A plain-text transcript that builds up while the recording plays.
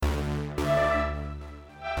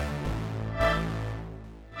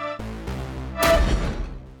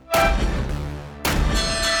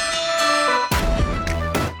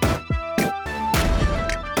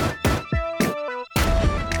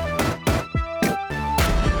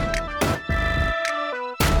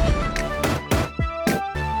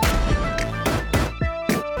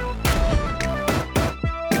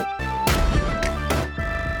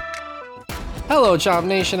Hello, Chomp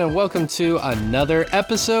Nation, and welcome to another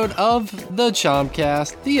episode of the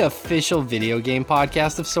Chompcast, the official video game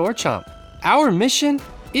podcast of Sword Chomp. Our mission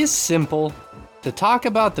is simple: to talk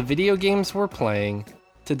about the video games we're playing,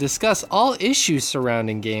 to discuss all issues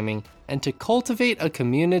surrounding gaming, and to cultivate a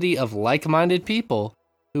community of like-minded people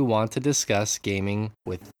who want to discuss gaming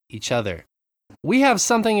with each other. We have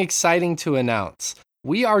something exciting to announce.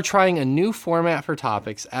 We are trying a new format for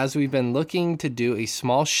topics as we've been looking to do a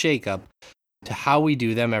small shakeup to how we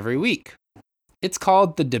do them every week. It's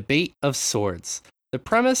called the Debate of Swords. The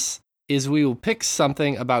premise is we will pick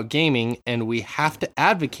something about gaming and we have to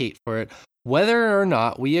advocate for it whether or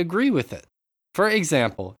not we agree with it. For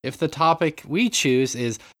example, if the topic we choose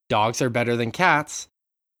is dogs are better than cats,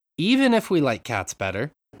 even if we like cats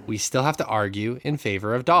better, we still have to argue in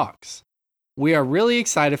favor of dogs. We are really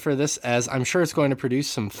excited for this as I'm sure it's going to produce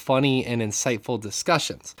some funny and insightful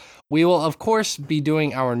discussions. We will, of course, be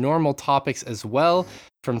doing our normal topics as well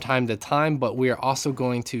from time to time, but we are also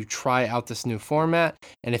going to try out this new format.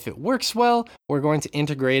 And if it works well, we're going to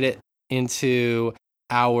integrate it into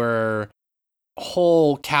our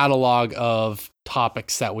whole catalog of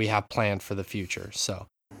topics that we have planned for the future. So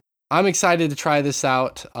I'm excited to try this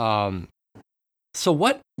out. So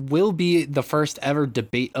what will be the first ever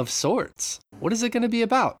debate of swords? What is it going to be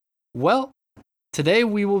about? Well, today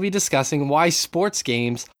we will be discussing why sports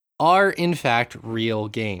games are in fact real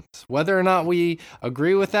games. Whether or not we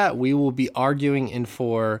agree with that, we will be arguing in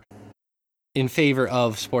favor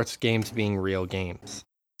of sports games being real games.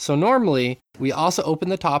 So normally, we also open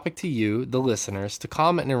the topic to you, the listeners, to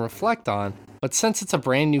comment and reflect on, but since it's a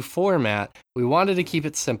brand new format, we wanted to keep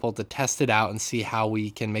it simple to test it out and see how we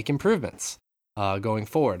can make improvements going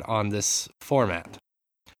forward on this format.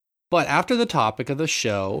 But after the topic of the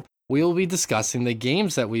show, we will be discussing the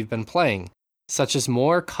games that we've been playing, such as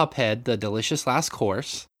more Cuphead, The Delicious Last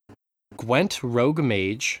Course, Gwent Rogue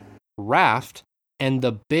Mage, Raft, and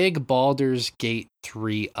the big Baldur's Gate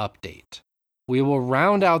 3 update. We will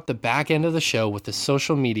round out the back end of the show with the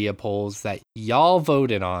social media polls that y'all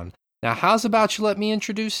voted on. Now, how's about you let me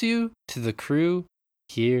introduce you to the crew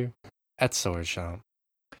here at Sword Chomp?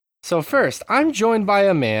 So first, I'm joined by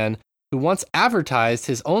a man who once advertised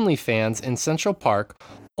his OnlyFans in Central Park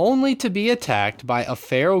only to be attacked by a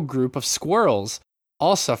feral group of squirrels,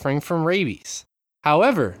 all suffering from rabies.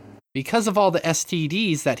 However, because of all the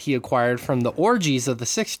STDs that he acquired from the orgies of the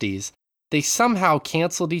 60s, they somehow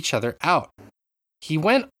canceled each other out. He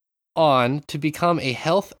went on to become a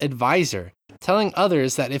health advisor, telling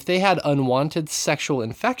others that if they had unwanted sexual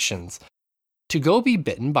infections, to go be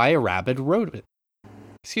bitten by a rabid rodent.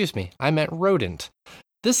 Excuse me, I meant rodent.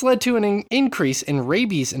 This led to an increase in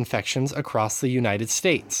rabies infections across the United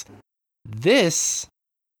States. This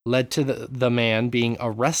led to the man being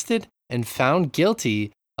arrested and found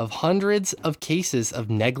guilty of hundreds of cases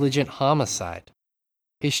of negligent homicide.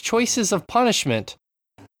 His choices of punishment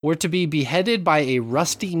were to be beheaded by a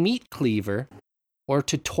rusty meat cleaver or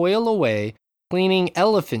to toil away cleaning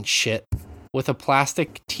elephant shit with a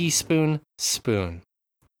plastic teaspoon spoon.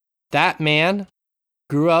 That man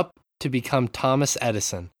grew up to become Thomas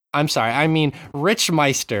Edison. I'm sorry, I mean Rich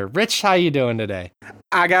Meister. Rich, how you doing today?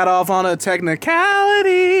 I got off on a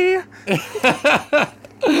technicality.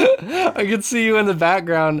 I could see you in the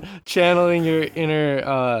background channeling your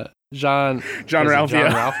inner John Ralph.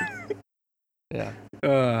 Yeah.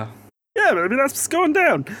 Yeah, maybe that's what's going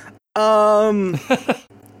down.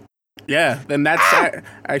 Yeah, and that's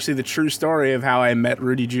actually the true story of how I met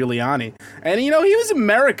Rudy Giuliani. And he was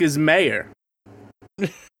America's mayor.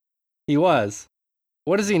 He was.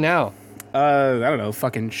 What is he now? I don't know,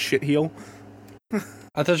 fucking shitheel.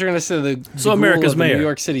 I thought you were gonna say the America's mayor, New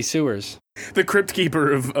York City sewers, the crypt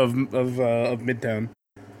keeper of Midtown.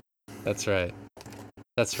 That's right.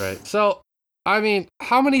 So, I mean,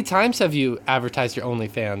 how many times have you advertised your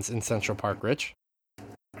OnlyFans in Central Park, Rich?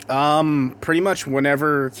 Pretty much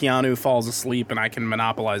whenever Keanu falls asleep and I can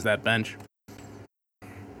monopolize that bench.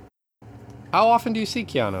 How often do you see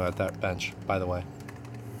Keanu at that bench, by the way?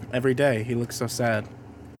 Every day. He looks so sad.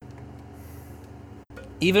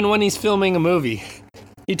 Even when he's filming a movie,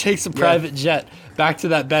 he takes a private jet back to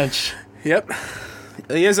that bench. Yep.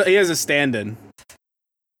 He has a stand-in.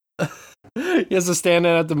 He has a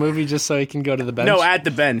stand-in at the movie just so he can go to the bench? No, at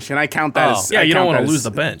the bench, and I count that as... Yeah, you don't want to lose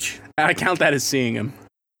the bench. I count that as seeing him.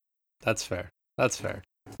 That's fair.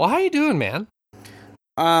 Well, how you doing, man?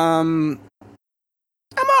 I'm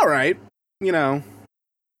all right.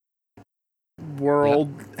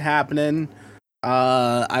 World happening.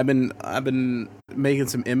 I've been making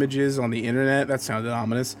some images on the internet. That sounded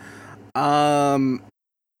ominous.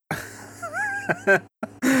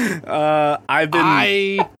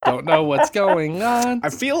 I don't know what's going on. I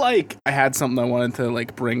feel like I had something I wanted to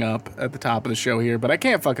like bring up at the top of the show here, but I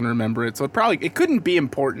can't fucking remember it. So it couldn't be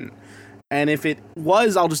important. And if it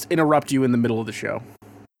was, I'll just interrupt you in the middle of the show.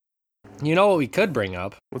 You know what we could bring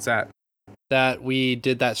up? What's that? That we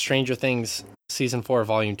did that Stranger Things Season 4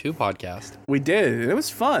 Volume 2 podcast. We did. It was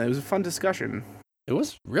fun. It was a fun discussion. It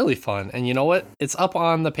was really fun. And you know what? It's up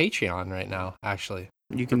on the Patreon right now, actually.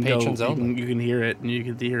 You can patrons only. You can hear it, and you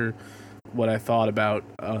can hear what I thought about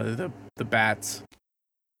the bats.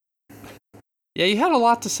 Yeah, you had a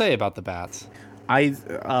lot to say about the bats.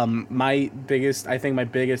 My biggest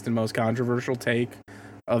and most controversial take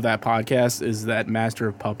of that podcast is that Master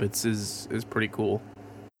of Puppets is pretty cool.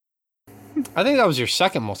 I think that was your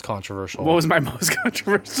second most controversial. What was my most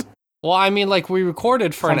controversial? Well, I mean, like, we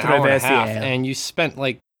recorded for Something an hour and a of half, SEA. and you spent,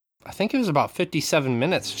 like, I think it was about 57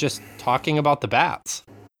 minutes just talking about the bats.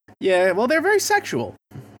 Yeah, well, they're very sexual.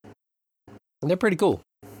 And they're pretty cool.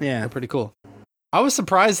 Yeah. They're pretty cool. I was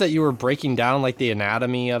surprised that you were breaking down, like, the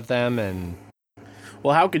anatomy of them, and...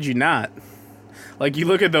 Well, how could you not? Like, you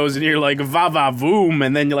look at those and you're like, va-va-voom,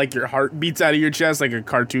 and then like your heart beats out of your chest like a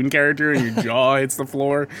cartoon character, and your jaw hits the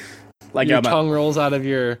floor. Like your tongue rolls out of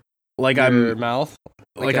your mouth.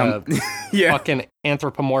 Like I'm yeah. Fucking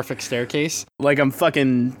anthropomorphic staircase. Like I'm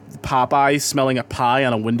fucking Popeye smelling a pie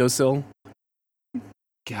on a windowsill.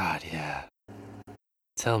 God, yeah.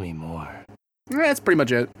 Tell me more. That's pretty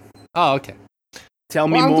much it. Oh, okay. Tell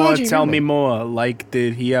me more. Like,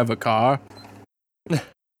 did he have a car?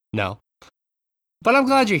 No. But I'm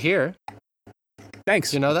glad you're here.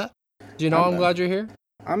 Thanks. Do you know that? Do you know I'm glad you're here?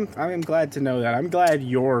 I'm glad to know that. I'm glad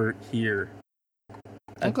you're here.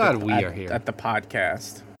 I'm glad we are here. At the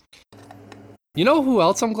podcast. You know who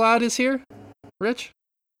else I'm glad is here, Rich?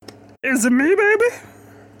 Is it me, baby?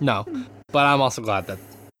 No. But I'm also glad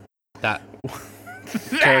that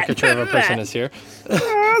caricature of a person is here. But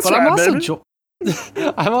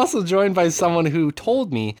I'm also joined by someone who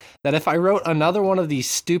told me that if I wrote another one of these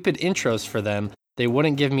stupid intros for them, they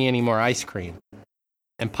wouldn't give me any more ice cream.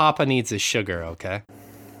 And Papa needs his sugar, okay?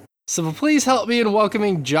 So please help me in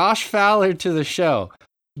welcoming Josh Fowler to the show.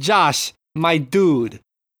 Josh, my dude,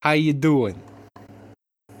 how you doing?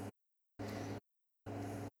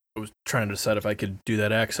 I was trying to decide if I could do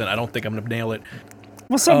that accent. I don't think I'm going to nail it.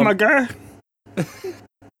 What's up, my guy?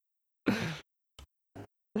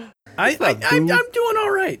 I'm doing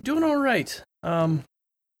all right. Doing all right.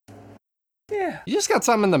 Yeah. You just got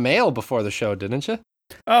something in the mail before the show, didn't you?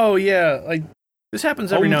 Oh yeah. Like this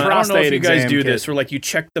happens every now and then. I don't know if you guys do this, where like you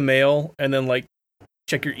check the mail and then like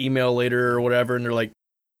check your email later or whatever, and they're like,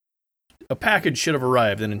 a package should have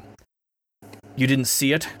arrived and you didn't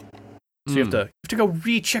see it, so you have to go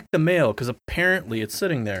recheck the mail because apparently it's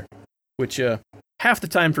sitting there, which half the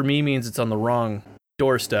time for me means it's on the wrong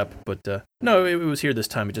doorstep, but no, it was here this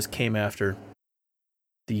time. It just came after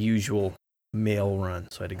the usual mail run,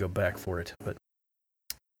 so I had to go back for it. But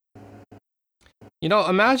you know,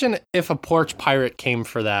 imagine if a porch pirate came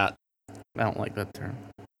for that. I don't like that term.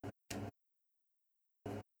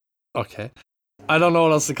 Okay. I don't know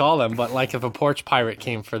what else to call them, but like if a porch pirate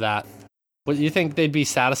came for that, would you think they'd be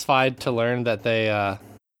satisfied to learn that they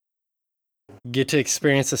get to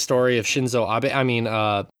experience the story of Shinzo Abe? I mean,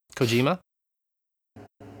 Kojima?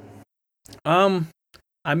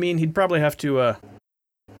 I mean, he'd probably have to,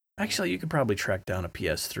 actually, you could probably track down a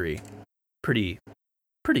PS3 pretty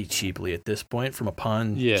cheaply at this point from a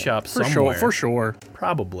pawn shop somewhere. For sure.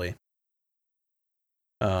 Probably.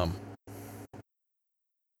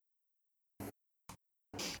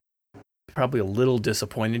 Probably a little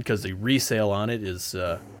disappointed because the resale on it is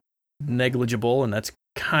negligible, and that's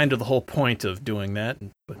kind of the whole point of doing that.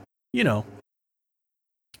 But, you know.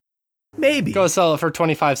 Maybe. Go sell it for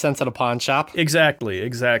 25 cents at a pawn shop. Exactly.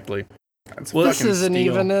 Well, this isn't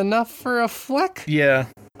even enough for a fleck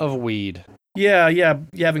of weed. Yeah,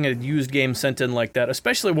 having a used game sent in like that,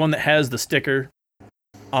 especially one that has the sticker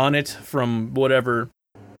on it from whatever,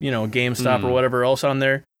 GameStop or whatever else on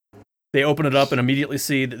there. They open it up and immediately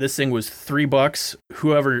see that this thing was $3.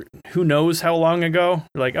 Who knows how long ago?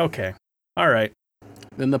 They're like, okay, all right.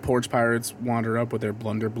 Then the porch pirates wander up with their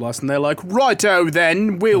blunderbuss, and they're like, righto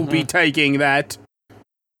then, we'll be taking that.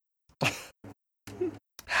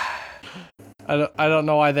 I don't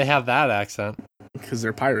know why they have that accent. Because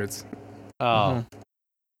they're pirates. Oh.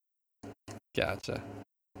 Gotcha.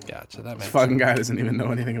 That makes this fucking sense. guy doesn't even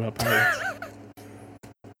know anything about pirates.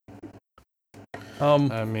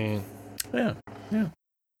 I mean... Yeah.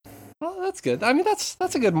 Well, that's good. I mean, that's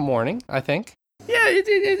a good morning, I think. Yeah,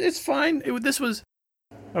 it's fine.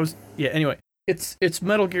 Anyway, it's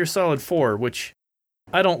Metal Gear Solid 4, which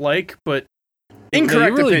I don't like, but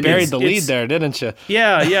Incorrect. You really opinions. buried the lead there, didn't you?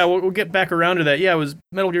 Yeah. We'll get back around to that. Yeah, it was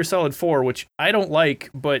Metal Gear Solid 4, which I don't like,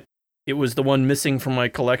 but it was the one missing from my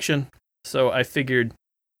collection. So I figured,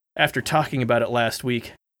 after talking about it last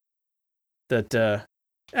week, that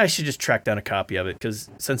I should just track down a copy of it, because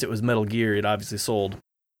since it was Metal Gear, it obviously sold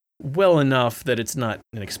well enough that it's not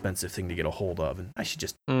an expensive thing to get a hold of, and I should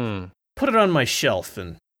just put it on my shelf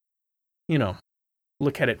and,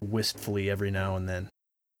 look at it wistfully every now and then.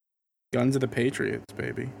 Guns of the Patriots,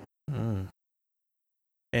 baby. And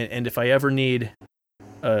if I ever need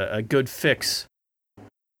a good fix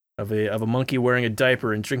of a monkey wearing a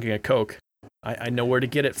diaper and drinking a Coke, I know where to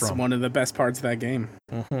get it from. It's one of the best parts of that game.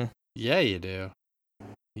 Mm-hmm. Yeah, you do.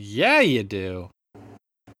 Yeah, you do.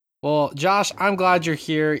 Well, Josh, I'm glad you're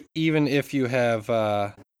here, even if you have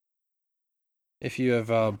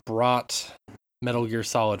brought Metal Gear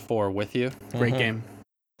Solid 4 with you. Great game.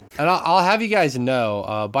 And I'll have you guys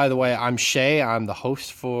know, by the way, I'm Shay. I'm the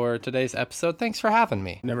host for today's episode. Thanks for having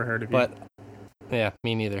me. Never heard of you. But, yeah,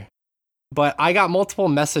 me neither. But I got multiple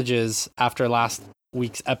messages after last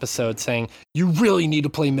week's episode saying, you really need to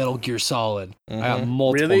play Metal Gear Solid. I got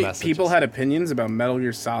multiple messages. People had opinions about Metal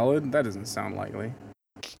Gear Solid? That doesn't sound likely.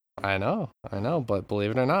 I know, but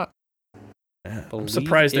believe it or not. I'm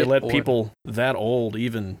surprised they let people that old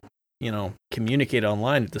even, communicate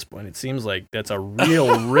online at this point. It seems like that's a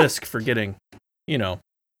real risk for getting, their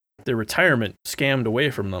retirement scammed away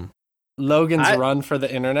from them. Logan's run for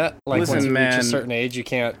the internet. Like, listen, once you man, reach a certain age, you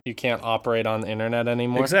can't operate on the internet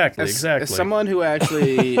anymore. Exactly. As someone who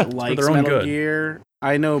actually likes Metal Gear,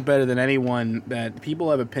 I know better than anyone that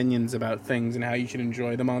people have opinions about things and how you should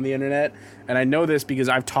enjoy them on the internet. And I know this because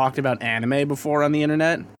I've talked about anime before on the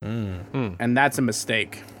internet, and that's a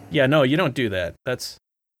mistake. Yeah, no, you don't do that. That's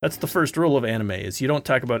the first rule of anime, is you don't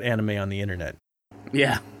talk about anime on the internet.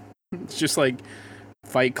 Yeah. It's just like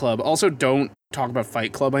Fight Club. Also, don't talk about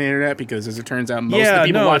Fight Club on the internet, because as it turns out, most of the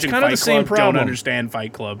people watching Fight Club don't understand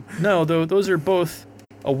Fight Club. No, those are both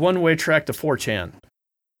a one-way track to 4chan.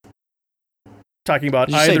 Talking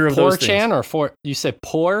about either of those things. You say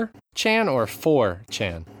 4chan or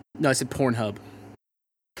 4chan? No, I said Pornhub.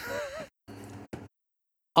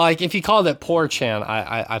 Like, if you called it 4chan,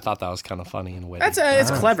 I thought that was kind of funny in a way.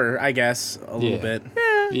 It's clever, I guess, a little bit.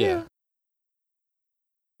 Yeah.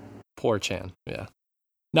 4chan, yeah.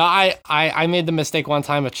 No, I made the mistake one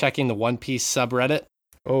time of checking the One Piece subreddit.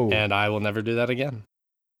 Oh. And I will never do that again.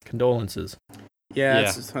 Condolences. Yeah.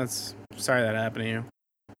 That's sorry that happened to you.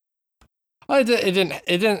 Well, it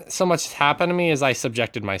didn't so much happen to me as I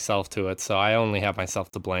subjected myself to it, so I only have myself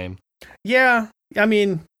to blame. Yeah, I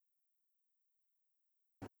mean,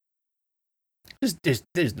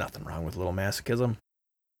 there's nothing wrong with a little masochism.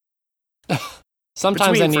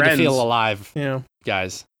 Sometimes Between I need friends. to feel alive, Yeah.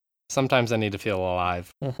 guys. Sometimes I need to feel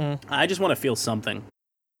alive. Mm-hmm. I just want to feel something.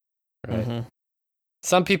 Right? Mm-hmm.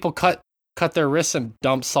 Some people cut their wrists and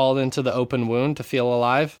dump salt into the open wound to feel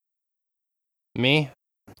alive. Me,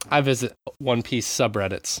 I visit One Piece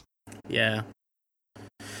subreddits. Yeah.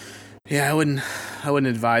 Yeah, I wouldn't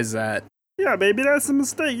advise that. Yeah, baby, that's a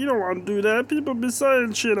mistake. You don't want to do that. People be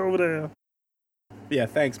saying shit over there. Yeah,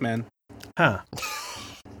 thanks, man. Huh.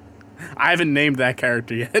 I haven't named that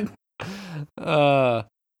character yet. Well,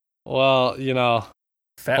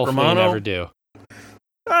 Fat hopefully Romano? never do.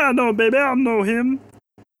 I know, baby. I know him.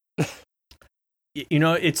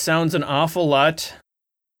 It sounds an awful lot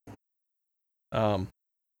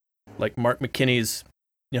like Mark McKinney's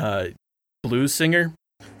blues singer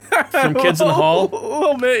from Kids in the Hall. A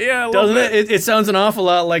little bit, yeah. Doesn't it? It sounds an awful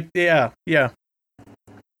lot like, yeah.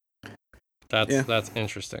 That's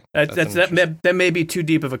interesting. That may be too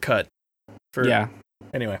deep of a cut.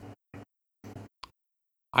 Anyway.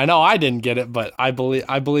 I know I didn't get it, but I believe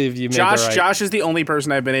you made the right. Josh is the only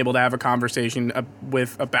person I've been able to have a conversation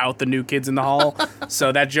with about the new Kids in the Hall,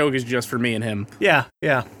 so that joke is just for me and him. Yeah.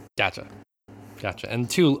 Gotcha. And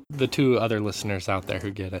the two other listeners out there who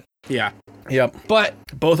get it. Yeah. Yep. But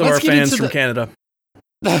both of our fans from Canada.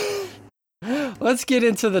 Let's get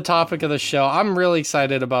into the topic of the show. I'm really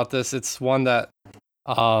excited about this. It's one that,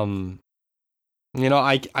 I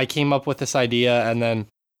came up with this idea and then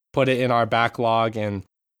put it in our backlog, and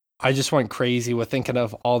I just went crazy with thinking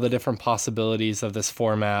of all the different possibilities of this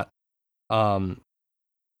format.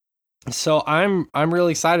 So I'm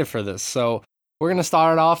really excited for this. So we're going to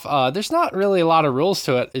start it off. There's not really a lot of rules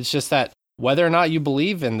to it. It's just that whether or not you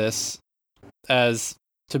believe in this as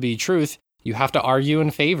to be truth, you have to argue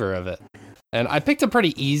in favor of it. And I picked a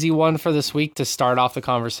pretty easy one for this week to start off the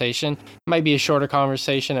conversation. It might be a shorter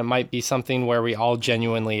conversation. It might be something where we all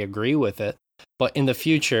genuinely agree with it. But in the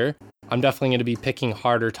future, I'm definitely going to be picking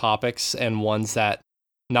harder topics and ones that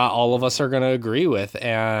not all of us are going to agree with.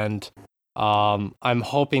 And I'm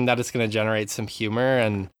hoping that it's going to generate some humor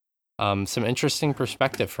and some interesting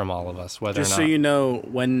perspective from all of us. Whether just or so not. you know,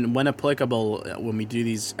 when applicable, when we do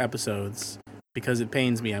these episodes, because it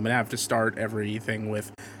pains me, I'm going to have to start everything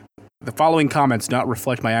with the following comments not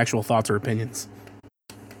reflect my actual thoughts or opinions.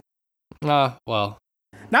 Well.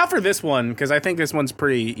 Not for this one, because I think this one's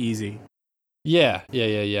pretty easy. Yeah.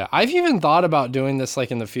 I've even thought about doing this like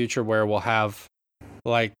in the future where we'll have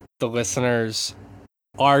like the listeners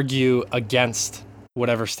argue against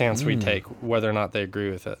whatever stance we take, whether or not they agree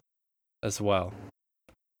with it as well.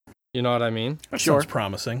 You know what I mean? That sounds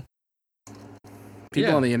promising.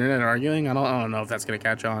 People on the internet arguing? I don't know if that's going to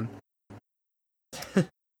catch on.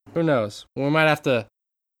 Who knows? We might have to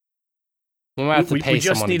pay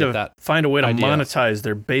someone to get that. Find a way to idea. monetize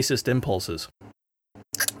their basest impulses.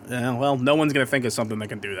 Yeah, well, no one's going to think of something that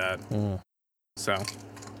can do that. So.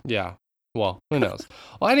 Yeah. Well, who knows?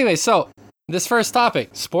 Well, anyway, so this first topic,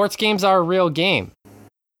 sports games are a real game.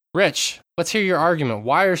 Rich, let's hear your argument.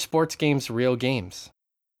 Why are sports games real games?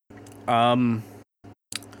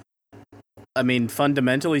 I mean,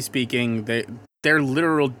 fundamentally speaking, they're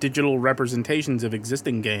literal digital representations of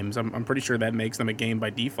existing games. I'm pretty sure that makes them a game by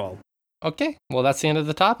default. Okay, well, that's the end of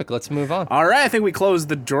the topic. Let's move on. All right, I think we closed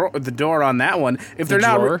the door on that one. If they're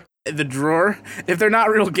not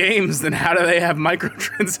real games, then how do they have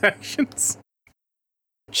microtransactions?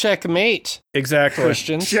 Checkmate. Exactly.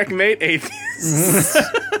 Christians. Checkmate, atheists.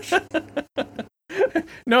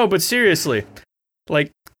 No, but seriously,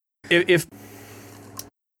 like, if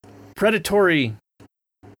predatory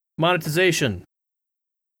monetization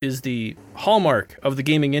is the hallmark of the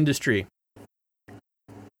gaming industry,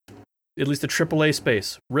 at least the AAA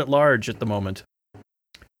space, writ large at the moment,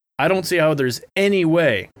 I don't see how there's any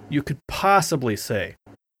way you could possibly say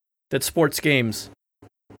that sports games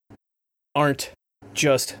aren't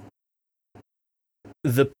just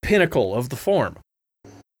the pinnacle of the form.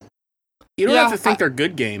 You don't have to think they're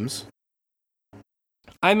good games.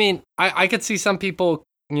 I mean, I could see some people,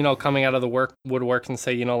 coming out of the woodwork and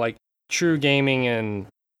say, like true gaming and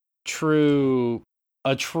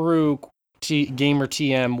a true gamer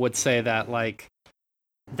TM would say that, like,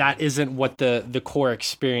 that isn't what the core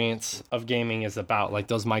experience of gaming is about. Like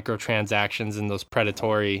those microtransactions and those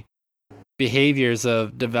predatory behaviors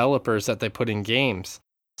of developers that they put in games.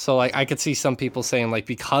 So like I could see some people saying, like,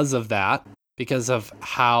 because of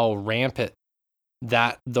how rampant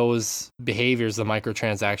that those behaviors, the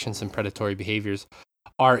microtransactions and predatory behaviors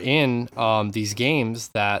are in these games,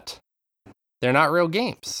 that they're not real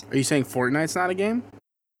games. Are you saying Fortnite's not a game?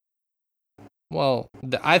 Well,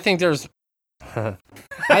 I think there's I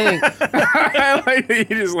like that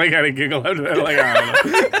you just like had a giggle out of that. Like, I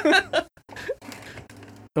don't know.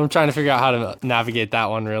 I'm trying to figure out how to navigate that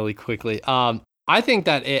one really quickly. I think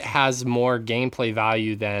that it has more gameplay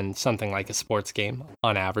value than something like a sports game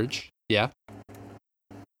on average. Yeah.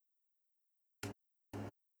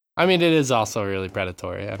 I mean, it is also really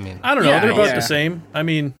predatory. I mean, I don't know. They're both the same. I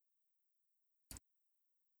mean,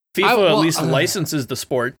 FIFA at least licenses the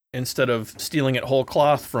sport instead of stealing it whole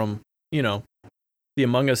cloth from, the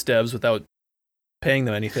Among Us devs without paying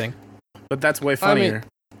them anything. But that's way funnier.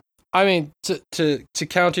 I mean, to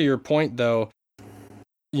counter your point, though,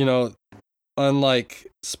 unlike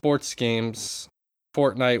sports games,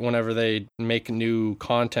 Fortnite, whenever they make new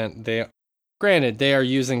content, they are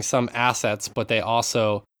using some assets, but they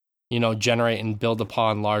also, generate and build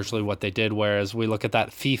upon largely what they did. Whereas we look at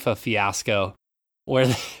that FIFA fiasco, where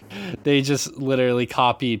they just literally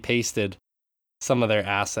copied, pasted some of their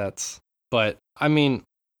assets. But I mean,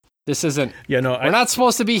 this isn't. We're not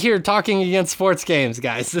supposed to be here talking against sports games,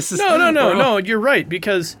 guys. This is no. You're right,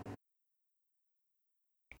 because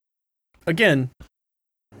again,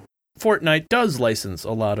 Fortnite does license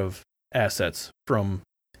a lot of assets from,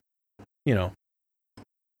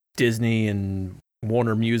 Disney and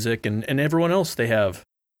Warner Music and everyone else they have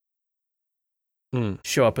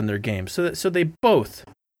show up in their games. So they both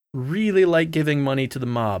really like giving money to the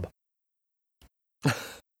mob.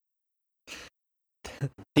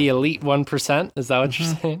 The elite 1%? Is that what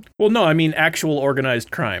you're saying? Well, no, I mean actual organized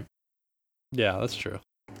crime. Yeah, that's true.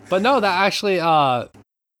 But no, that actually that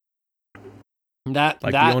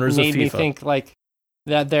made me think like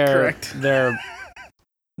that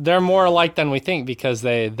they're more alike than we think, because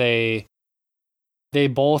they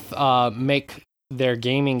both make their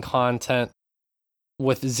gaming content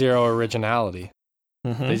with zero originality.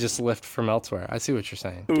 Mm-hmm. They just lift from elsewhere. I see what you're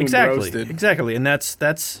saying. Ooh, exactly, and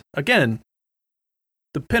that's again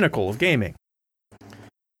the pinnacle of gaming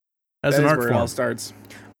as an art form. It all starts.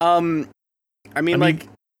 I mean, like,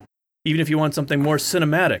 even if you want something more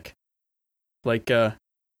cinematic, like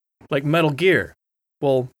Like Metal Gear.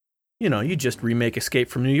 Well, you just remake Escape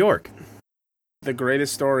from New York. The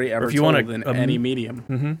greatest story ever told in any medium.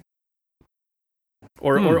 Mm-hmm.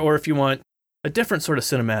 Or if you want a different sort of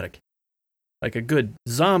cinematic, like a good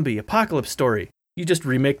zombie apocalypse story, you just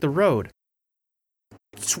remake The Road.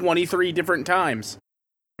 23 different times.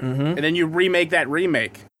 Mm-hmm. And then you remake that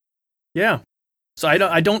remake. Yeah. So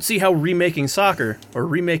I don't see how remaking soccer or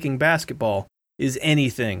remaking basketball is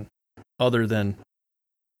anything other than...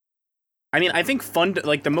 I mean, I think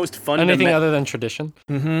the most fundamental... Anything other than tradition?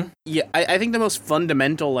 Mm-hmm. Yeah, I think the most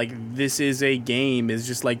fundamental, this is a game, is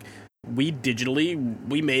just, we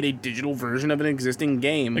made a digital version of an existing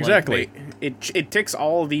game. Exactly. It ticks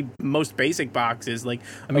all the most basic boxes.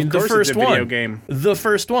 The first one. Video game. The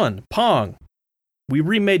first one, Pong. We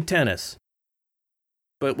remade tennis.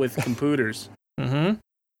 But with computers. Mm-hmm.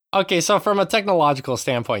 Okay, so from a technological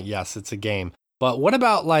standpoint, yes, it's a game. But what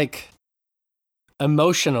about,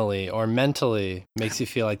 emotionally or mentally makes you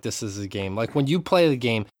feel like this is a game? Like, when you play the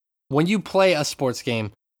game, when you play a sports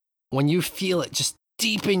game, when you feel it just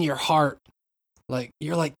deep in your heart,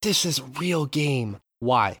 you're like, this is a real game.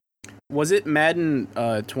 Why? Was it Madden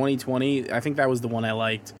 2020? I think that was the one I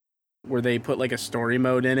liked, where they put a story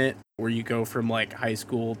mode in it where you go from high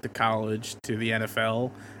school to college to the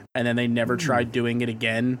NFL, and then they never tried doing it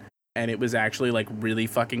again, and it was actually really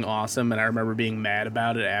fucking awesome. And I remember being mad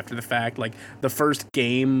about it after the fact. The first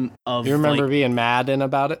game of... You remember being mad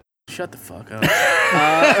about it? Shut the fuck up.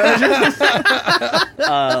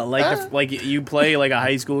 You play a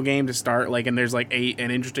high school game to start, and there's an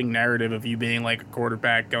interesting narrative of you being a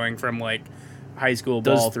quarterback going from high school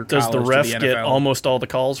ball through college. Does the ref to the get NFL. Almost all the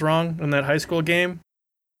calls wrong in that high school game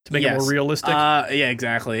to make it more realistic? Yeah,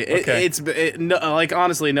 exactly. Okay.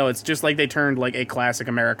 Honestly, no. It's just they turned a classic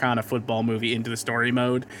Americana football movie into the story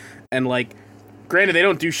mode, and granted, they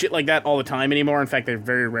don't do shit like that all the time anymore. In fact, they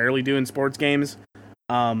very rarely do in sports games.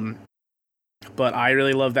 But I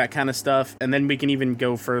really love that kind of stuff. And then we can even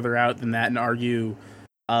go further out than that and argue,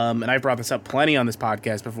 and I've brought this up plenty on this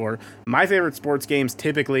podcast before, my favorite sports games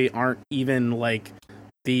typically aren't even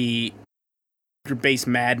your base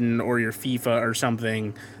Madden or your FIFA or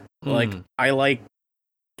something. I like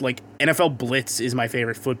NFL Blitz is my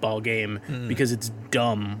favorite football game because it's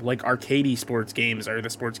dumb. Arcadey sports games are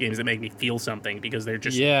the sports games that make me feel something because they're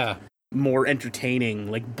just... Yeah. more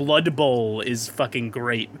entertaining. Blood Bowl is fucking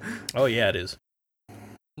great. Oh yeah, it is.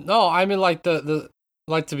 No, I mean to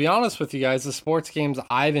be honest with you guys, the sports games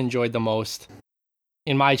I've enjoyed the most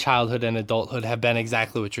in my childhood and adulthood have been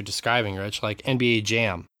exactly what you're describing, Rich, NBA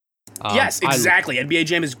Jam. Yes, exactly. NBA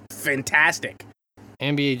Jam is fantastic.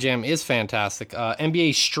 NBA Jam is fantastic.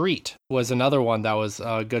 NBA Street was another one that was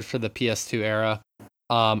good for the PS2 era.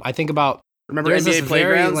 I think about... Remember NBA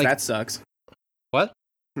Playgrounds? That sucks. What?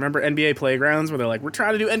 Remember NBA Playgrounds where they're we're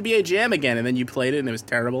trying to do NBA Jam again, and then you played it and it was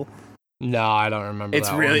terrible? No, I don't remember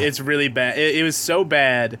it's really bad. It was so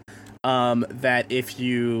bad that if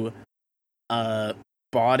you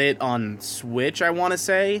bought it on Switch, I want to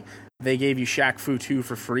say, they gave you Shaq Fu 2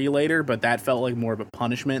 for free later, but that felt like more of a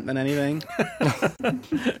punishment than anything.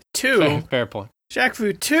 2? Fair point. Shaq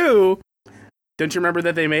Fu 2? Don't you remember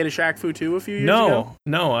that they made a Shaq Fu 2 a few years ago?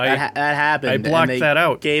 No, that happened. I blocked that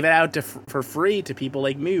out. Gave it out for free to people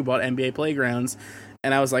like me who bought NBA Playgrounds,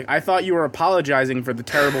 and I was like, I thought you were apologizing for the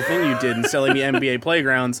terrible thing you did in selling me NBA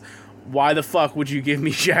Playgrounds. Why the fuck would you give me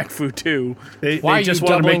Shaq Fu 2? They just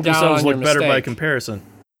want to make themselves look better by comparison.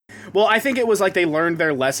 Well, I think it was they learned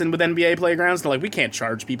their lesson with NBA Playgrounds. They're we can't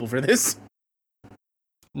charge people for this.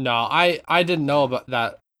 No, I didn't know about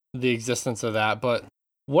that, the existence of that, but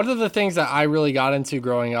one of the things that I really got into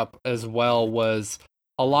growing up as well was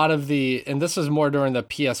a lot of and this was more during the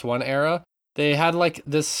PS1 era, they had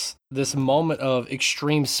this moment of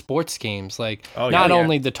extreme sports games, not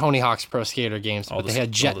only the Tony Hawk's Pro Skater games, but they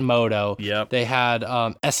had Jet Moto. Yep. They had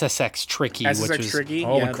SSX Tricky, which was Tricky.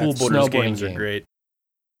 All the cool Borders games are great.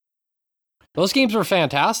 Those games were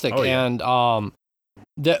fantastic, and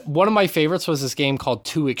one of my favorites was this game called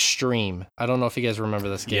 2 Extreme. I don't know if you guys remember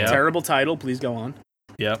this game. Yeah. Terrible title. Please go on.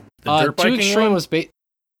 Yep. The dirt 2 Extreme one? was the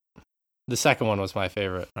second one was my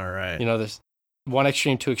favorite. All right. There's 1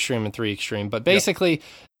 Extreme, 2 Extreme, and 3 Extreme. But basically,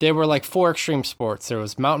 there were 4 extreme sports. There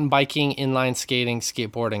was mountain biking, inline skating,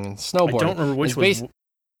 skateboarding, and snowboarding. I don't remember which was.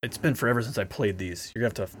 It's been forever since I played these. You're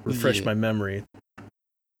going to have to refresh my memory.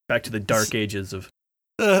 Back to the dark ages of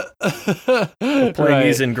playing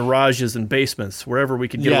these in garages and basements, wherever we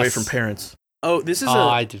could get away from parents. Oh, this is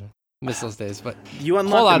I do miss those days, but you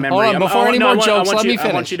unlocked a memory. Hold on, before any more jokes, let me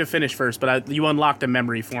finish. I want you to finish first, but you unlocked a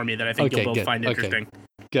memory for me that I think you'll both find interesting.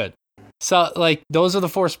 Good. So like those are the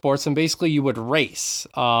 4 sports, and basically you would race.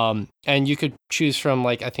 And you could choose from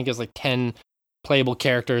like I think it was like 10 playable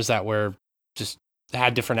characters that were just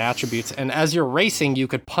had different attributes. And as you're racing, you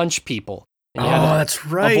could punch people. And you had to that's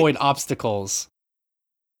right. Avoid obstacles.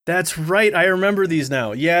 That's right. I remember these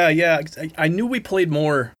now. Yeah. I knew we played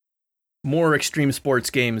more extreme sports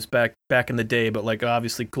games back in the day, but like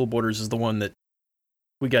obviously Cool Borders is the one that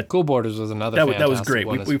we got. Cool Borders was another. That was great.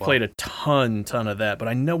 We played a ton of that, but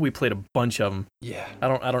I know we played a bunch of them. Yeah.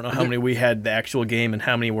 I don't know how many we had the actual game and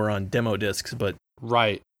how many were on demo discs, but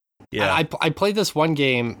right. Yeah. I played this one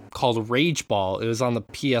game called Rage Ball. It was on the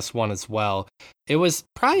PS1 as well. It was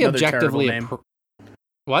probably Another objectively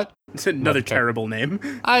what? It's another terrible name.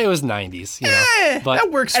 It was 90s, you know. But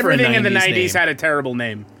that works for everything a 90s in the 90s name. had a terrible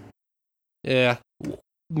name. Yeah,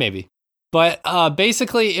 maybe. But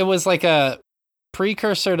basically, it was like a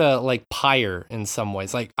precursor to like Pyre in some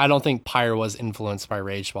ways. Like, I don't think Pyre was influenced by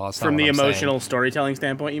Rage Ball. From the emotional storytelling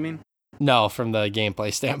standpoint, you mean? No, from the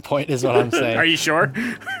gameplay standpoint is what I'm saying. Are you sure?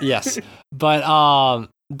 Yes. But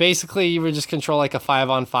basically, you would just control like a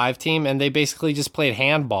 5-on-5 team, and they basically just played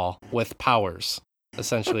handball with powers,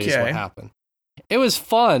 essentially, is what happened. It was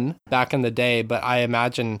fun back in the day, but I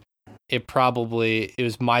imagine it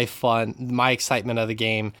was my excitement of the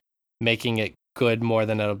game making it good more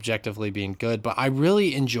than it objectively being good. But I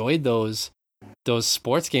really enjoyed those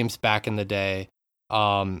sports games back in the day.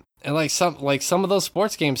 And some of those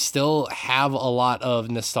sports games still have a lot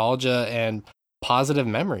of nostalgia and positive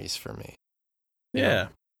memories for me. Yeah,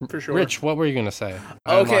 for sure. Rich, what were you going to say?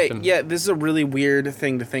 Okay, yeah, this is a really weird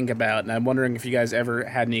thing to think about, and I'm wondering if you guys ever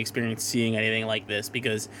had any experience seeing anything like this,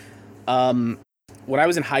 because when I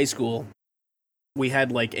was in high school, we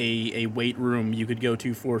had like a weight room you could go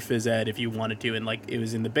to for phys ed if you wanted to, and like it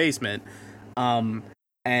was in the basement.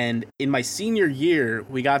 And in my senior year,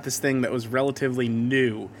 we got this thing that was relatively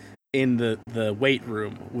new in the weight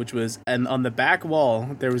room, which was, and on the back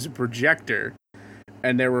wall, there was a projector,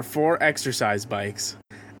 and there were 4 exercise bikes,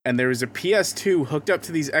 and there was a PS2 hooked up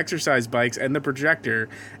to these exercise bikes and the projector,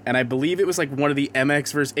 and I believe it was like one of the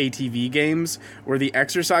MX vs. ATV games, where the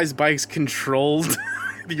exercise bikes controlled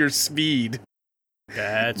your speed.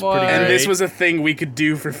 That's pretty great. And this was a thing we could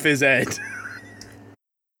do for phys ed.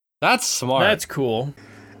 That's smart. That's cool.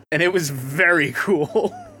 And it was very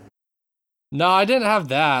cool. No, I didn't have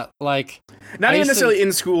that. Like, not even necessarily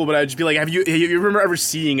in school, but I'd just be like, you remember ever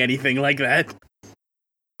seeing anything like that?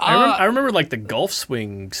 I remember like the golf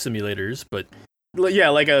swing simulators, but yeah,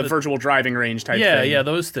 like a virtual driving range type thing. Yeah,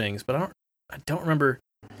 those things. But I don't remember.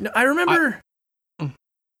 No, I remember.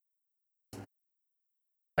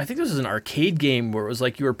 I think this was an arcade game where it was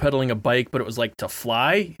like you were pedaling a bike, but it was like to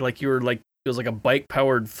fly. Like you were like, it was like a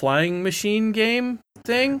bike-powered flying machine game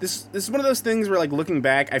thing. This is one of those things where, like, looking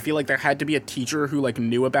back, I feel like there had to be a teacher who, like,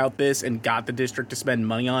 knew about this and got the district to spend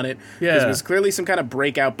money on it. Yeah. There was clearly some kind of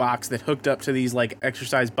breakout box that hooked up to these, like,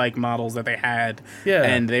 exercise bike models that they had. Yeah.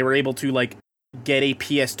 And they were able to, like, get a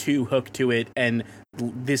PS2 hooked to it, and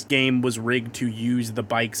this game was rigged to use the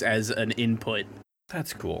bikes as an input.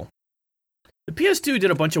 That's cool. The PS2 did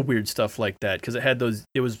a bunch of weird stuff like that, because it had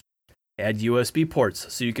had USB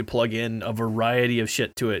ports, so you could plug in a variety of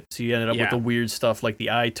shit to it. So you ended up with the weird stuff like the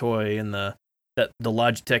iToy and the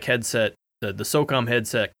Logitech headset, the SOCOM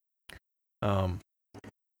headset.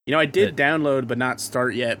 I did download but not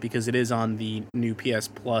start yet because it is on the new PS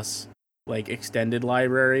Plus like extended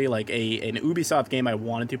library, like an Ubisoft game I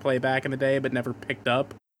wanted to play back in the day but never picked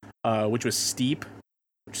up, which was Steep,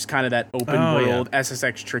 which is kind of that open world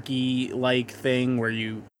SSX Tricky like thing where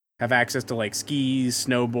you have access to like skis,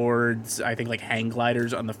 snowboards, I think like hang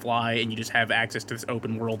gliders on the fly, and you just have access to this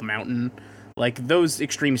open world mountain. Like those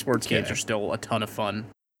extreme sports games are still a ton of fun.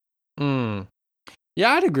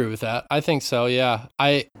 Yeah, I'd agree with that. I think so. Yeah,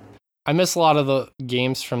 I miss a lot of the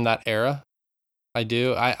games from that era. I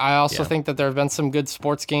do. I also think that there have been some good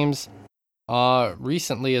sports games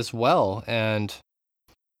recently as well, and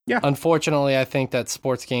unfortunately, I think that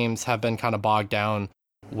sports games have been kind of bogged down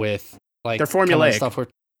with like they're formulaic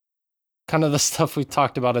kind of the stuff we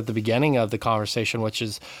talked about at the beginning of the conversation, which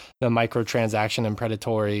is the microtransaction and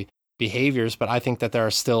predatory behaviors. But I think that there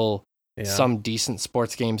are still some decent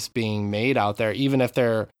sports games being made out there, even if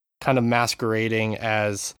they're kind of masquerading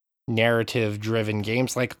as narrative-driven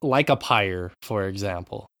games, like a Pyre, for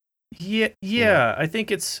example. Yeah. I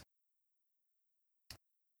think it's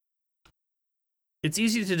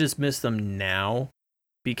easy to dismiss them now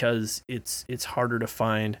because it's harder to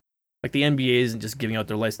find. Like the NBA isn't just giving out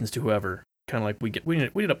their license to whoever. Kind of like we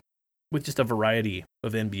ended up with just a variety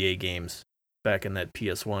of NBA games back in that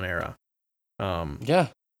PS1 era.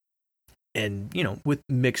 And with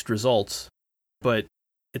mixed results, but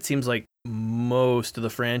it seems like most of the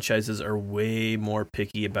franchises are way more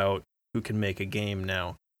picky about who can make a game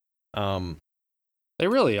now. They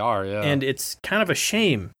really are, yeah. And it's kind of a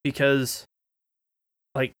shame because,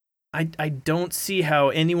 like, I don't see how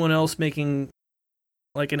anyone else making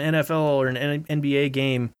like an NFL or an NBA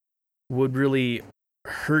game would really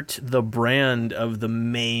hurt the brand of the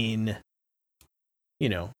main,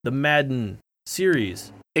 the Madden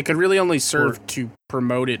series. It could really only serve to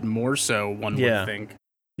promote it more so, one would think.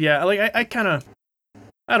 Yeah, like I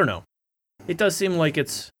don't know. It does seem like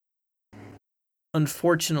it's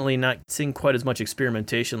unfortunately not seeing quite as much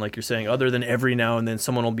experimentation, like you're saying, other than every now and then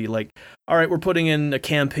someone will be like, all right, we're putting in a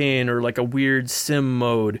campaign or like a weird sim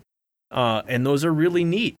mode. And those are really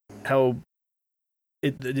neat. How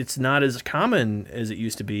it's not as common as it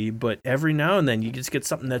used to be, but every now and then you just get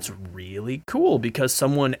something that's really cool because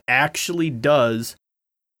someone actually does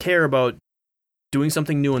care about doing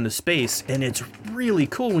something new in the space, and it's really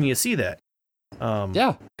cool when you see that.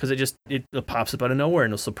 Because it pops up out of nowhere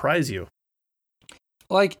and it'll surprise you.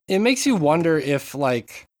 Like, it makes you wonder if,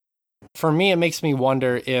 like, for me, it makes me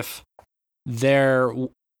wonder if there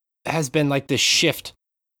has been like this shift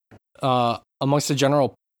amongst the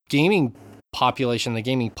general gaming population, the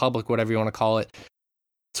gaming public, whatever you want to call it,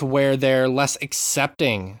 to where they're less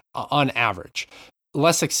accepting, on average,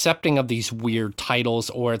 less accepting of these weird titles,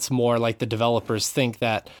 or it's more like the developers think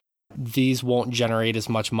that these won't generate as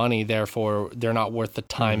much money, therefore they're not worth the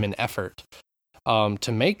time and effort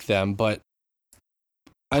to make them. But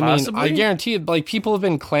Possibly. I guarantee it, like, people have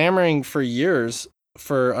been clamoring for years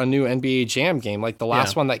for a new NBA Jam game. Like, the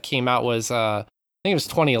last one that came out was, I think it was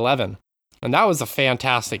 2011. And that was a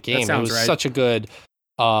fantastic game. It was such a good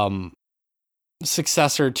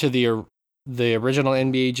successor to the original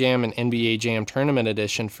NBA Jam and NBA Jam Tournament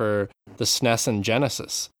Edition for the SNES and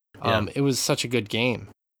Genesis. It was such a good game.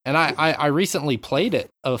 And I recently played it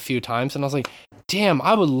a few times, and I was like, damn,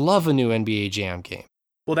 I would love a new NBA Jam game.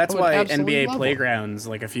 Well, that's why NBA Playgrounds,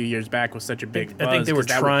 like a few years back, was such a big buzz. I think they were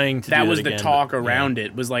trying to do that. That was the talk around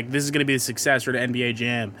it. Was like, this is going to be the successor to NBA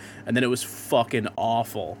Jam, and then it was fucking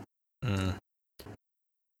awful.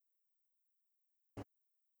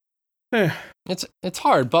 It's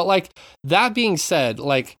hard, but like, that being said,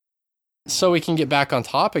 like, so we can get back on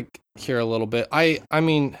topic here a little bit. I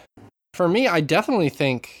mean, for me, I definitely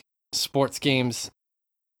think sports games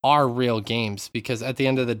are real games, because at the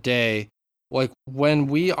end of the day, like, when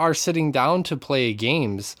we are sitting down to play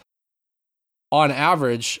games, on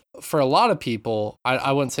average, for a lot of people,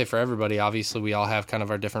 I wouldn't say for everybody, obviously we all have kind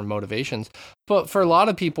of our different motivations, but for a lot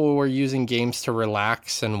of people, we're using games to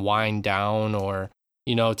relax and wind down, or,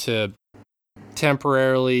 to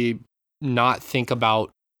temporarily not think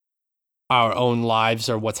about our own lives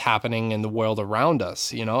or what's happening in the world around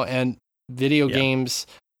us, and video games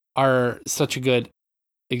are such a good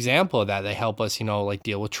example of that. They help us, like,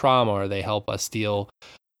 deal with trauma, or they help us deal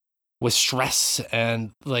with stress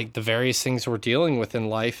and like the various things we're dealing with in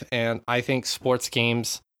life. And I think sports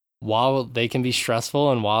games, while they can be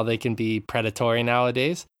stressful and while they can be predatory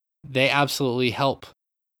nowadays, they absolutely help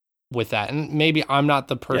with that. And maybe I'm not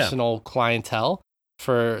the personal clientele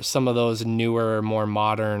for some of those newer, more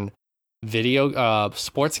modern video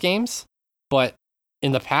sports games, but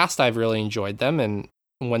in the past I've really enjoyed them. And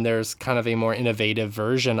when there's kind of a more innovative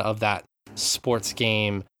version of that sports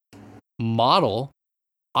game model,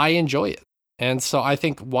 I enjoy it. And so I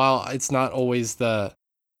think while it's not always the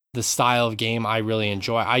style of game I really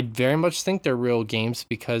enjoy, I very much think they're real games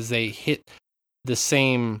because they hit the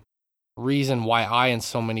same reason why I and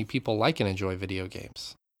so many people like and enjoy video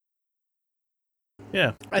games.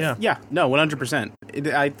 No, 100%.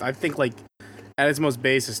 I think, like, at its most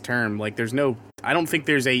basis term, like, I don't think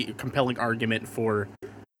there's a compelling argument for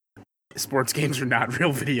sports games are not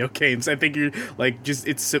real video games. I think you're like,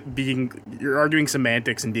 you're arguing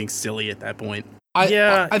semantics and being silly at that point. I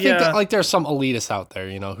think that, like, there's some elitists out there,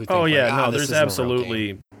 who think, there's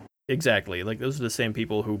absolutely, exactly. Like, those are the same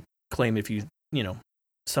people who claim if you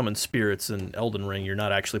summon spirits in Elden Ring, you're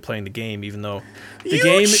not actually playing the game, even though the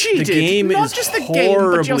game is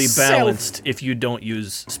horribly balanced if you don't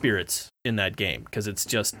use spirits in that game, because it's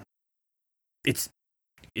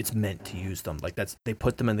meant to use them. Like, they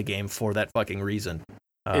put them in the game for that fucking reason.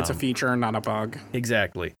 It's a feature, not a bug.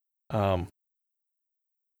 Exactly. I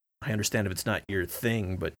understand if it's not your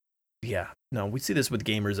thing, but we see this with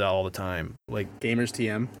gamers all the time. Like, gamers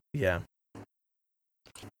TM.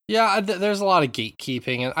 Yeah, there's a lot of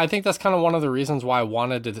gatekeeping, and I think that's kind of one of the reasons why I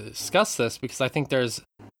wanted to discuss this, because I think there's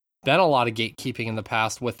been a lot of gatekeeping in the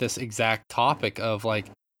past with this exact topic of, like,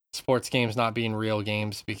 sports games not being real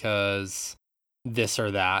games because this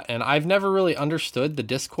or that. And I've never really understood the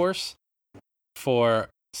discourse for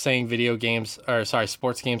saying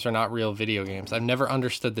sports games are not real video games. I've never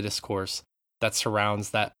understood the discourse that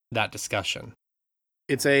surrounds that discussion.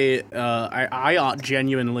 It's I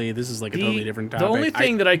genuinely, this is like a totally different topic. The only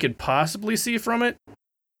thing that I could possibly see from it,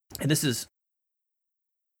 and this is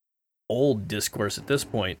old discourse at this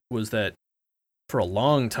point, was that for a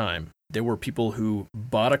long time, there were people who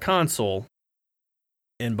bought a console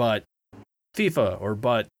and bought FIFA or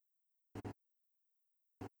bought,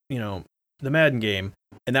 the Madden game,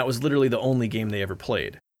 and that was literally the only game they ever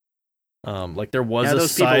played. Like there was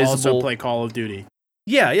those sizable... people also play Call of Duty.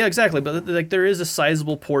 Yeah, exactly. But like there is a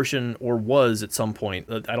sizable portion, or was at some point.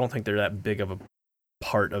 I don't think they're that big of a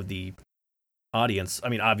part of the audience. I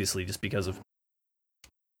mean, obviously, just because of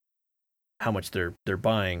how much they're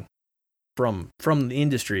buying from the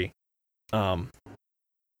industry. But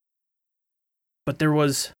there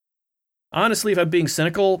was, honestly, if I'm being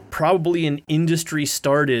cynical, probably an industry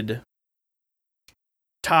started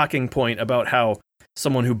talking point about how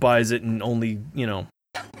someone who buys it and only,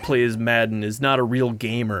 plays Madden is not a real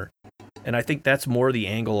gamer. And I think that's more the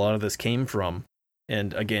angle a lot of this came from.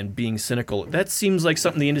 And again, being cynical, that seems like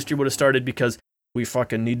something the industry would have started because we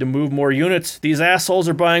fucking need to move more units. These assholes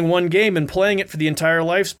are buying one game and playing it for the entire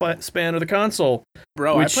lifespan of the console.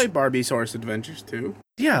 Bro, I played Barbie's Horse Adventures too.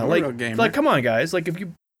 Yeah, like come on, guys. Like if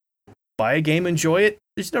you buy a game, enjoy it.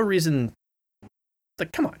 There's no reason.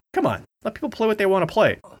 Like come on. Let people play what they want to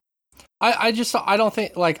play. I don't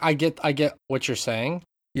think, like, I get what you're saying.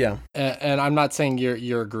 Yeah. And I'm not saying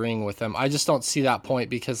you're agreeing with them. I just don't see that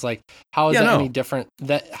point because, like, how is any different?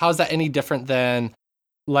 How is that any different than,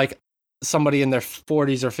 like, somebody in their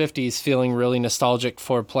 40s or 50s feeling really nostalgic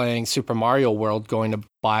for playing Super Mario World, going to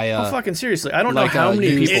buy a... Oh, fucking seriously. I don't know how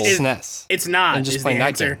many people... SNES. It's not. And just playing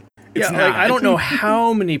that game. Yeah, like, I don't know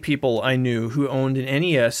how many people I knew who owned an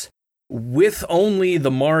NES with only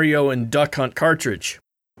the Mario and Duck Hunt cartridge.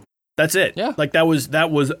 That's it. Yeah. Like that was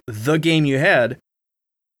the game you had.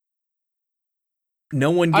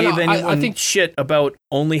 No one gave anyone shit about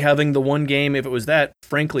only having the one game if it was that.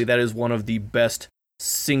 Frankly, that is one of the best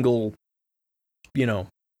single, executables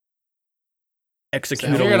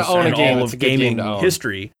in all of gaming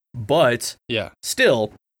history. But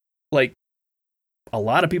still, like, a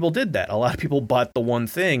lot of people did that. A lot of people bought the one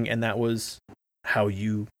thing, and that was how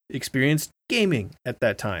you experienced gaming at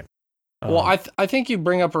that time. Well, I think you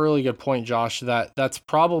bring up a really good point, Josh, that's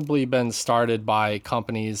probably been started by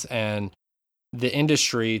companies and the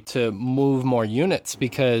industry to move more units,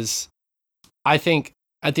 because I think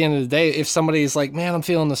at the end of the day, if somebody's like, man, I'm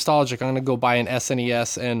feeling nostalgic, I'm going to go buy an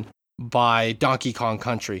SNES and buy Donkey Kong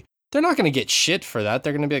Country, they're not going to get shit for that.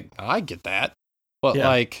 They're going to be like, I get that. But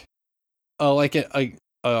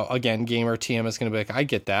again, Gamer TM is going to be like, I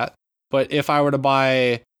get that. But if I were to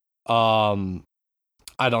buy,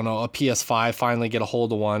 I don't know, a PS5, finally get a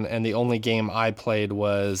hold of one, and the only game I played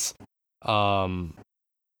was,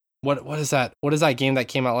 what is that? What is that game that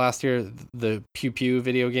came out last year? The Pew Pew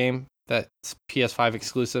video game that's PS5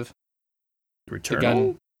 exclusive.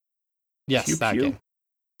 Returnal? Yes, Pew that Pew? game.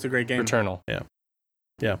 It's a great game. Returnal. Yeah.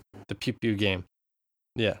 The Pew Pew game.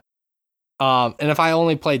 Yeah. And if I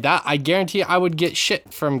only played that, I guarantee I would get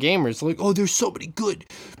shit from gamers. Like, oh, there's so many good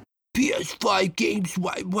PS5 games.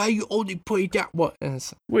 Why you only play that one? I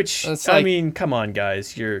mean, come on,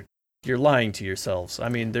 guys. You're lying to yourselves. I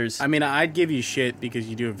mean, I'd give you shit because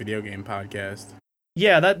you do a video game podcast.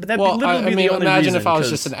 Yeah, that'd literally be the only imagine reason, if I was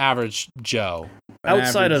just an average Joe.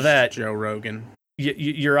 Outside of that, Joe Rogan.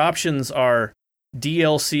 Your options are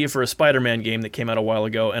DLC for a Spider-Man game that came out a while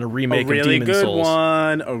ago and a remake of Demon's Souls.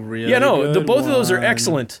 A really good one. Both of those are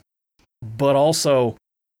excellent, but also,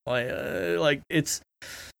 like it's,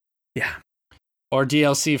 yeah. Or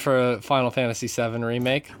DLC for a Final Fantasy VII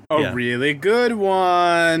remake. A really good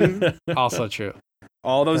one. Also true.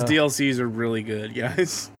 All those DLCs are really good,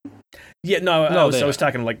 guys. Yeah, I was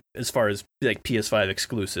talking like as far as like PS5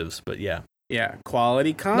 exclusives, but yeah. Yeah,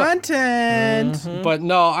 quality content. Mm-hmm. But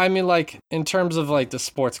no, I mean, like, in terms of like the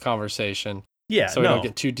sports conversation. Yeah, so we don't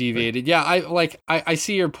get too deviated. Yeah, I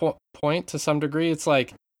see your point to some degree. It's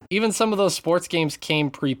like even some of those sports games came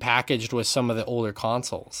pre-packaged with some of the older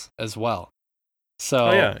consoles as well.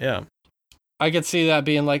 So yeah. I could see that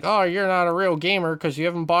being like, oh, you're not a real gamer because you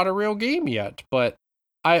haven't bought a real game yet. But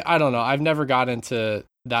I don't know. I've never got into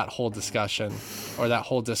that whole discussion or that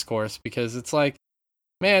whole discourse because it's like,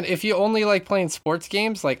 man, if you only like playing sports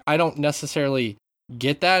games, like I don't necessarily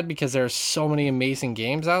get that because there are so many amazing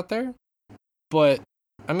games out there. But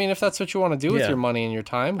I mean, if that's what you want to do with your money and your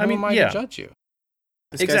time, who am I to judge you?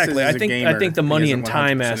 Exactly. I think the money and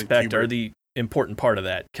time aspect are the important part of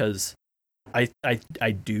that because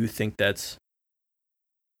I do think that's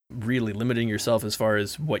really limiting yourself as far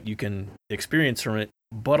as what you can experience from it.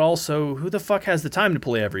 But also, who the fuck has the time to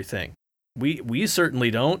play everything? We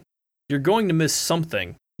certainly don't. You're going to miss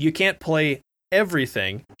something. You can't play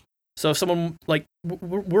everything. So if someone, like,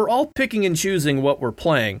 we're all picking and choosing what we're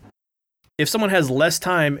playing. If someone has less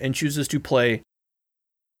time and chooses to play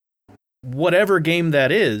whatever game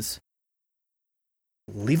that is,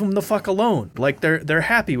 leave them the fuck alone. Like, they're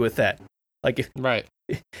happy with that. Like,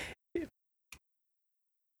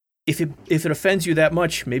 if it offends you that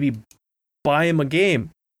much, maybe buy him a game.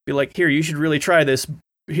 Be like, here, you should really try this.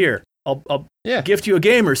 Here, I'll gift you a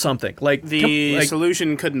game or something. Like, the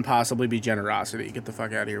solution couldn't possibly be generosity. Get the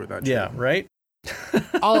fuck out of here with that shit. Yeah, right?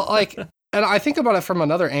 And I think about it from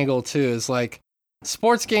another angle too, is like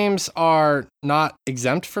sports games are not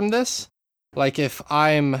exempt from this. Like if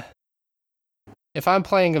I'm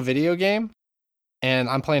playing a video game and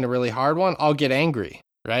I'm playing a really hard one, I'll get angry,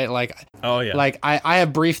 right? Like, oh yeah, like I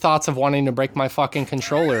have brief thoughts of wanting to break my fucking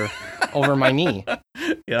controller over my knee.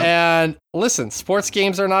 Yeah. And listen, sports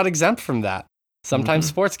games are not exempt from that. Sometimes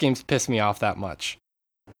sports games piss me off that much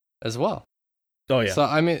as well. Oh yeah. So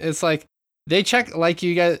I mean, it's like they check, like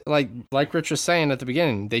you guys, like Rich was saying at the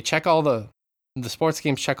beginning, they check all the sports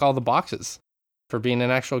games check all the boxes for being an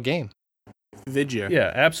actual game. Vidya.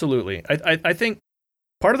 Yeah, absolutely. I think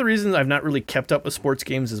part of the reason I've not really kept up with sports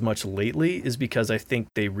games as much lately is because I think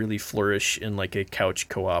they really flourish in like a couch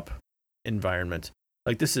co-op environment.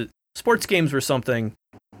 Like sports games were something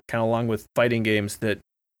kind of along with fighting games that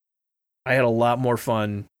I had a lot more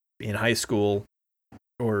fun in high school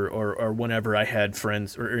or whenever I had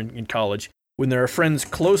friends or in college, when there are friends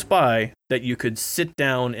close by that you could sit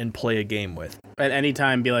down and play a game with. At any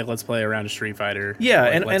time, be like, let's play a round of Street Fighter. Yeah,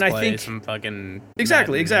 like, and I think some fucking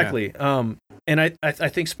exactly. Yeah. And I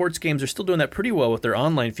think sports games are still doing that pretty well with their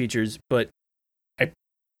online features, but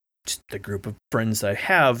just the group of friends I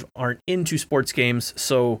have aren't into sports games,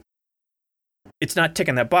 so it's not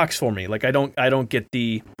ticking that box for me. Like I don't get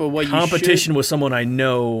the competition with someone I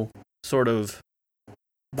know sort of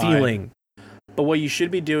feeling. But what you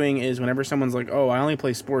should be doing is whenever someone's like, oh, I only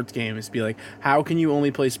play sports games, be like, how can you only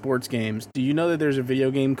play sports games? Do you know that there's a video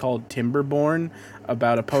game called Timberborn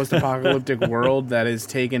about a post-apocalyptic world that is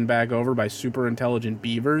taken back over by super intelligent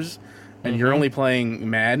beavers, and you're only playing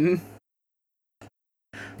Madden?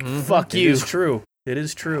 Fuck you. It is true. It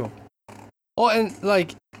is true. Well, and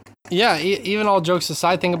like, yeah, even all jokes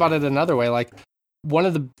aside, think about it another way. Like, one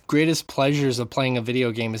of the greatest pleasures of playing a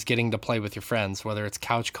video game is getting to play with your friends, whether it's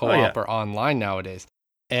couch co-op or online nowadays.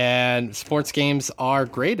 And sports games are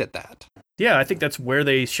great at that. Yeah, I think that's where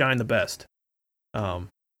they shine the best.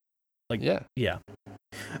 Yeah.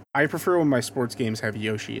 I prefer when my sports games have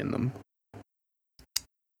Yoshi in them.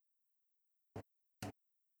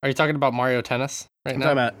 Are you talking about Mario Tennis right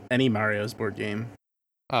now? I'm talking about any Mario sport game.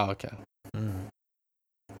 Oh, okay.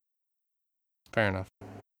 Fair enough.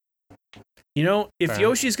 You know, if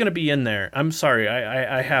Yoshi's going to be in there, I'm sorry,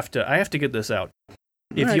 I have to get this out.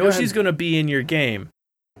 If Yoshi's going to be in your game,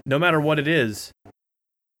 no matter what it is,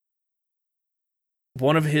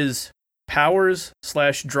 one of his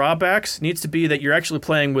powers/drawbacks needs to be that you're actually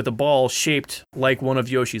playing with a ball shaped like one of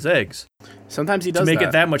Yoshi's eggs. Sometimes he does to make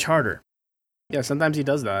it that much harder. Yeah, sometimes he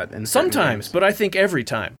does that. Sometimes, but I think every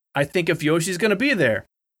time. I think if Yoshi's going to be there,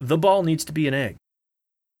 the ball needs to be an egg.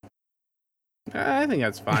 I think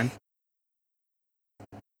that's fine.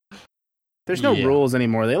 There's no rules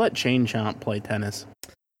anymore. They let Chain Chomp play tennis.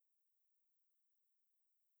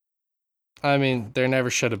 I mean, there never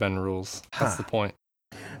should have been rules. That's the point.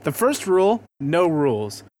 The first rule, no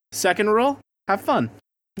rules. Second rule, have fun.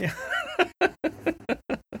 Yeah.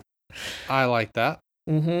 I like that.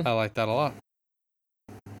 I like that a lot.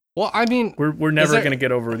 Well, I mean, we're never going to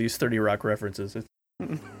get over these 30 Rock references.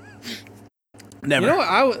 Never. You know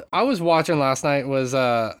what I was watching last night was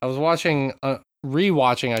I was watching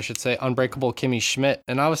rewatching, I should say, Unbreakable Kimmy Schmidt,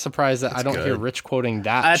 and I was surprised that I don't hear Rich quoting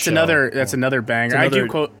that. That's another banger. I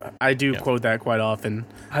do quote that quite often.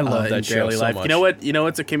 I love that show daily life. So much. You know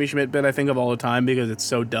what's a Kimmy Schmidt bit I think of all the time because it's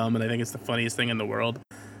so dumb and I think it's the funniest thing in the world.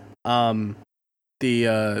 The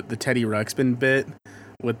Teddy Ruxpin bit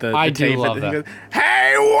with the I the do tape love he that. goes,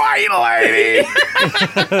 hey, white lady.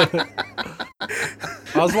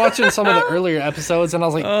 I was watching some of the earlier episodes and I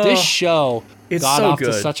was like, this show got off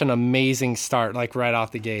to such an amazing start, like right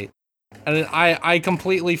off the gate. And then I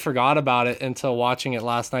completely forgot about it until watching it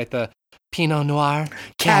last night. The Pinot Noir,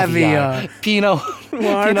 caviar, Pinot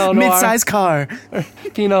Noir, mid-size car,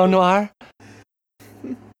 Pinot Noir,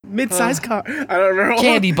 mid-size car. I don't remember.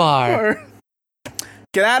 Candy bar.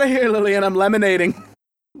 Get out of here, Lillian. I'm lemonading.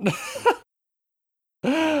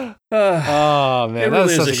 Oh man, it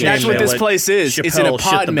really is a shame. That's what this place is. Chappelle it's an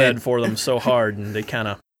apartment shit the bed for them so hard, and it kind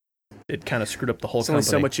of screwed up the whole company.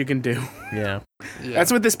 There's only so much you can do. Yeah.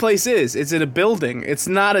 That's what this place is. It's in a building. It's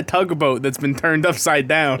not a tugboat that's been turned upside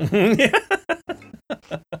down.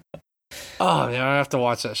 Oh man, I have to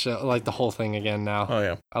watch that show, like the whole thing again now. Oh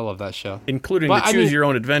yeah, I love that show, including the choose your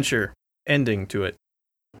own adventure ending to it.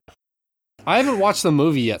 I haven't watched the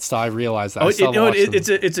movie yet, so I realized that.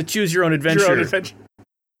 It's a choose your own adventure.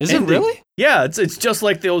 Is it really? Yeah, it's just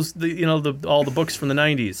like all the books from the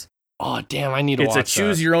 90s. Oh damn, I need to watch that. It's a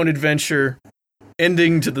choose your own adventure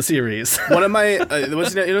ending to the series. One of my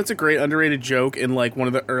it's a great underrated joke in like one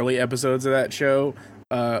of the early episodes of that show.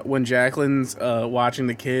 When Jacqueline's watching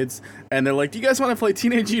the kids, and they're like, "Do you guys want to play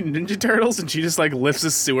Teenage Mutant Ninja Turtles?" And she just like lifts a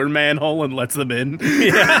sewer manhole and lets them in.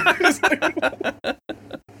 Yeah,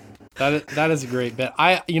 that is a great bit.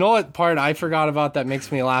 You know what part I forgot about that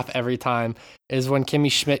makes me laugh every time is when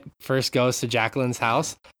Kimmy Schmidt first goes to Jacqueline's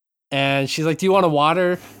house, and she's like, "Do you want a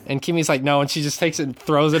water?" And Kimmy's like, "No," and she just takes it and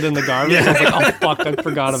throws it in the garbage. I was like, "Oh fuck, I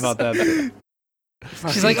forgot about that."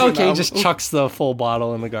 She's like, "Okay," just chucks the full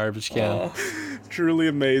bottle in the garbage can. Oh. Truly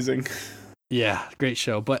amazing. Yeah, great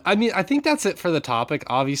show. But I mean, I think that's it for the topic.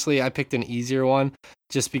 Obviously, I picked an easier one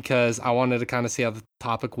just because I wanted to kind of see how the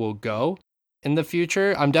topic will go in the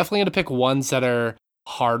future. I'm definitely going to pick ones that are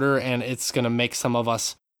harder, and it's going to make some of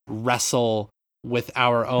us wrestle with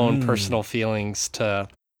our own personal feelings to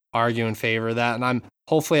argue in favor of that. And I'm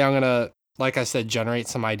going to, like I said, generate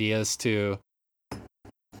some ideas to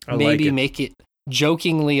maybe make it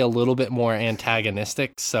jokingly a little bit more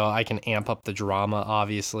antagonistic so I can amp up the drama,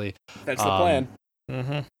 obviously. That's the plan.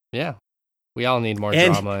 Mm-hmm. Yeah. We all need more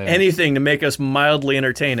drama. Anything to make us mildly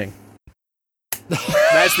entertaining.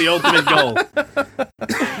 That's the ultimate goal.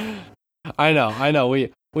 I know. We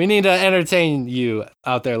need to entertain you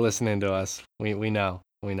out there listening to us. We know.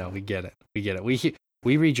 We get it.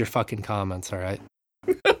 We read your fucking comments, all right?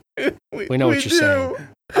 We know what you're saying.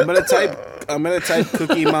 I'm gonna type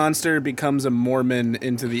Cookie Monster becomes a Mormon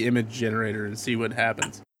into the image generator and see what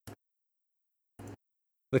happens.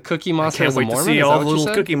 The Cookie Monster is a Mormon? To see all the little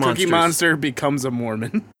Cookie Monsters. Cookie Monster becomes a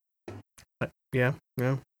Mormon. Yeah.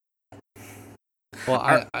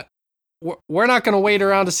 Well, we're not going to wait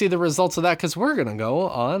around to see the results of that because we're going to go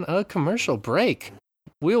on a commercial break.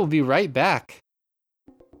 We will be right back.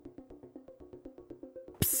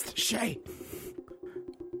 Psst, Shay,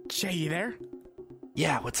 you there?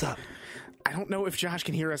 Yeah, what's up? I don't know if Josh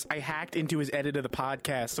can hear us. I hacked into his edit of the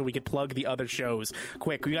podcast so we could plug the other shows.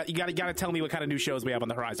 Quick, you got to tell me what kind of new shows we have on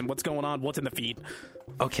the horizon. What's going on? What's in the feed?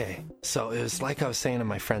 Okay, so it was like I was saying to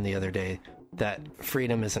my friend the other day that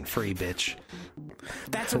freedom isn't free, bitch.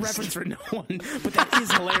 That's a reference for no one, but that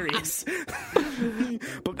is hilarious.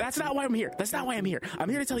 But that's not why I'm here. I'm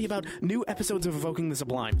here to tell you about new episodes of Evoking the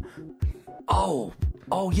Sublime. Oh,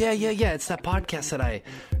 yeah. It's that podcast that I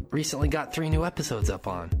recently got 3 new episodes up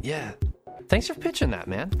on. Yeah. Thanks for pitching that,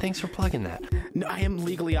 man. Thanks for plugging that. No, I am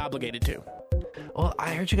legally obligated to. Well,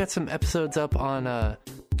 I heard you got some episodes up on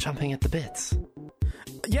Jumping at the Bits.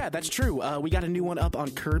 Yeah, that's true. We got a new one up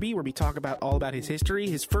on Kirby where we talk all about his history,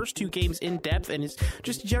 his first 2 games in depth, and his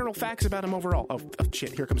just general facts about him overall. Oh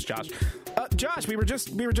shit! Here comes Josh. Josh, we were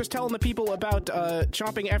just telling the people about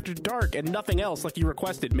Chomping After Dark and nothing else like you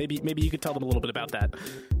requested. Maybe you could tell them a little bit about that.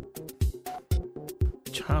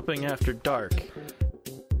 Chomping After Dark.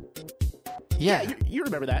 Yeah, you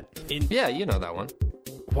remember that? Yeah, you know that one.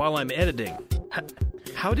 While I'm editing,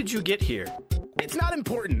 how did you get here? It's not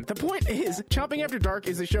important. The point is, Chomping After Dark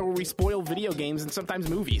is a show where we spoil video games and sometimes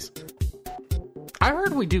movies. I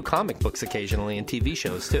heard we do comic books occasionally and TV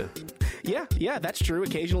shows, too. Yeah, that's true.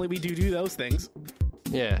 Occasionally we do those things.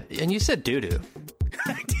 Yeah, and you said doo-doo.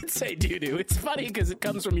 I did say doo-doo. It's funny because it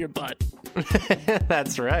comes from your butt.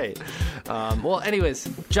 That's right. Well, anyways,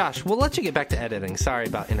 Josh, we'll let you get back to editing. Sorry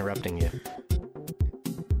about interrupting you.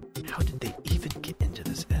 How did they even get into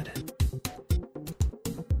this edit?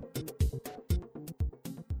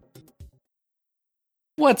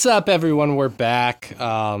 What's up, everyone? We're back.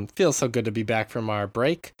 Feels so good to be back from our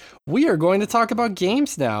break. We are going to talk about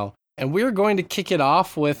games now, and we are going to kick it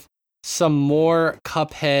off with some more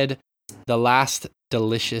Cuphead, the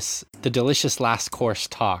delicious last course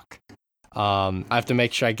talk. I have to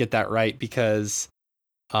make sure I get that right because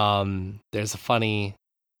there's a funny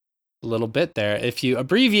little bit there. If you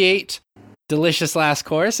abbreviate delicious last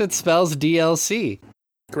course, it spells DLC.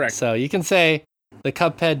 Correct. So you can say the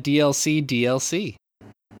Cuphead DLC.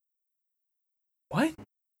 What?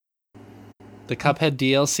 The Cuphead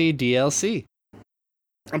DLC.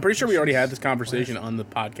 I'm pretty sure we already had this conversation on the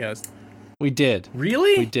podcast. We did.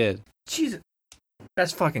 Really? We did. Jesus.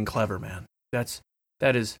 That's fucking clever, man. That's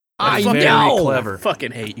That is I very know. clever. I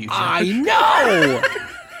fucking hate you, Jeff. I know.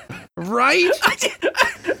 Right?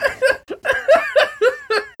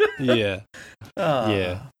 Yeah.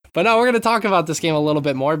 Yeah. But no, we're going to talk about this game a little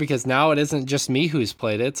bit more because now it isn't just me who's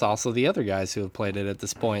played it. It's also the other guys who have played it at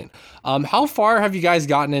this point. How far have you guys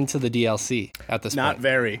gotten into the DLC at this point? Not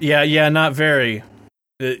very. Yeah, not very.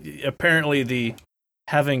 Apparently,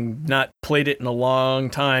 having not played it in a long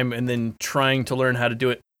time and then trying to learn how to do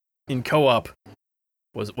it in co-op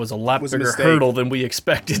was a lot bigger hurdle than we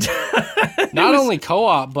expected. Not only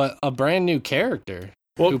co-op, but a brand new character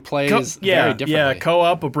who plays very differently. Yeah,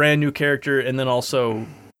 co-op, a brand new character, and then also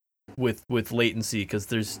with latency, because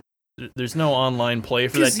there's no online play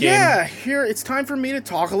for that game. Yeah, here it's time for me to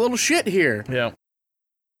talk a little shit here. Yeah.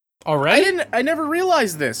 All right. I never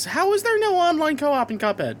realized this. How is there no online co-op in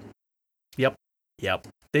Cuphead? Yep.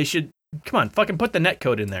 They should come on, fucking put the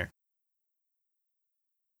netcode in there.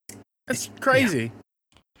 That's crazy. Yeah.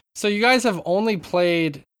 So you guys have only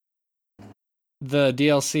played the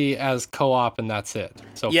DLC as co-op, and that's it.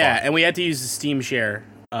 So far. And we had to use the Steam share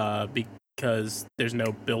because there's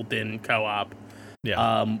no built-in co-op.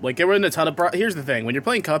 Yeah. There wasn't a ton of. Here's the thing: when you're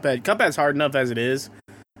playing Cuphead's hard enough as it is.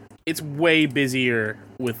 It's way busier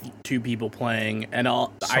with two people playing, and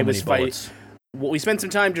I was fighting. Well, we spent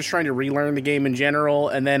some time just trying to relearn the game in general,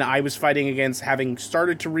 and then I was fighting against having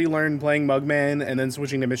started to relearn playing Mugman, and then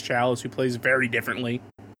switching to Miss Chalice, who plays very differently.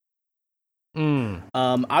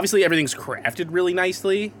 Obviously, everything's crafted really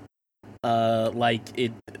nicely.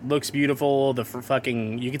 It looks beautiful.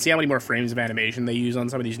 You can see how many more frames of animation they use on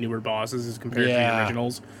some of these newer bosses as compared to the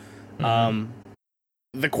originals. Mm-hmm.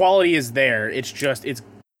 The quality is there. It's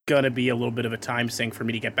gonna be a little bit of a time sink for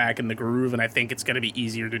me to get back in the groove, and I think it's gonna be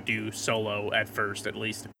easier to do solo at first, at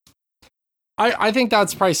least. I think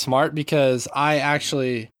that's probably smart because I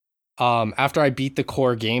actually, after I beat the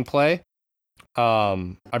core gameplay,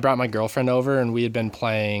 I brought my girlfriend over and we had been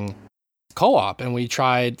playing co-op, and we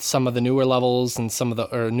tried some of the newer levels and some of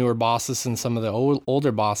the newer bosses and some of the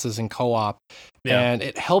older bosses in co-op, and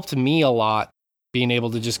it helped me a lot being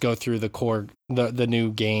able to just go through the core, the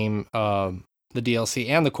new game, the DLC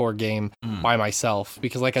and the core game by myself,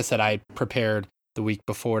 because like I said, I prepared the week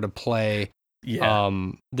before to play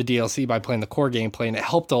the DLC by playing the core gameplay, and it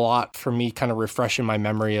helped a lot for me kind of refreshing my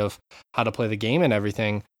memory of how to play the game and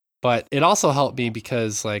everything. But it also helped me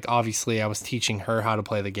because obviously I was teaching her how to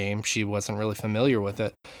play the game. She wasn't really familiar with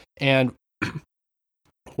it. And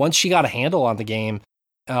once she got a handle on the game,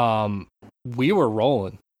 we were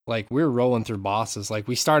rolling. We were rolling through bosses.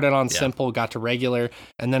 We started on simple, got to regular,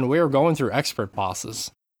 and then we were going through expert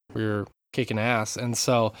bosses. We were kicking ass. And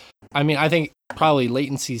so, I think probably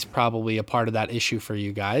latency is probably a part of that issue for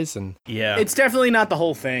you guys. And it's definitely not the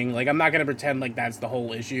whole thing. I'm not going to pretend that's the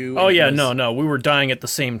whole issue. No. We were dying at the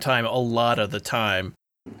same time a lot of the time.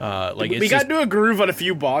 We got into a groove on a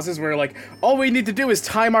few bosses where all we need to do is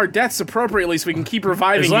time our deaths appropriately so we can keep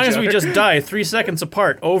reviving each other. As long as we just die 3 seconds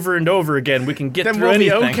apart over and over again, we can get through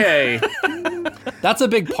anything. Then we'll be okay. That's a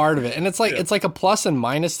big part of it. And it's it's a plus and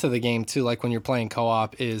minus to the game too. When you're playing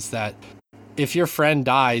co-op, is that if your friend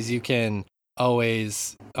dies, you can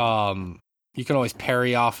always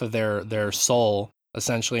parry off of their soul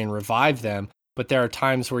essentially and revive them. But there are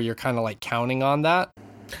times where you're kind of counting on that.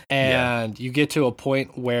 And you get to a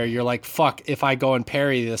point where you're like, fuck, if I go and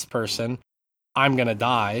parry this person, I'm going to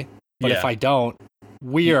die. But if I don't,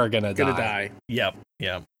 we are going to die. Yep.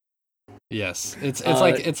 Yes. It's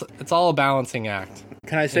all a balancing act.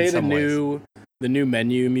 Can I say the new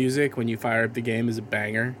menu music when you fire up the game is a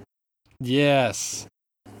banger? Yes.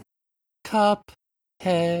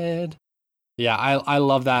 Cuphead. Yeah, I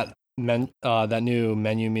love that that new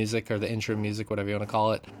menu music, or the intro music, whatever you want to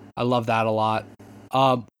call it. I love that a lot.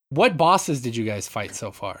 What bosses did you guys fight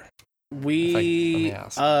so far? We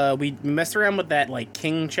messed around with that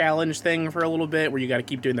king challenge thing for a little bit, where you got to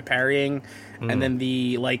keep doing the parrying, and then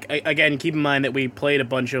the again, keep in mind that we played a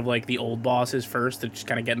bunch of the old bosses first to just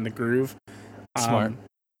kind of get in the groove. Smart.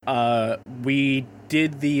 We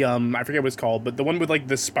did the I forget what it's called, but the one with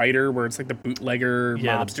the spider where it's the bootlegger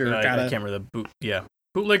mobster kind of. I can't remember the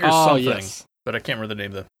bootlegger something, but I can't remember the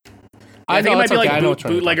name of the. I think it might be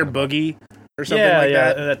bootlegger boogie. Or something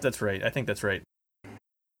that. That's right. I think that's right.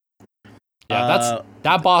 Yeah,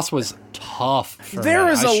 that boss was tough. There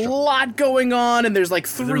is a lot going on, and there's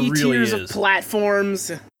 3 tiers of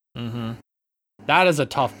platforms. Mm-hmm. That is a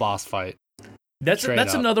tough boss fight. That's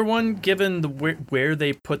another one, given where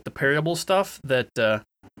they put the parryable stuff, that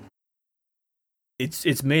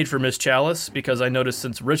it's made for Miss Chalice, because I noticed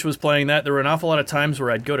since Rich was playing that, there were an awful lot of times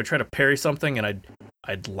where I'd go to try to parry something, and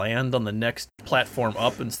I'd land on the next platform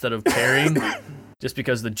up instead of parrying, just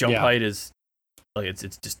because the jump height is like it's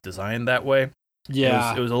just designed that way.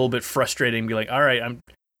 Yeah, it was a little bit frustrating. Be like, all right, I'm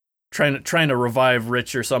trying to revive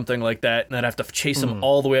Rich or something like that, and I'd have to chase him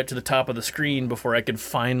all the way up to the top of the screen before I could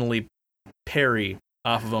finally parry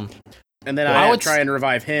off of him. And then I would try and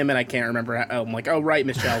revive him, and I can't remember. I'm like, oh right,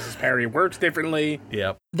 Miss Chalice's parry works differently.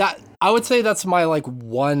 Yeah, that I would say that's my like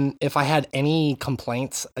one. If I had any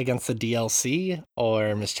complaints against the DLC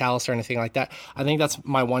or Miss Chalice or anything like that, I think that's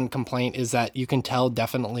my one complaint is that you can tell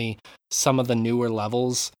definitely some of the newer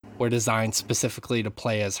levels were designed specifically to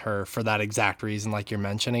play as her for that exact reason, like you're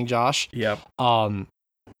mentioning, Josh. Yep.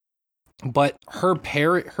 But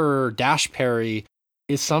her dash parry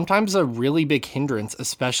is sometimes a really big hindrance,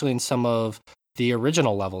 especially in some of the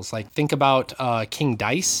original levels. Like think about King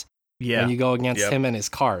Dice. Yeah. When you go against him and his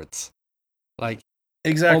cards. Like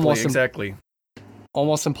exactly.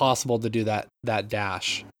 Almost impossible to do that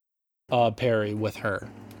dash parry with her.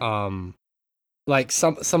 Like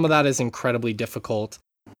some of that is incredibly difficult.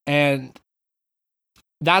 And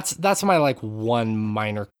that's my like one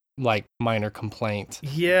minor complaint.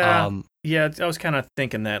 Yeah. Yeah, I was kind of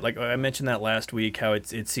thinking that. Like I mentioned that last week, how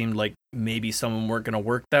it seemed like maybe some of them weren't going to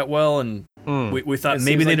work that well, and we thought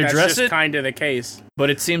maybe they'd address it. Kind of the case,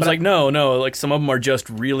 but it seems like no, like some of them are just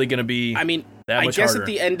really going to be. I mean, that much I guess harder. At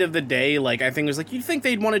the end of the day, like I think it was like you'd think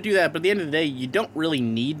they'd want to do that, but at the end of the day, you don't really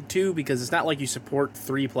need to because it's not like you support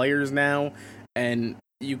 3 players now, and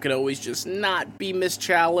you could always just not be Miss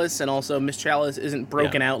Chalice, and also Miss Chalice isn't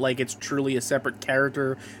broken out like it's truly a separate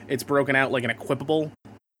character. It's broken out like an equipable.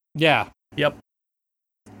 Yeah. Yep.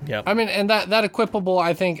 I mean, and that equipable,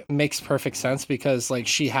 I think, makes perfect sense because, like,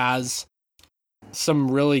 she has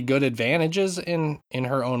some really good advantages in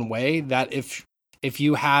her own way that if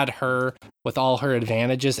you had her with all her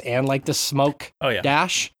advantages and, like, the smoke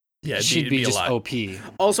dash, she'd be just OP.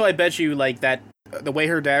 Also, I bet you, like, that the way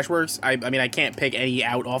her dash works, I mean, I can't pick any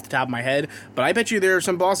out off the top of my head, but I bet you there are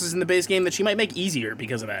some bosses in the base game that she might make easier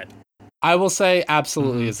because of that. I will say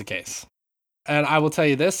absolutely is the case. And I will tell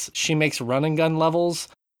you this, she makes run and gun levels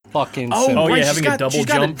fucking simple. Oh, yeah, having a double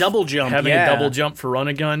jump. Having a double jump for run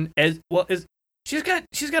and gun. She's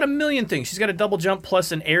got a million things. She's got a double jump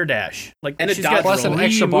plus an air dash. Like, and she's got plus an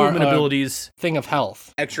extra movement abilities. Thing of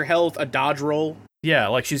health. Extra health, a dodge roll. Yeah,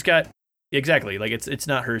 like she's got exactly. Like it's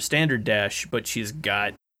not her standard dash, but she's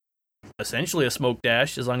got essentially a smoke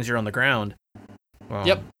dash as long as you're on the ground.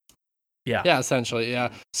 Yep. Yeah, essentially,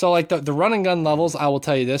 yeah. So, like, the run and gun levels, I will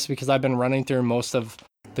tell you this, because I've been running through most of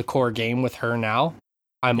the core game with her now.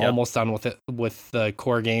 I'm almost done with the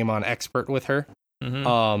core game on expert with her.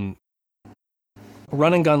 Mm-hmm.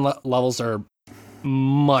 Run and gun levels are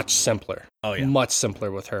much simpler. Oh, yeah. Much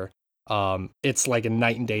simpler with her. It's like a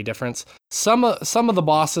night and day difference. Some of the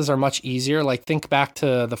bosses are much easier. Like, think back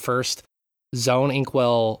to the first Zone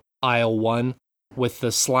Inkwell Isle 1. With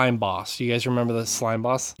the slime boss. You guys remember the slime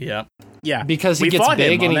boss? Yeah. Yeah. Because he gets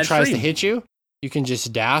big and he tries to hit you, you can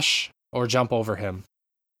just dash or jump over him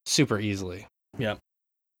super easily. Yeah.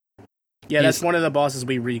 Yeah, that's one of the bosses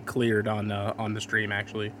we re-cleared on the stream,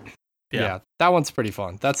 actually. Yeah, that one's pretty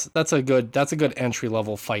fun. That's a good entry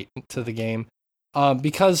level fight to the game.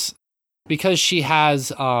 Because she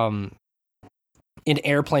has in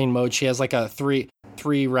airplane mode, she has like a three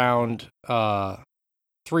round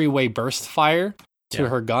 3-way burst fire to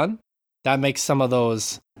her gun. That makes some of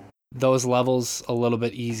those levels a little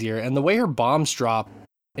bit easier. And the way her bombs drop,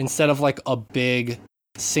 instead of like a big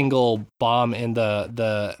single bomb in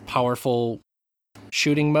the powerful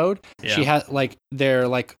shooting mode, she has like they're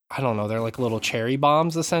like little cherry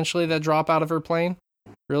bombs essentially that drop out of her plane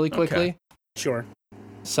really quickly. Okay. Sure.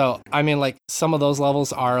 So I mean, like some of those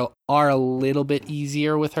levels are a little bit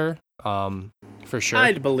easier with her, for sure.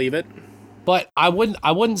 I'd believe it. But I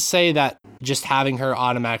wouldn't say that just having her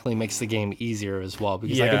automatically makes the game easier as well,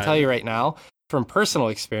 because I can tell you right now from personal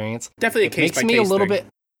experience, definitely a case by case thing.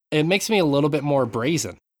 It makes me a little bit more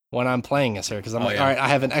brazen when I'm playing as her, because I'm all right, I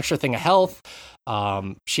have an extra thing of health.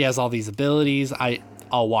 She has all these abilities.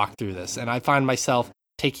 I'll walk through this, and I find myself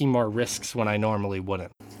taking more risks when I normally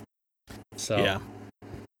wouldn't. So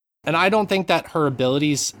and I don't think that her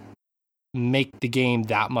abilities make the game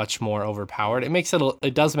that much more overpowered.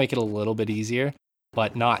 It does make it a little bit easier,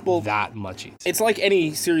 but not that much easier. It's like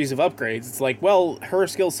any series of upgrades. It's like, well, her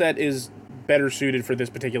skill set is better suited for this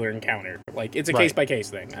particular encounter. Like, it's a case by case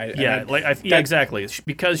thing. Exactly.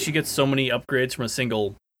 Because she gets so many upgrades from a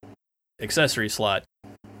single accessory slot.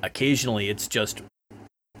 Occasionally, it's just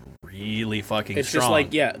really fucking strong. It's just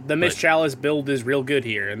like, the Miss Chalice build is real good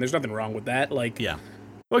here, and there's nothing wrong with that. Like,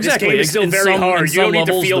 well, exactly. This game is still very hard. You don't need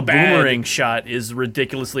to feel bad. The boomerang shot is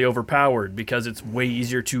ridiculously overpowered because it's way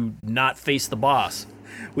easier to not face the boss.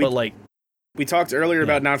 We talked earlier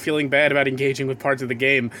about not feeling bad about engaging with parts of the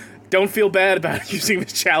game. Don't feel bad about using the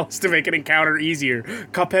chalice to make an encounter easier.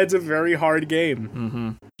 Cuphead's a very hard game.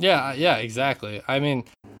 Mm-hmm. Yeah, exactly. I mean,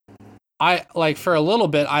 for a little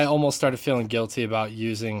bit, I almost started feeling guilty about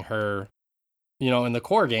using her, in the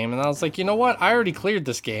core game. And I was like, you know what? I already cleared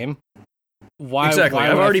this game. Why? Exactly. Why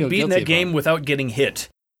I've already beaten that game without getting hit.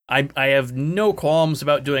 I have no qualms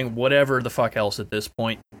about doing whatever the fuck else at this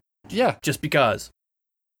point. Yeah. Just because.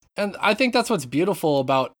 And I think that's what's beautiful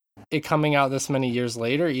about it coming out this many years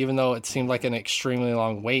later, even though it seemed like an extremely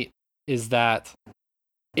long wait, is that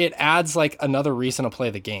it adds like another reason to play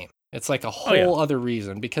the game. It's like a whole other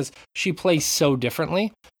reason because she plays so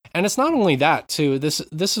differently. And it's not only that too. This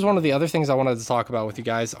is one of the other things I wanted to talk about with you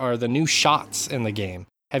guys are the new shots in the game.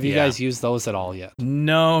 Have you guys used those at all yet?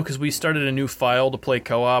 No, because we started a new file to play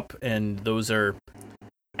co-op, and those are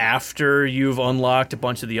after you've unlocked a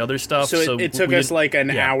bunch of the other stuff. So it took us like an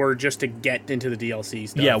hour just to get into the DLC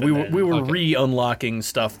stuff. Yeah, we were re-unlocking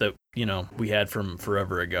stuff that we had from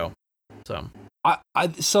forever ago. So.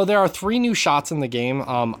 So there are 3 new shots in the game,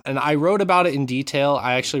 and I wrote about it in detail.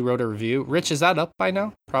 I actually wrote a review. Rich, is that up by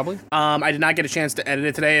now? Probably. I did not get a chance to edit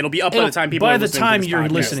it today. It'll be up by the time people. By the time you're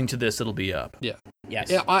listening to this, it'll be up. Yeah. Yes.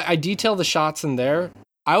 Yeah, I detail the shots in there.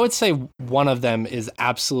 I would say one of them is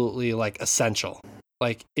absolutely like essential.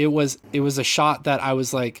 Like it was a shot that I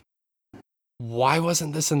was like, why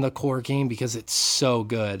wasn't this in the core game? Because it's so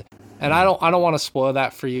good. And I don't want to spoil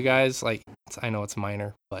that for you guys. Like I know it's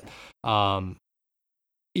minor, but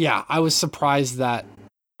yeah, I was surprised that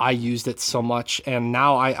I used it so much, and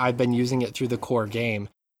now I've been using it through the core game.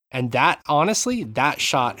 And that, honestly, that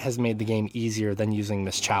shot has made the game easier than using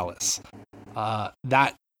Miss Chalice.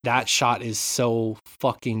 That shot is so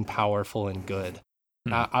fucking powerful and good.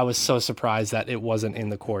 I was so surprised that it wasn't in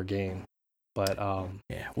the core game. But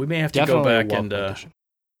we may have to go back and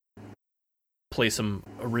play some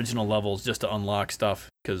original levels just to unlock stuff,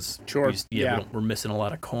 because we're missing a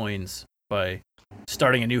lot of coins by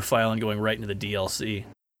starting a new file and going right into the DLC.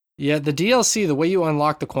 Yeah, the DLC, the way you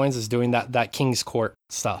unlock the coins is doing that King's Court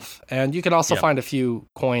stuff. And you can also find a few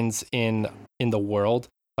coins in the world,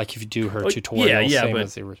 like if you do her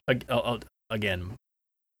tutorial. But again,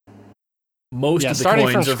 most of the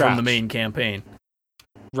coins are from the main campaign.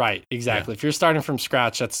 Right, exactly. Yeah. If you're starting from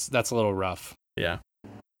scratch, that's a little rough. Yeah.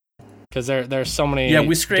 Because there's so many. Yeah,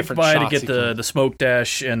 we scraped by to get the smoke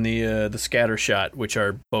dash and the scatter shot, which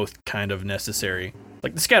are both kind of necessary.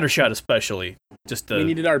 Like the scatter shot, especially, just we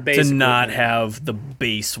needed our base to not have the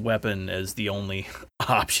base weapon as the only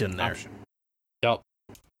option there.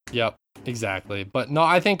 Yep, exactly. But no,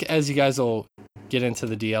 I think as you guys will get into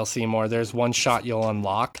the DLC more, there's one shot you'll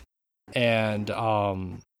unlock, and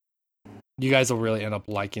you guys will really end up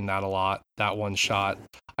liking that a lot. That one shot.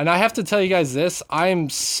 And I have to tell you guys this, I'm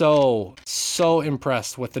so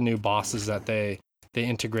impressed with the new bosses that they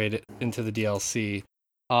integrated into the DLC.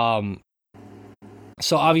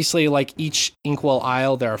 So obviously, like each Inkwell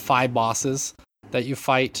Isle, there are 5 bosses that you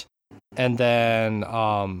fight, and then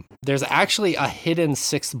there's actually a hidden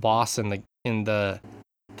 6th boss in the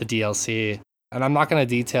DLC, and I'm not going to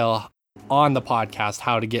detail on the podcast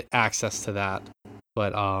how to get access to that,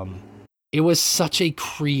 but it was such a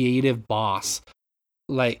creative boss.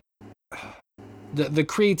 Like the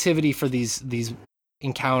creativity for these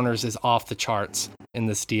encounters is off the charts in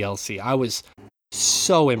this DLC. I was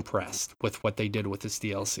so impressed with what they did with this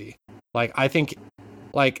DLC. Like I think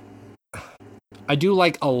I do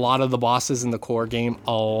like a lot of the bosses in the core game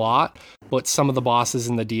a lot, but some of the bosses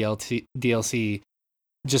in the DLC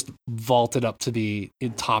just vaulted up to be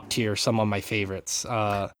in top tier, some of my favorites.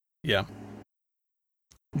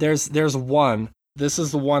 There's one. This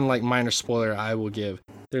is the one, like, minor spoiler I will give.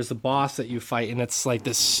 There's the boss that you fight, and it's like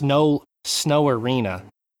this snow arena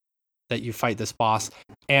that you fight this boss.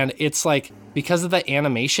 And it's like, because of the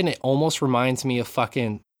animation, it almost reminds me of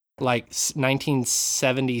fucking, like,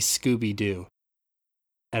 1970s Scooby-Doo.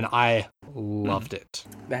 And I loved it.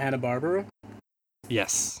 The Hanna-Barbera?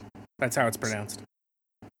 Yes. That's how it's pronounced.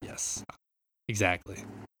 Yes. Exactly.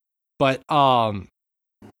 But,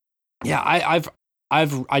 yeah,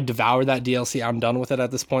 I devoured that DLC. I'm done with it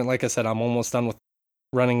at this point. Like I said, I'm almost done with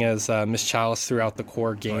running as Miss Chalice throughout the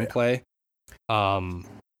core gameplay on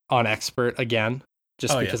expert again,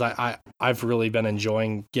 just because I've really been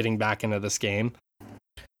enjoying getting back into this game.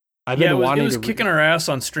 It was kicking our ass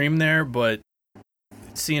on stream there, but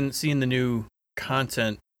seeing the new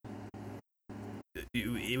content,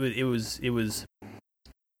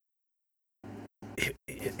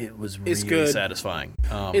 it it was really satisfying.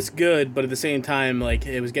 It's good, but at the same time, like,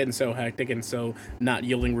 it was getting so hectic and so not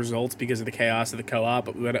yielding results because of the chaos of the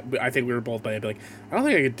co-op. But I think we were both like, I don't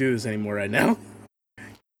think I could do this anymore right now.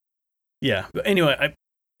 Yeah. But anyway,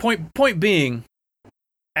 point being,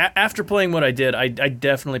 after playing what I did, I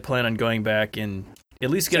definitely plan on going back and at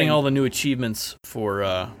least getting all the new achievements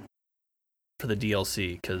for the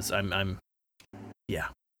DLC, because I'm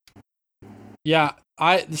Yeah,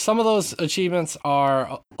 some of those achievements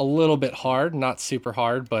are a little bit hard, not super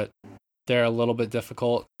hard, but they're a little bit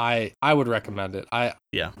difficult. I would recommend it. I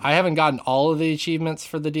haven't gotten all of the achievements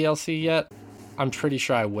for the DLC yet. I'm pretty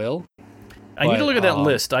sure I will. I need to look at that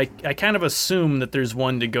list. I kind of assume that there's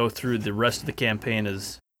one to go through the rest of the campaign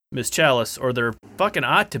as Miss Chalice, or there fucking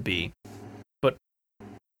ought to be, but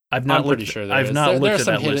I've not looked. I've not looked at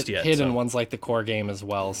that list yet. Hidden ones like the core game as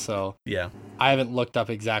well. So yeah, I haven't looked up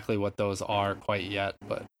exactly what those are quite yet,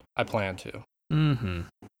 but I plan to. Mm-hmm.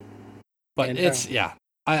 But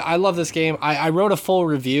I love this game. I wrote a full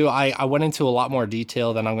review. I went into a lot more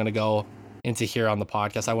detail than I'm going to go into here on the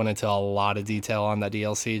podcast. I went into a lot of detail on that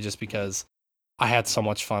DLC just because I had so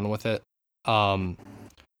much fun with it.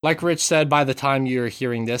 Like Rich said, by the time you're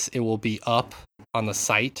hearing this, it will be up on the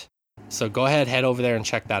site. So go ahead, head over there and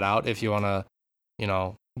check that out if you want to,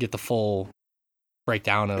 get the full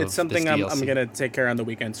breakdown of It's something this I'm DLC. going to take care of on the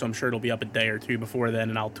weekend, so I'm sure it'll be up a day or two before then,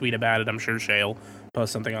 and I'll tweet about it. I'm sure Shay'll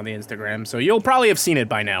post something on the Instagram, so you'll probably have seen it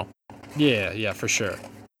by now. Yeah, for sure.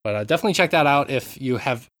 But definitely check that out if you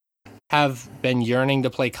have been yearning to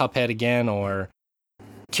play Cuphead again or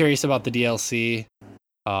curious about the DLC.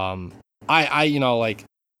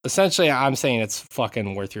 Essentially, I'm saying it's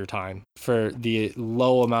fucking worth your time for the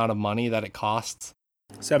low amount of money that it costs.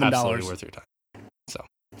 $7. Absolutely worth your time. So,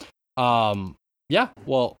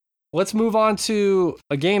 well, let's move on to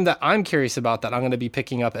a game that I'm curious about that I'm going to be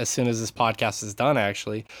picking up as soon as this podcast is done,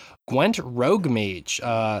 actually. Gwent Rogue Mage.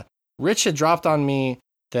 Rich had dropped on me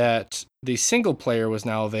that the single player was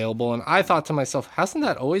now available, and I thought to myself, hasn't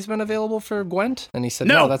that always been available for Gwent? And he said,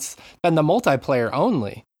 no, that's been the multiplayer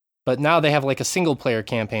only. But now they have like a single player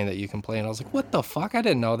campaign that you can play. And I was like, what the fuck? I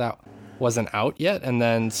didn't know that wasn't out yet. And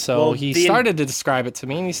then he started to describe it to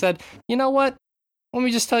me and he said, you know what? Let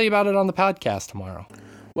me just tell you about it on the podcast tomorrow.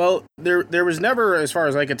 Well, there was never, as far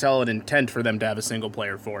as I could tell, an intent for them to have a single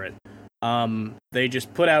player for it. They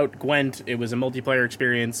just put out Gwent. It was a multiplayer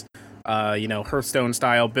experience, Hearthstone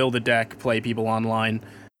style, build a deck, play people online.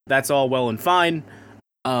 That's all well and fine.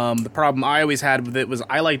 The problem I always had with it was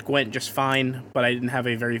I liked Gwent just fine, but I didn't have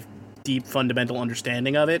a very deep fundamental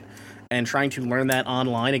understanding of it, and trying to learn that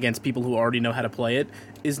online against people who already know how to play it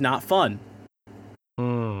is not fun.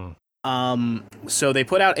 So they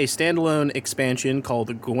put out a standalone expansion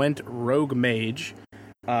called Gwent Rogue Mage,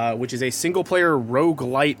 which is a single-player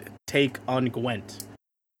roguelite take on Gwent.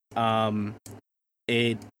 The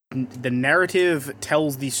narrative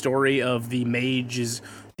tells the story of the mages,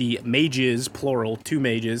 plural, 2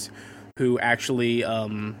 mages, who actually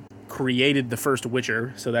created the first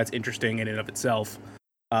Witcher, so that's interesting in and of itself,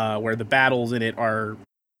 where the battles in it are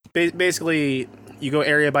basically, you go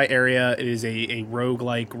area by area. It is a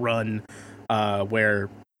roguelike run, where,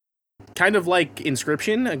 kind of like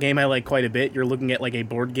Inscription, a game I like quite a bit, you're looking at like a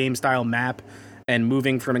board game style map and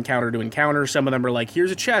moving from encounter to encounter. Some of them are like,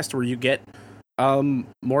 here's a chest where you get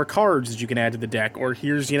more cards that you can add to the deck, or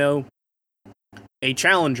here's, a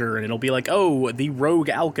challenger, and it'll be like, oh, the rogue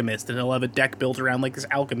alchemist, and it'll have a deck built around like this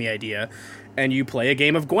alchemy idea, and you play a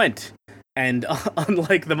game of Gwent. And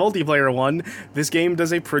unlike the multiplayer one, this game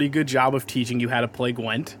does a pretty good job of teaching you how to play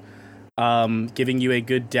Gwent, giving you a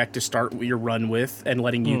good deck to start your run with, and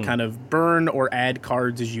letting you kind of burn or add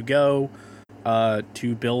cards as you go,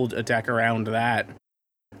 to build a deck around that.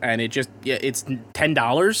 And it's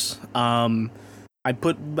 $10. I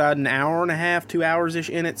put about an hour and a half, 2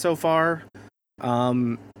 hours-ish in it so far.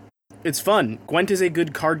 It's fun. Gwent is a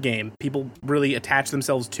good card game. People really attach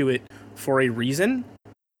themselves to it for a reason.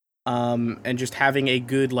 And just having a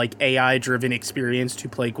good, like, AI-driven experience to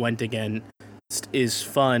play Gwent again is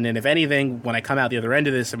fun. And if anything, when I come out the other end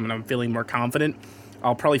of this and when I'm feeling more confident,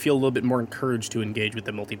 I'll probably feel a little bit more encouraged to engage with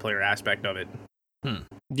the multiplayer aspect of it.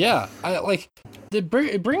 Yeah,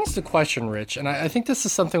 it brings the question, Rich, and I think this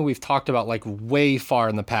is something we've talked about like way far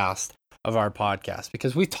in the past of our podcast,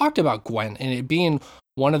 because we've talked about Gwent and it being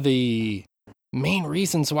one of the main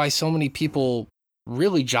reasons why so many people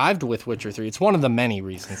really jived with Witcher 3. It's one of the many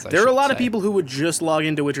reasons. There are a lot of people who would just log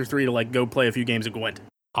into Witcher 3 to like go play a few games of Gwent.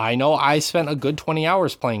 I know I spent a good 20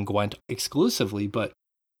 hours playing Gwent exclusively, but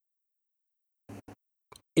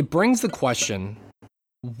it brings the question,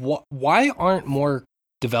 why aren't more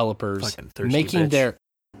developers making their...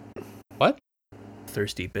 What?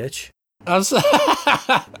 thirsty bitch. I'm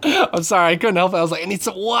sorry, I couldn't help it. I was like, I need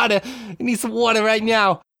some water. I need some water right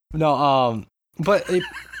now. No,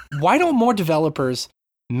 why don't more developers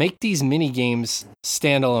make these mini games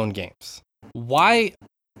standalone games? Why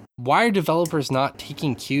are developers not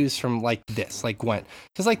taking cues from like this, like Gwent?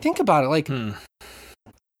 Because like think about it, like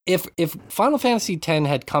if Final Fantasy X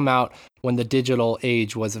had come out when the digital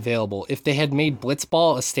age was available, if they had made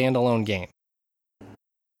Blitzball a standalone game,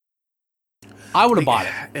 I would have bought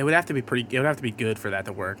it. It would have to be good for that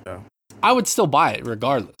to work, though. I would still buy it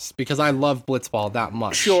regardless because I love Blitzball that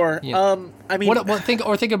much. Sure. You know? I mean,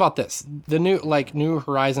 think about this: the new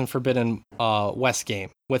Horizon Forbidden West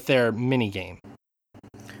game with their mini game,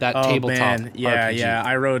 that tabletop RPG. Yeah.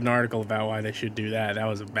 I wrote an article about why they should do that. That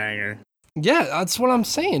was a banger. Yeah, that's what I'm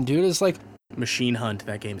saying, dude. It's like Machine Hunt.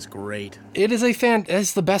 That game's great.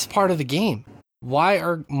 It's the best part of the game. Why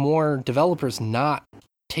are more developers not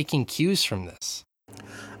taking cues from this?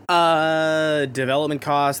 Development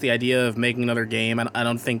costs, the idea of making another game. I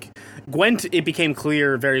don't think Gwent, it became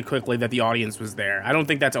clear very quickly that the audience was there. I don't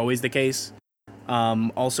think that's always the case.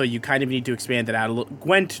 Also, you kind of need to expand it out a little.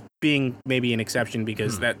 Gwent being maybe an exception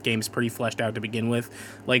because that game's pretty fleshed out to begin with.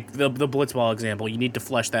 Like the Blitzball example, you need to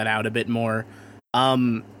flesh that out a bit more.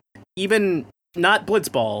 Even not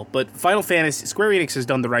Blitzball, but Final Fantasy. Square Enix has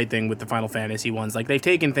done the right thing with the Final Fantasy ones. Like they've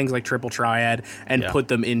taken things like Triple Triad and put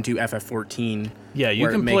them into FF14. Yeah, you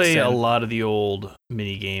can play a lot of the old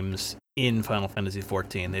mini games in Final Fantasy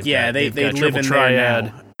 14. They've got live in Triad there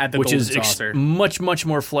now, at the which Golden is Saucer. much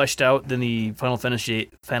more fleshed out than the Final Fantasy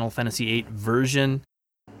VIII version.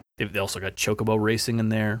 They also got Chocobo Racing in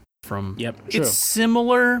there. It's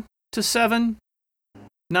similar to 7.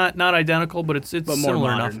 Not identical, but it's more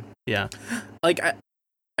similar modern enough. Yeah. Like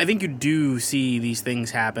I think you do see these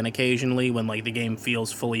things happen occasionally when like the game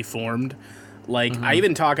feels fully formed. Like I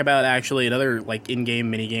even talk about actually another like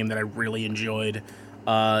in-game mini game that I really enjoyed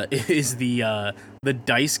is the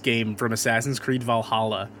dice game from Assassin's Creed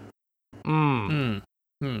Valhalla. Yeah,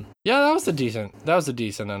 that was a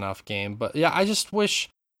decent enough game, but yeah, I just wish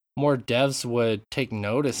more devs would take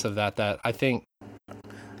notice of that I think.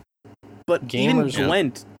 But gamers, even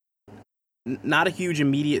Gwent, not a huge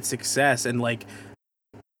immediate success, and like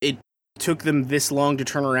it took them this long to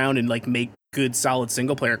turn around and like make good, solid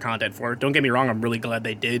single player content for it. Don't get me wrong, I'm really glad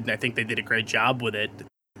they did, and I think they did a great job with it.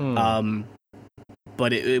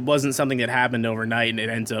 But it wasn't something that happened overnight, and it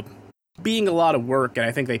ends up being a lot of work, and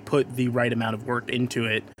I think they put the right amount of work into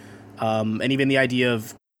it. And even the idea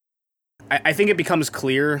of I think it becomes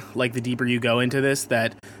clear, like the deeper you go into this,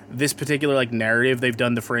 that this particular like narrative, they've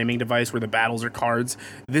done the framing device where the battles are cards.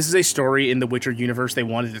 This is a story in the Witcher universe they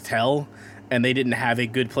wanted to tell, and they didn't have a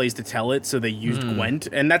good place to tell it, so they used Gwent,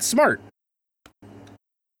 and that's smart.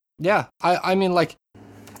 Yeah, I mean, like,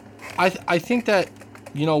 I think that,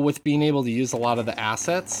 you know, with being able to use a lot of the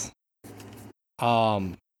assets,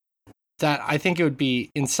 that I think it would be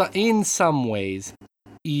in some ways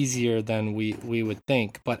easier than we would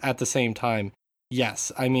think, but at the same time,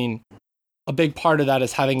 yes, I mean, a big part of that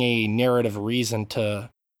is having a narrative reason to,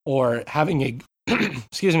 or having a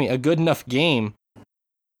a good enough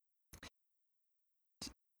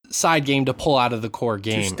side game to pull out of the core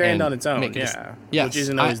game to stand on its own. Which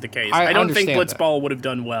isn't always the case. I don't think Blitzball would have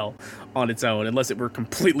done well on its own unless it were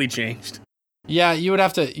completely changed. Yeah, you would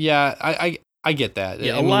have to. Yeah, I get that.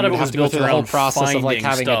 Yeah, a lot of it has to go through the whole process of like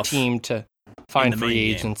having a team to find free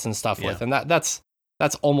agents and stuff with, and that's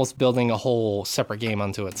almost building a whole separate game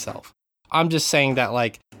unto itself. I'm just saying that,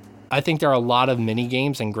 like, I think there are a lot of mini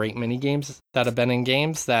games and great mini games that have been in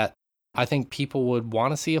games that I think people would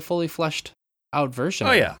want to see a fully fleshed out version.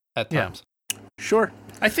 At times. Sure.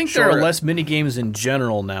 I think there are less mini games in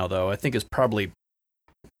general now, though. I think is probably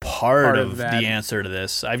part of the answer to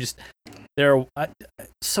this. There are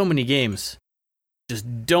so many games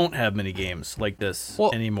just don't have mini games like this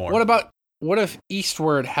anymore. What if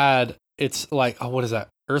Eastward had its like what is that?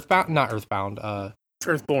 Earthbound? Not Earthbound.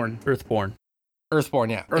 Earthborn.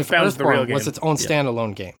 Yeah. Earthbound's the real game. Was its own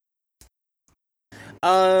standalone game.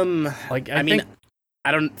 I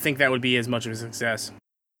don't think that would be as much of a success.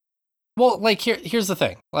 Well, like here's the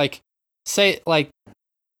thing. Like, say like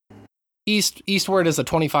Eastward is a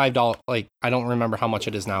 $25. Like, I don't remember how much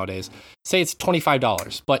it is nowadays. Say it's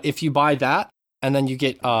 $25, but if you buy that and then you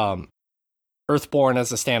get Earthborn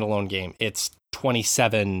as a standalone game, it's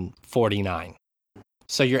 $27.49.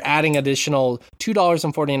 So you're adding additional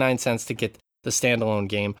 $2.49 to get the standalone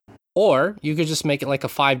game, or you could just make it like a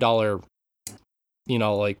 $5,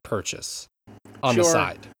 like purchase on the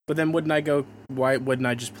side. But then why wouldn't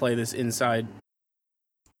I just play this inside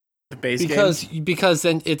The base because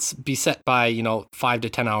then it's beset by 5 to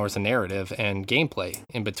 10 hours of narrative and gameplay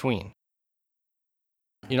in between.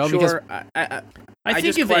 Sure, because I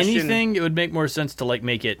think if anything, it would make more sense to like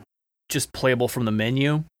make it just playable from the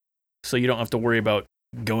menu, so you don't have to worry about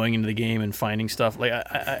going into the game and finding stuff. Like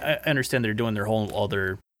I understand they're doing their whole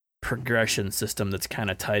other progression system that's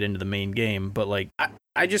kind of tied into the main game, but like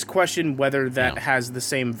I just question whether that has the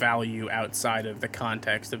same value outside of the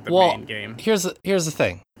context of the main game. Here's the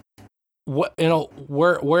thing.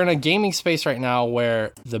 We're in a gaming space right now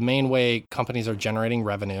where the main way companies are generating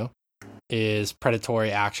revenue is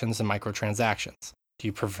predatory actions and microtransactions. Do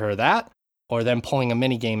you prefer that, or then pulling a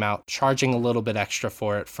mini game out, charging a little bit extra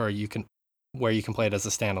for it where you can play it as a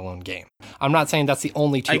standalone game? I'm not saying that's the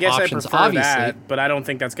only two options, I prefer obviously, that, but I don't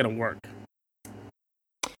think that's going to work.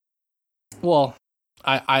 Well,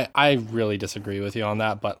 I really disagree with you on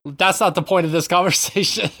that, but that's not the point of this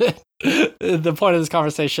conversation. The point of this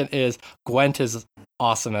conversation is Gwent is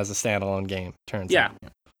awesome as a standalone game. Turns out.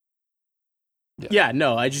 Yeah,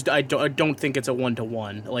 no, I don't think it's a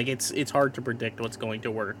 1-to-1. Like it's hard to predict what's going to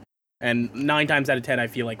work, and 9 times out of 10, I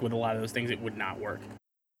feel like with a lot of those things, it would not work.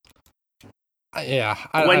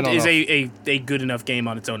 Gwent is a good enough game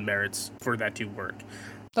on its own merits for that to work.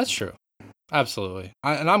 That's true, absolutely,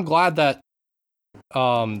 and I'm glad that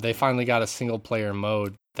they finally got a single player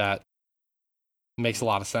mode that makes a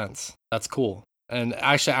lot of sense. That's cool, and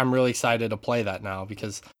actually, I'm really excited to play that now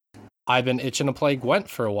because I've been itching to play Gwent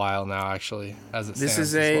for a while now, actually, as it stands.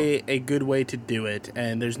 This is a good way to do it,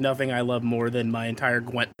 and there's nothing I love more than my entire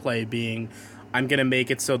Gwent play being, I'm going to make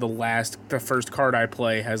it so the first card I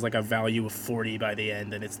play has like a value of 40 by the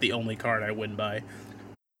end, and it's the only card I win by.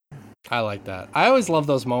 I like that. I always love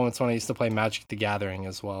those moments when I used to play Magic the Gathering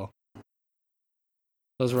as well.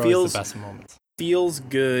 Those were always the best moments. Feels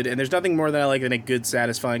good, and there's nothing more that I like than a good,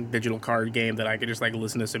 satisfying digital card game that I could just like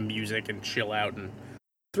listen to some music and chill out and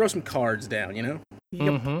throw some cards down, Yep.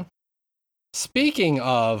 Mm-hmm. Speaking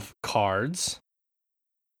of cards,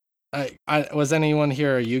 was anyone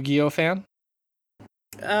here a Yu-Gi-Oh fan?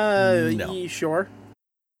 No. Sure.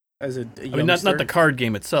 As a youngster. I mean, not the card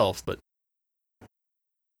game itself, but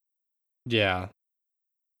yeah.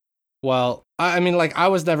 Well, I mean, like I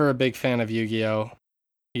was never a big fan of Yu-Gi-Oh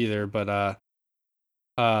either, but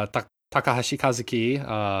Takahashi Kazuki,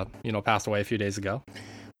 passed away a few days ago.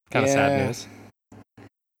 Kind of sad news.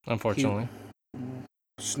 Unfortunately.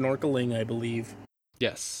 Snorkeling, I believe.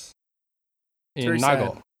 Yes. In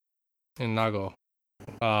Nago. In Nago.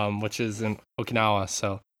 Which is in Okinawa.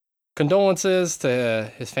 So condolences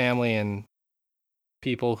to his family and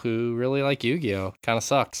people who really like Yu-Gi-Oh. Kind of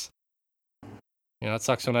sucks. It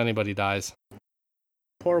sucks when anybody dies.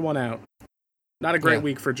 Pour one out. Not a great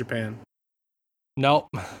week for Japan. Nope.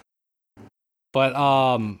 But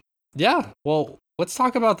well, let's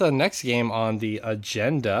talk about the next game on the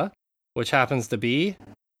agenda, which happens to be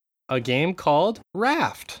a game called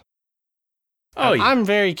Raft. Oh, yeah. I'm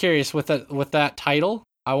very curious with that title.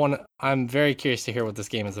 I'm very curious to hear what this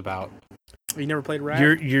game is about. You never played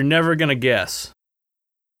Raft? You're never gonna guess.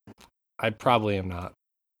 I probably am not.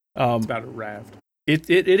 It's about a raft. It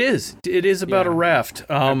is. It is about a raft.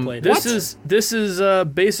 This is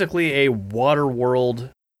basically a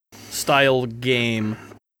Waterworld style game,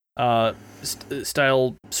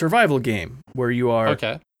 style survival game where you are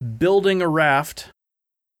building a raft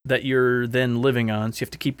that you're then living on. So you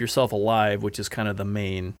have to keep yourself alive, which is kind of the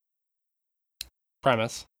main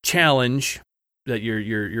premise challenge that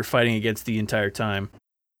you're fighting against the entire time.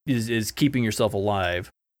 Is keeping yourself alive,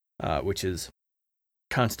 which is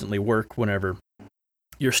constantly work whenever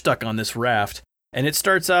you're stuck on this raft. And it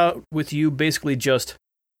starts out with you basically just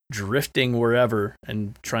drifting wherever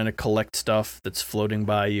and trying to collect stuff that's floating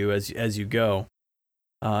by you as you go.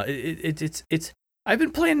 It's I've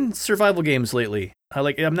been playing survival games lately.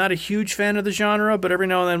 I'm not a huge fan of the genre, but every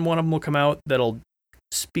now and then one of them will come out that'll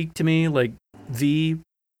speak to me. Like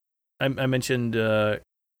I mentioned a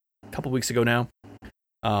couple weeks ago now.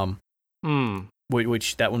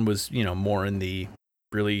 Which that one was, more in the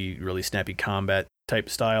really, really snappy combat type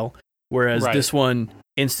style. Whereas this one,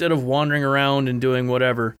 instead of wandering around and doing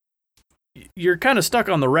whatever, you're kind of stuck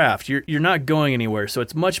on the raft. You're not going anywhere. So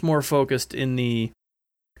it's much more focused in the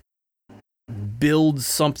build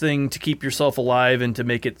something to keep yourself alive and to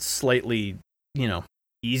make it slightly,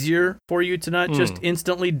 easier for you to not just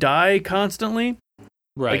instantly die constantly.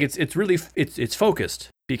 Right. Like it's really it's focused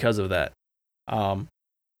because of that.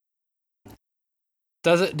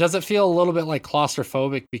 Does it feel a little bit like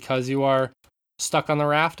claustrophobic because you are stuck on the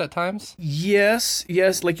raft at times? Yes.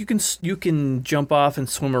 Like you can jump off and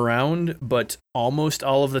swim around, but almost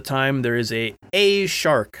all of the time there is a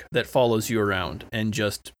shark that follows you around and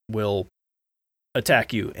just will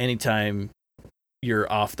attack you anytime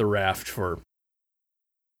you're off the raft for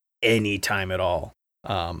any time at all.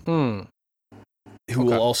 Who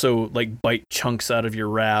will also like bite chunks out of your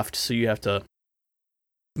raft, so you have to,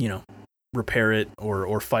 repair it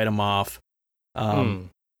or fight them off.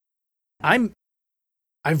 I've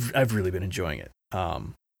really been enjoying it.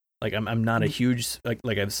 Like I'm not a huge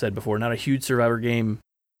like I've said before, not a huge survivor game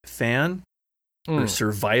fan or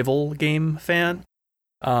survival game fan.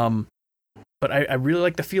 But I really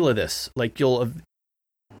like the feel of this. Like you'll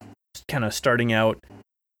kind of starting out,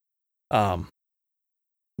 not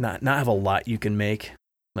have a lot you can make.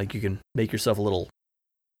 Like you can make yourself a little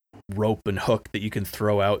rope and hook that you can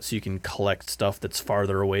throw out so you can collect stuff that's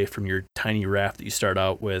farther away from your tiny raft that you start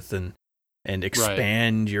out with, and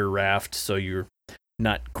expand your raft so you're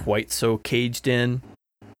not quite so caged in.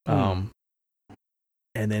 And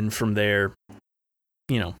then from there,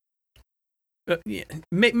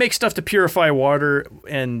 make stuff to purify water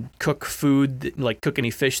and cook food, like cook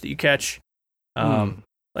any fish that you catch.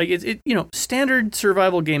 Like it standard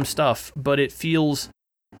survival game stuff, but it feels,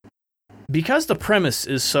 because the premise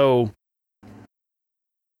is so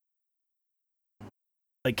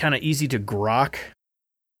like kind of easy to grok.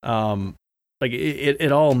 Like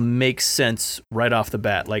it all makes sense right off the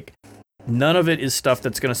bat. Like none of it is stuff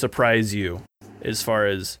that's going to surprise you as far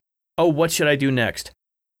as, oh, what should I do next?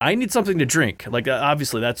 I need something to drink. Like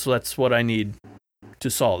obviously that's what I need to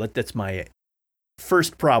solve. That's my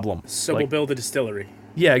first problem. So we'll build a distillery.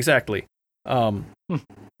 Yeah, exactly.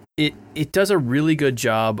 It does a really good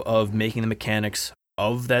job of making the mechanics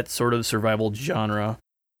of that sort of survival genre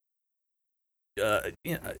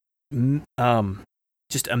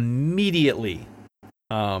just immediately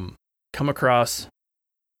come across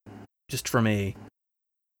just from a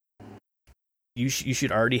you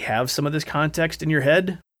should already have some of this context in your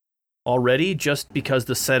head already, just because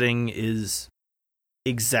the setting is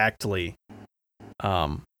exactly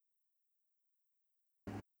kind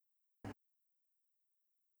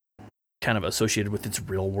of associated with its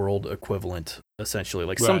real world equivalent, essentially.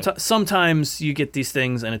 Like sometimes you get these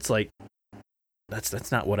things and it's like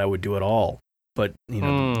that's not what I would do at all, but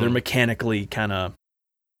they're mechanically kind of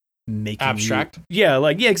making abstract.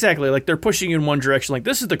 Exactly. Like they're pushing you in one direction, like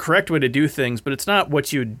this is the correct way to do things, but it's not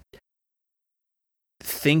what you'd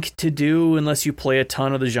think to do unless you play a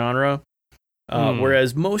ton of the genre.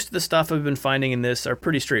 Whereas most of the stuff I've been finding in this are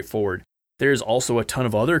pretty straightforward. There's also a ton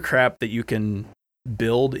of other crap that you can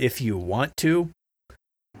build if you want to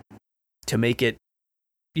make it,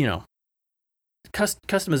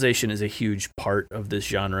 customization is a huge part of this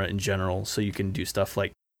genre in general. So you can do stuff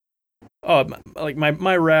like, like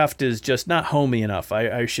my raft is just not homey enough.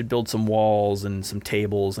 I should build some walls and some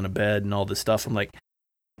tables and a bed and all this stuff. I'm like,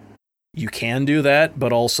 you can do that,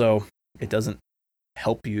 but also it doesn't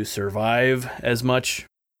help you survive as much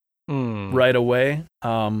right away.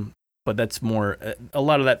 But that's more, a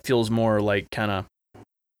lot of that feels more like kind of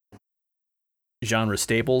genre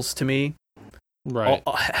staples to me. Right.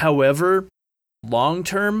 However, long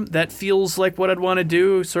term, that feels like what I'd want to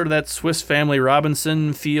do. Sort of that Swiss Family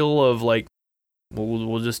Robinson feel of like,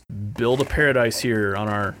 we'll just build a paradise here on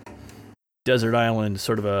our desert island,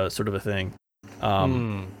 sort of a thing.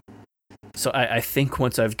 So I think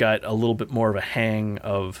once I've got a little bit more of a hang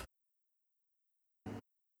of,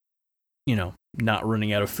 not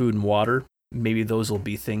running out of food and water, maybe those will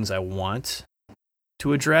be things I want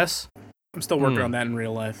to address. I'm still working on that in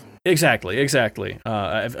real life. Exactly.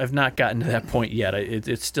 I've not gotten to that point yet.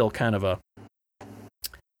 It's still kind of a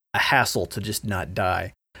hassle to just not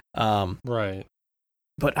die. Right.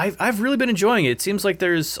 But I've really been enjoying it. It seems like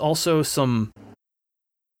there's also some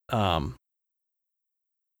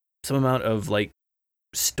amount of like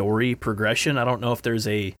story progression. I don't know if there's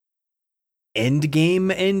a end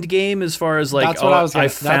game as far as like, that's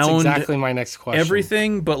exactly my next question.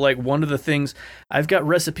 Everything, but like one of the things, I've got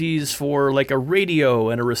recipes for like a radio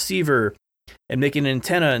and a receiver and making an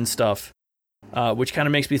antenna and stuff, which kind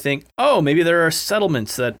of makes me think, maybe there are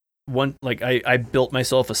settlements that I built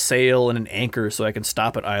myself a sail and an anchor so I can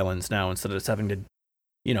stop at islands now instead of just having to,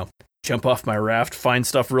 jump off my raft, find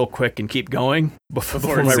stuff real quick and keep going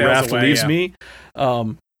before my raft leaves me.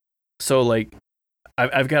 So like,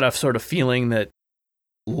 I've got a sort of feeling that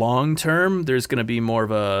long term, there's going to be more of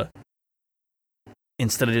a,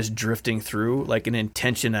 instead of just drifting through, like an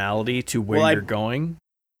intentionality to where you're going.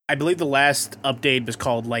 I believe the last update was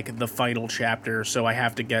called like the final chapter, so I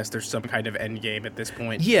have to guess there's some kind of end game at this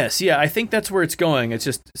point. Yes, yeah, I think that's where it's going. It's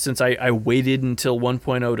just since I waited until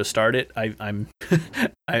 1.0 to start it, I'm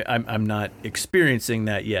I'm not experiencing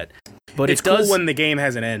that yet. But it's cool when the game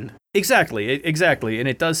has an end. Exactly, and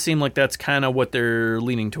it does seem like that's kind of what they're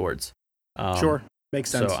leaning towards. Sure, makes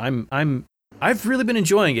sense. So I've really been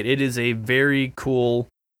enjoying it. It is a very cool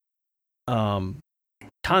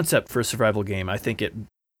concept for a survival game. I think it.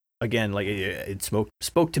 Again, like it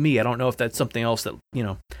spoke to me. I don't know if that's something else that,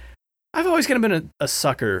 I've always kind of been a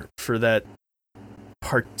sucker for that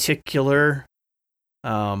particular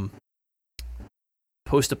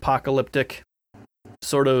post-apocalyptic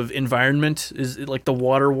sort of environment, is like the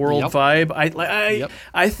water world vibe.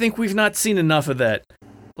 I think we've not seen enough of that.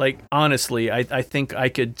 Like, honestly, I think I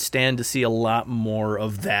could stand to see a lot more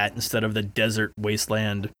of that instead of the desert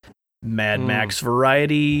wasteland Mad Max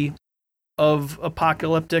variety of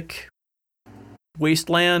apocalyptic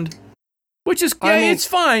wasteland, which is it's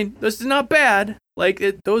fine. This is not bad. Like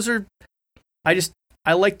I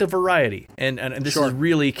like the variety, and this is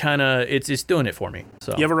really kind of it's doing it for me.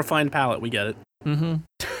 So you have a refined palate, we get it. Mm-hmm.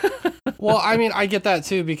 Well, I mean, I get that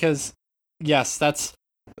too because yes, that's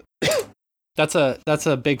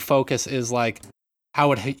a big focus is like how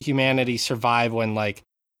would humanity survive when like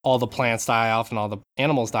all the plants die off and all the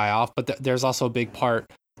animals die off, but there's also a big part.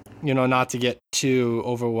 Not to get too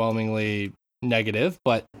overwhelmingly negative,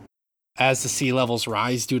 but as the sea levels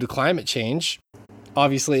rise due to climate change,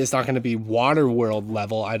 obviously it's not going to be water world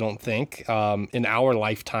level, I don't think, in our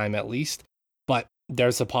lifetime at least, but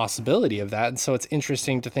there's a possibility of that. And so it's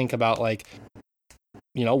interesting to think about, like,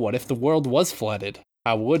 what if the world was flooded?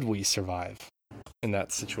 How would we survive in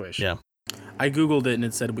that situation? Yeah. I Googled it and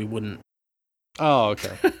it said we wouldn't. Oh,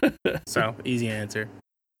 okay. So, easy answer.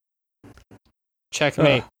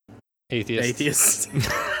 Checkmate. Atheist.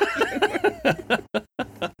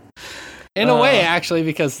 In a way, actually,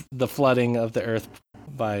 because the flooding of the earth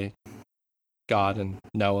by God and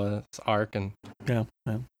Noah's Ark and yeah.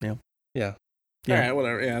 All right,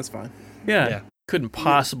 whatever. Yeah, that's fine. Yeah. Couldn't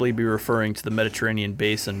possibly be referring to the Mediterranean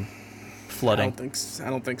basin flooding. I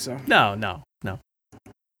don't think so. No.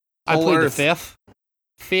 I played the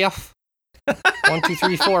fifth. 1, 2,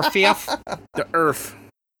 3, 4, fifth. The earth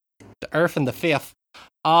and the fifth.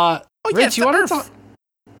 Rich, you want to talk?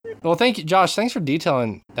 Well, thank you, Josh. Thanks for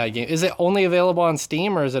detailing that game. Is it only available on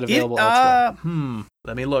Steam or is it available elsewhere?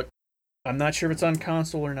 Let me look. I'm not sure if it's on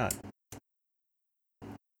console or not.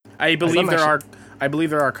 I believe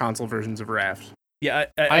there are console versions of Raft. Yeah,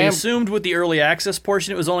 I assumed with the early access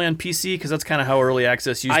portion it was only on PC because that's kind of how early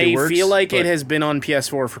access usually works. I feel like it has been on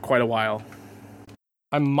PS4 for quite a while.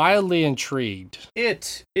 I'm mildly intrigued.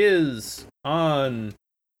 It is on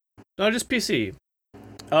not just PC.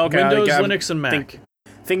 Okay, Windows, Linux, and Mac.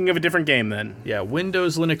 Thinking of a different game then. Yeah,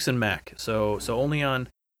 Windows, Linux, and Mac. So only on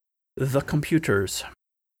the computers.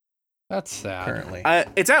 That's sad. Currently,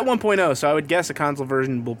 it's at 1.0, so I would guess a console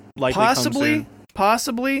version will likely come soon.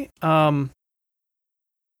 Possibly. Given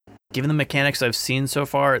the mechanics I've seen so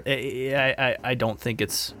far, I don't think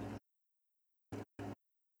it's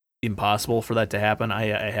impossible for that to happen.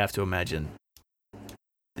 I have to imagine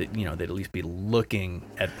that they'd at least be looking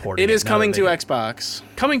at porting. It is coming to Xbox.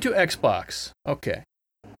 Coming to Xbox. Okay.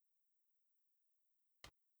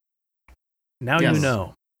 Now you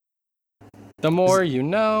know. The more you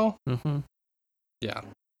know. Mm-hmm. Yeah.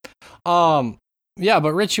 Yeah,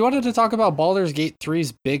 but Rich, you wanted to talk about Baldur's Gate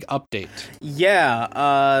 3's big update.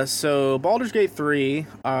 Yeah, so Baldur's Gate 3,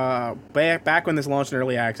 back when this launched in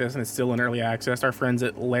early access, and it's still in early access, our friends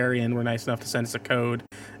at Larian were nice enough to send us a code,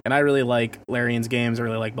 and I really like Larian's games, I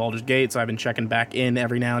really like Baldur's Gate, so I've been checking back in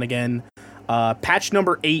every now and again. Patch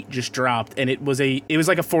number 8 just dropped, and it was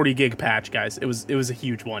like a 40 gig patch, guys. It was a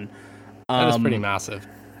huge one. That is pretty massive.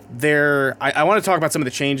 I want to talk about some of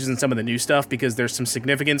the changes and some of the new stuff because there's some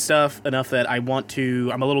significant stuff enough that I'm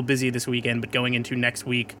a little busy this weekend, but going into next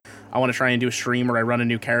week, I want to try and do a stream where I run a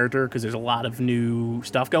new character because there's a lot of new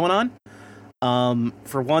stuff going on.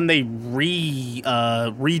 For one, they redid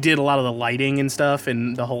a lot of the lighting and stuff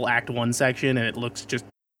in the whole Act 1 section, and it looks just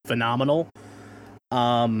phenomenal.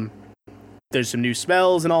 There's some new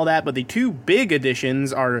spells and all that, but the two big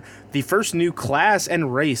additions are the first new class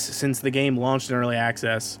and race since the game launched in early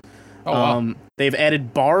access. Oh, wow. They've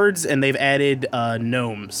added bards and they've added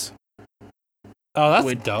gnomes. Oh,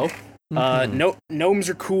 that's dope. Gnomes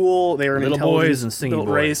are cool. They are an little boys and singing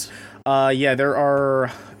race. Yeah, there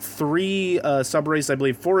are 3 sub-races, I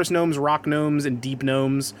believe: forest gnomes, rock gnomes, and deep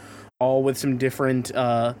gnomes, all with some different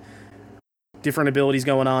different abilities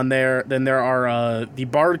going on there. Then there are the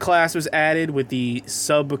Bard class was added, with the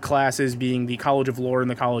sub-classes being the College of Lore and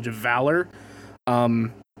the College of Valor.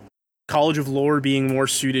 College of Lore being more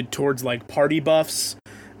suited towards like party buffs,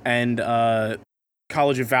 and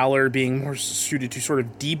College of Valor being more suited to sort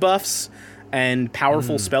of debuffs and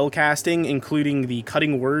powerful spell casting, including the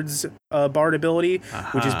Cutting Words Bard ability,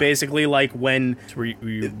 which is basically like when... It's where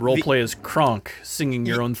you roleplay as Kronk, singing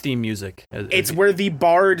your own theme music. It's where the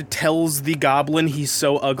Bard tells the Goblin he's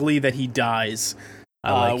so ugly that he dies,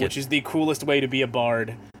 which is the coolest way to be a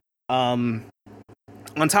Bard. On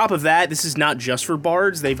top of that, this is not just for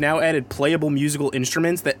Bards. They've now added playable musical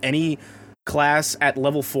instruments that any class at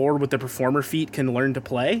level 4 with the Performer feat can learn to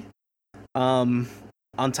play.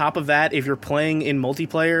 On top of that, if you're playing in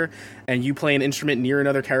multiplayer and you play an instrument near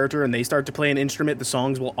another character and they start to play an instrument, the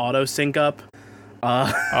songs will auto-sync up.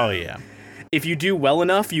 Oh, yeah. If you do well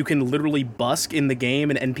enough, you can literally busk in the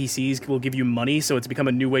game, and NPCs will give you money, so it's become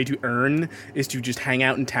a new way to earn, is to just hang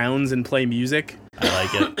out in towns and play music. I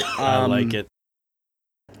like it. I like it.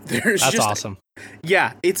 That's awesome.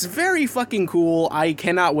 Yeah, it's very fucking cool. I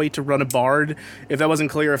cannot wait to run a Bard. If that wasn't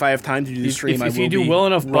clear, if I have time to do the stream, if you do well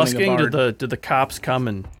enough busking, do the cops come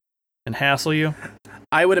and hassle you?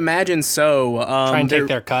 I would imagine so. Try and take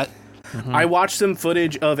their cut. Mm-hmm. I watched some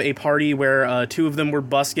footage of a party where 2 of them were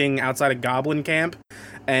busking outside a goblin camp,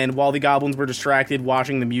 and while the goblins were distracted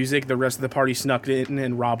watching the music, the rest of the party snuck in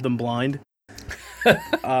and robbed them blind.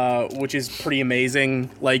 Which is pretty amazing.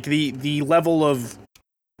 Like, the level of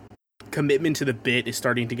commitment to the bit is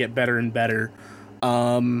starting to get better and better.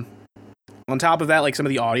 On top of that, like, some of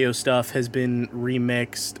the audio stuff has been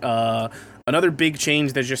remixed. Another big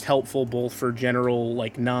change that's just helpful both for general,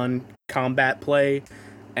 like, non-combat play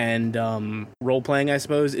and role-playing, I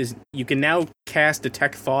suppose, is you can now cast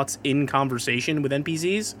Detect Thoughts in conversation with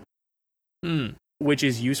NPCs, which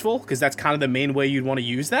is useful, because that's kind of the main way you'd want to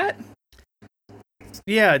use that.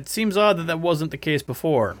 Yeah, it seems odd that wasn't the case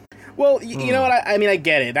before. Well, you know what? I mean, I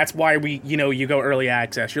get it. That's why you go early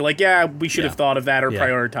access. You're like, yeah, we should have thought of that or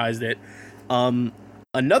prioritized it.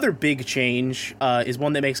 Another big change is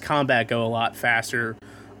one that makes combat go a lot faster,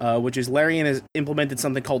 which is Larian has implemented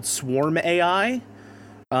something called Swarm AI,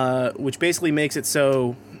 which basically makes it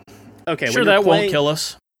so... Okay, sure, that won't kill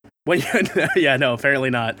us. Yeah, no, apparently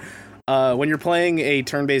not. When you're playing a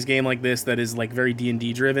turn-based game like this that is like very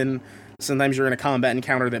D&D driven, sometimes you're in a combat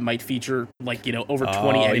encounter that might feature like, over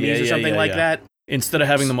 20 enemies or something like that. Instead of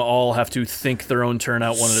having them all have to think their own turn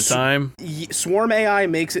out one at a time. Swarm AI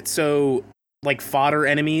makes it so like fodder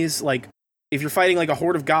enemies, like if you're fighting like a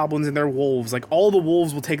horde of goblins and they're wolves, like all the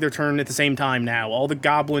wolves will take their turn at the same time now. All the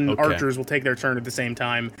goblin archers will take their turn at the same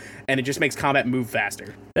time, and it just makes combat move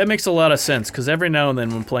faster. That makes a lot of sense, because every now and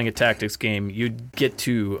then when playing a tactics game, you get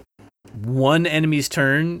to one enemy's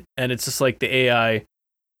turn, and it's just like the AI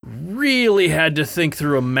really had to think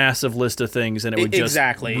through a massive list of things, and it would just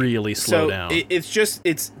really slow down.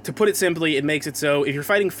 It's to put it simply, it makes it so if you're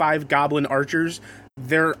fighting 5 goblin archers,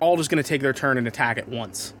 they're all just going to take their turn and attack at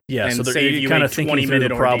once. Yeah, so they're kind of thinking through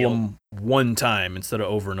the problem one time instead of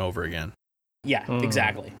over and over again. Yeah,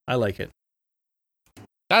 exactly. I like it.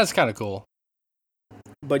 That's kind of cool.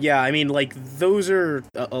 But yeah, I mean, like, those are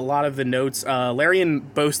a lot of the notes. Larian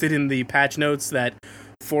boasted in the patch notes that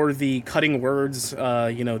for the Cutting Words,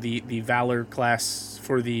 the Valor class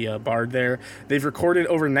for the Bard there, they've recorded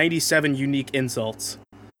over 97 unique insults.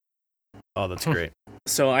 Oh, that's great.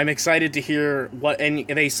 So I'm excited to hear and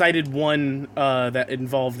they cited one that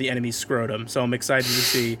involved the enemy's scrotum, so I'm excited to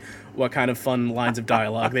see what kind of fun lines of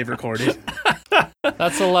dialogue they've recorded.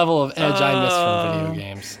 That's the level of edge I miss from video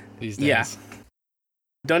games these days. Yeah.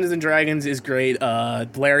 Dungeons & Dragons is great.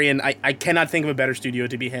 Larian, I cannot think of a better studio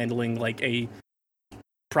to be handling like a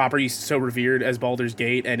property so revered as Baldur's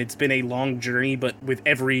Gate, and it's been a long journey, but with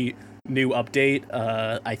every new update,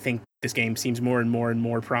 I think this game seems more and more and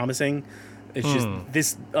more promising. It's just,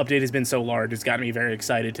 this update has been so large, it's gotten me very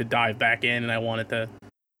excited to dive back in, and I wanted to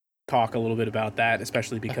talk a little bit about that,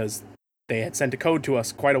 especially because they had sent a code to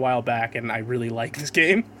us quite a while back, and I really like this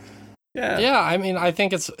game. Yeah, I mean, I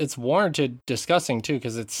think it's warranted discussing, too,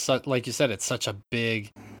 because it's, like you said, it's such a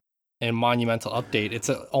big and monumental update. It's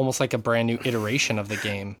almost like a brand new iteration of the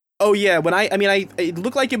game. Oh, yeah, when it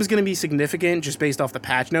looked like it was going to be significant just based off the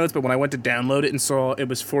patch notes, but when I went to download it and saw it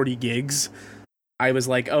was 40 gigs, I was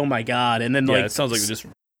like, oh my god, and then it sounds like just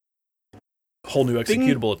a whole new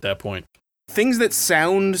executable at that point. Things that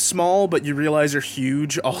sound small, but you realize are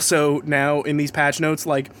huge also now in these patch notes,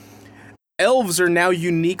 like, elves are now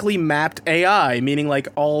uniquely mapped AI, meaning like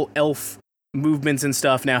all elf movements and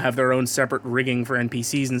stuff now have their own separate rigging for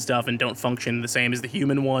NPCs and stuff and don't function the same as the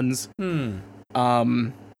human ones.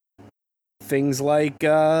 things like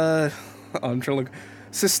I'm trying to look.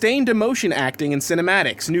 Sustained emotion acting and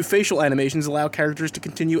cinematics. New facial animations allow characters to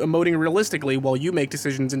continue emoting realistically while you make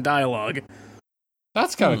decisions in dialogue.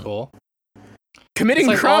 That's kind of cool.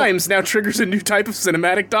 Committing crimes now triggers a new type of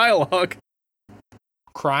cinematic dialogue.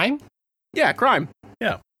 Crime? Yeah, crime.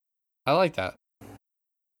 Yeah. I like that.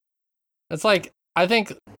 It's like, I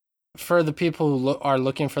think for the people who are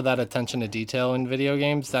looking for that attention to detail in video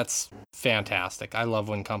games, that's fantastic. I love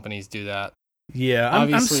when companies do that. Yeah,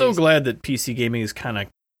 I'm so glad that PC gaming has kind of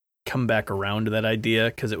come back around to that idea,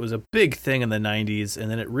 because it was a big thing in the 90s, and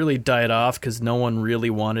then it really died off because no one really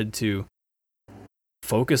wanted to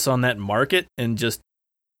focus on that market, and just,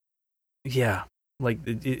 yeah, like,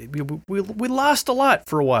 we lost a lot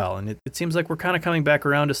for a while, and it seems like we're kind of coming back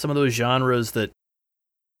around to some of those genres that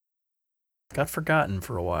got forgotten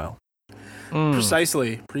for a while.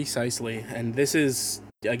 Precisely. And this is,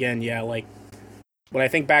 again, yeah, like, when I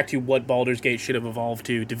think back to what Baldur's Gate should have evolved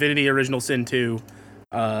to, Divinity Original Sin 2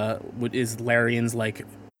 is Larian's, like,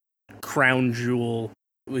 crown jewel.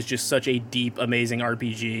 It was just such a deep, amazing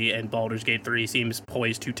RPG, and Baldur's Gate 3 seems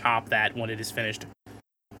poised to top that when it is finished.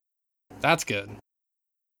 That's good.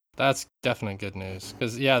 That's definitely good news.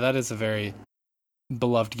 Because, yeah, that is a very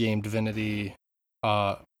beloved game, Divinity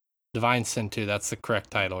Divine Sin 2. That's the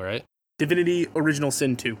correct title, right? Divinity Original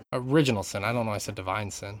Sin 2. Original Sin. I don't know. I said Divine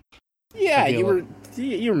Sin. Yeah, you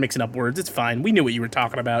were mixing up words. It's fine. We knew what you were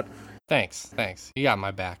talking about. Thanks. You got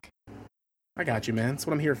my back. I got you, man. That's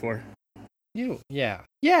what I'm here for. Yeah.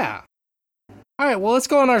 All right, well, let's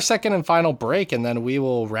go on our second and final break, and then we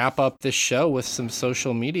will wrap up this show with some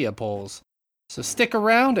social media polls. So stick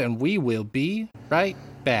around, and we will be right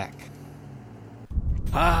back.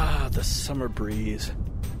 Ah, the summer breeze.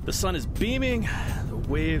 The sun is beaming. The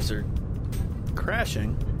waves are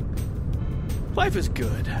crashing. Life is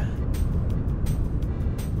good.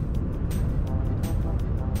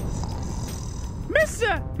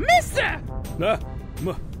 Mister!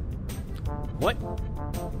 What?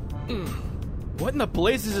 What in the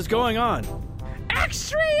blazes is going on?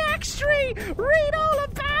 Extra! Read all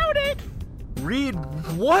about it! Read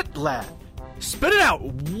what, lad? Spit it out!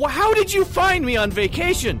 How did you find me on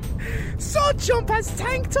vacation? Swordchomp has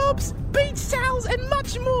tank tops, beach towels, and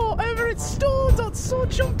much more over at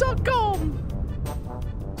store.swordchomp.com.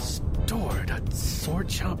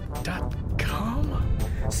 Store.swordchomp.com?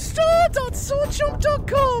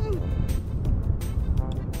 Store.swordchomp.com.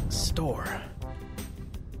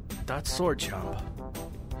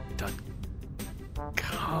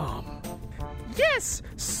 Store.swordchomp.com. Yes,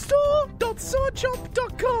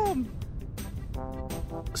 store.swordchomp.com.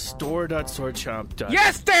 Store.swordchomp.com.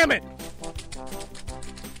 Yes, damn it!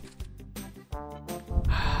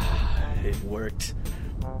 It worked.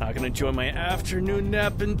 I can enjoy my afternoon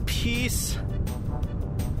nap in peace.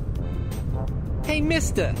 Hey,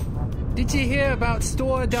 mister, did you hear about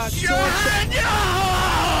store.swordchomp? Shut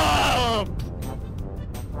up!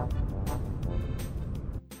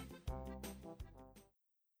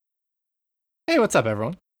 Hey, what's up,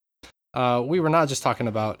 everyone? We were not just talking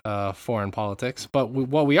about foreign politics, but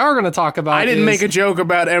what we are going to talk about I didn't make a joke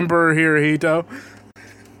about Emperor Hirohito.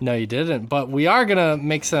 No, you didn't. But we are going to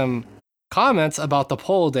make some comments about the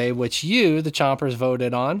poll day, which you, the Chompers,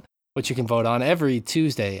 voted on, which you can vote on every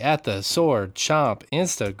Tuesday at the Sword Chomp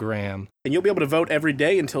Instagram. And you'll be able to vote every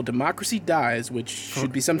day until democracy dies, which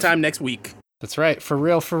should be sometime next week. That's right. For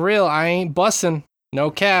real, I ain't bussin'. No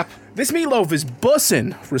cap. This meatloaf is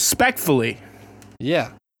bussin', respectfully.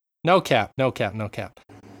 Yeah. No cap.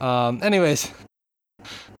 Anyways,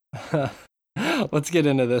 let's get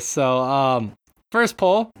into this. So, first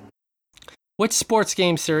poll. Which sports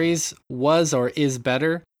game series was or is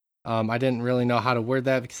better? I didn't really know how to word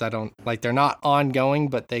that because they're not ongoing,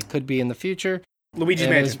 but they could be in the future. Luigi's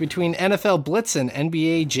Mansion. It was between NFL Blitz and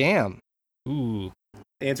NBA Jam. Ooh.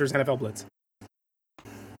 The answer is NFL Blitz.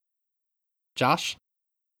 Josh?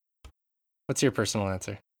 What's your personal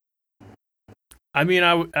answer? I mean,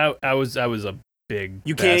 I was a big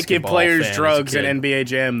You can't give players fan drugs at NBA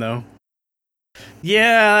Jam, though.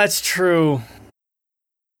 Yeah, that's true.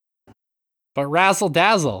 But Razzle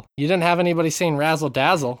Dazzle. You didn't have anybody saying Razzle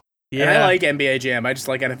Dazzle. Yeah. And I like NBA Jam. I just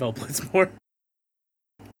like NFL Blitz more.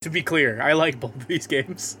 To be clear, I like both of these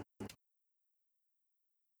games.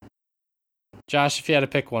 Josh, if you had to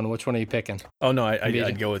pick one, which one are you picking? Oh, no,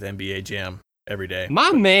 I'd go with NBA Jam every day.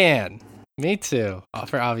 My man. Me too,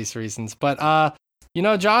 for obvious reasons. But,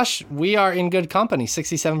 Josh, we are in good company.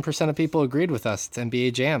 67% of people agreed with us. It's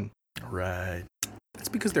NBA Jam. Right. That's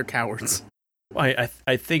because they're cowards. I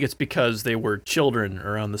think it's because they were children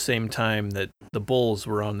around the same time that the Bulls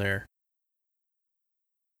were on there.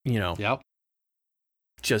 Yep.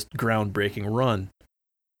 just groundbreaking run.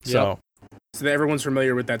 So everyone's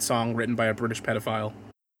familiar with that song written by a British pedophile.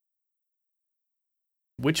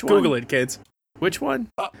 Which one? Google it, kids. Which one?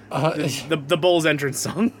 The Bull's entrance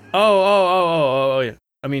song. Oh, yeah.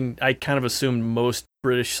 I mean, I kind of assumed most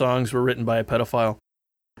British songs were written by a pedophile.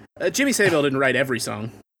 Jimmy Savile didn't write every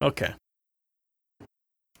song. Okay.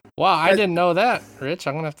 Wow, I didn't know that, Rich.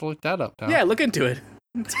 I'm going to have to look that up now. Yeah, look into it.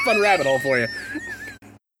 It's a fun rabbit hole for you.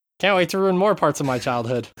 Can't wait to ruin more parts of my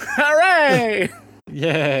childhood. Hooray!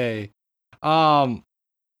 Yay.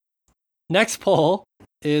 Next poll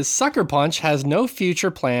is Sucker Punch has no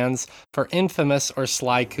future plans for Infamous or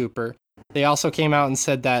Sly Cooper. They also came out and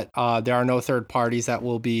said that there are no third parties that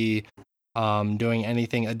will be doing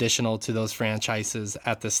anything additional to those franchises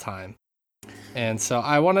at this time. And so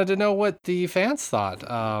I wanted to know what the fans thought.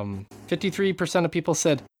 53% of people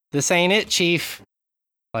said, "This ain't it, Chief."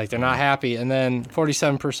 Like, they're not happy. And then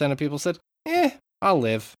 47% of people said, I'll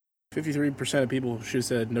live. 53% of people should have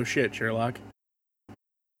said, "No shit, Sherlock."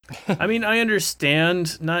 I mean, I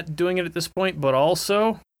understand not doing it at this point, but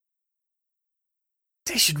also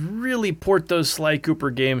they should really port those Sly Cooper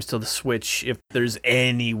games to the Switch if there's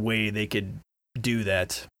any way they could do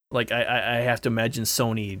that. Like, I have to imagine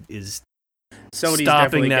Sony's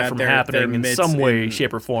stopping that from happening in some way,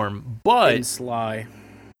 shape, or form. But Sly,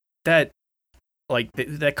 that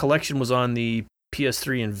collection was on the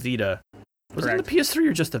PS3 and Vita. Was it on the PS3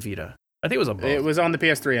 or just the Vita? I think it was on both. It was on the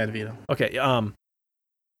PS3 and Vita. Okay.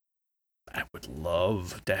 I would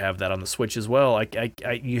love to have that on the Switch as well.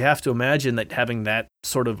 You have to imagine that having that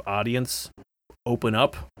sort of audience open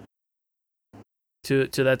up to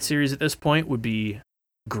that series at this point would be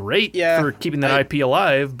great for keeping that IP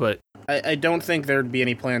alive. But I don't think there'd be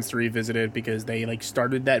any plans to revisit it because they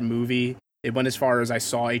started that movie. It went as far as I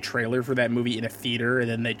saw a trailer for that movie in a theater, and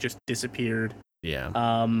then they just disappeared.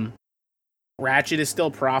 Yeah. Ratchet is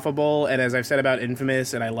still profitable, and as I've said about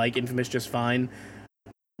Infamous, and I like Infamous just fine,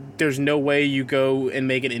 there's no way you go and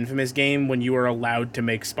make an Infamous game when you are allowed to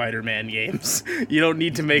make Spider-Man games. You don't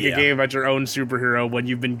need to make a game about your own superhero when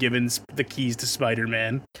you've been given the keys to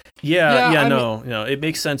Spider-Man. No, it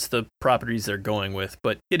makes sense the properties they're going with,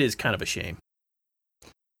 but it is kind of a shame.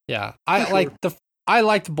 Yeah, I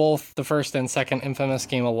liked both the first and second Infamous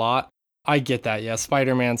game a lot. I get that, yeah.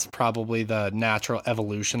 Spider-Man's probably the natural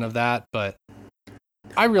evolution of that, but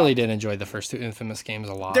I really did enjoy the first two Infamous games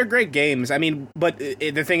a lot. They're great games. I mean, but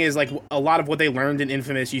the thing is, a lot of what they learned in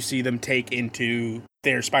Infamous, you see them take into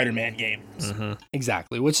their Spider-Man games. Mm-hmm.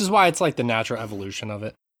 Exactly, which is why it's the natural evolution of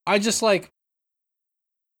it. I just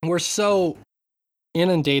we're so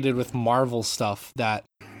inundated with Marvel stuff that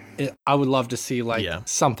I would love to see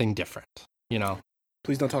something different,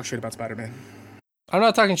 Please don't talk shit about Spider-Man. I'm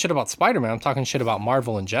not talking shit about Spider-Man. I'm talking shit about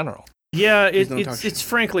Marvel in general. Yeah, it's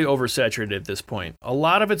frankly oversaturated at this point. A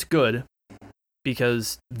lot of it's good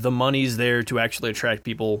because the money's there to actually attract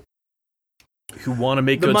people who want to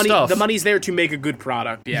make good stuff. The money's there to make a good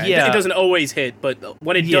product. Yeah. It doesn't always hit, but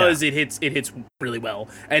when it does, it hits really well.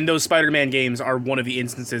 And those Spider-Man games are one of the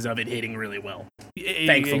instances of it hitting really well.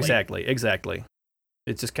 Thankfully. Exactly.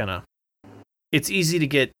 It's just kind of... It's easy to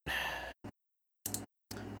get...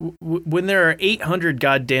 When there are 800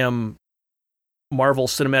 goddamn Marvel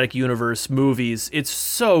Cinematic Universe movies, it's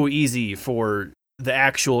so easy for the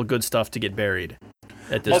actual good stuff to get buried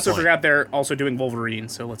at this point. Forgot they're also doing Wolverine,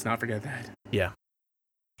 so let's not forget that. Yeah.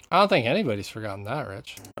 I don't think anybody's forgotten that,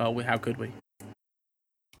 Rich. Oh, how could we?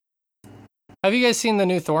 Have you guys seen the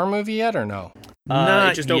new Thor movie yet, or no?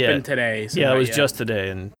 It just opened today. So it was just today.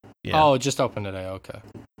 And Oh, it just opened today, okay.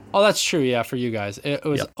 Oh, that's true, yeah, for you guys. It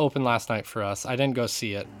was open last night for us. I didn't go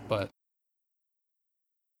see it, but...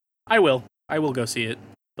 I will go see it,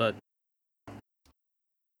 but... You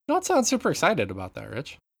don't sound super excited about that,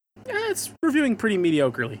 Rich. It's reviewing pretty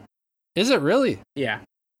mediocrely. Is it really? Yeah.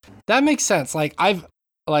 That makes sense. I've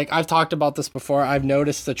talked about this before. I've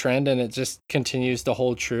noticed the trend, and it just continues to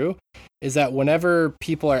hold true, is that whenever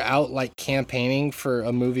people are out, campaigning for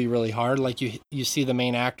a movie really hard, you see the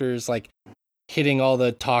main actors, hitting all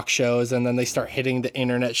the talk shows, and then they start hitting the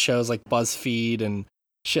internet shows like BuzzFeed and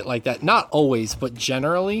shit like that. Not always, but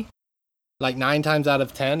generally, 9 times out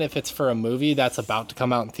of 10, if it's for a movie that's about to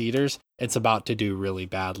come out in theaters, it's about to do really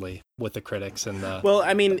badly with the critics and the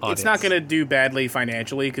audience. It's not going to do badly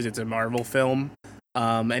financially because it's a Marvel film.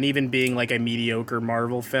 And even being a mediocre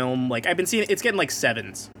Marvel film, I've been seeing it's getting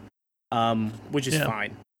 7s, which is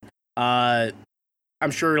fine. I'm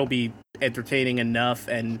sure it'll be entertaining enough,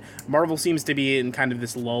 and Marvel seems to be in kind of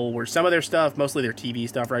this lull where some of their stuff, mostly their TV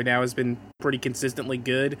stuff right now, has been pretty consistently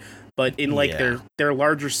good, but in their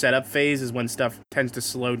larger setup phase is when stuff tends to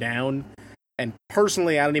slow down, And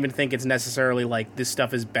personally, I don't even think it's necessarily like this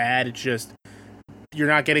stuff is bad. It's just you're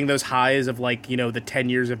not getting those highs of like, the 10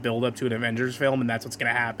 years of build up to an Avengers film, and that's what's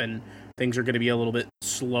going to happen. Things are going to be a little bit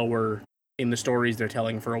slower in the stories they're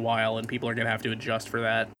telling for a while, and people are going to have to adjust for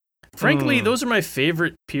that. Frankly, those are my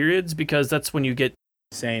favorite periods because that's when you get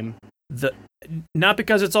not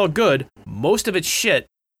because it's all good, most of it's shit,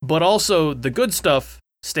 but also the good stuff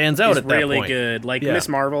stands out at that point. Really good. Like Miss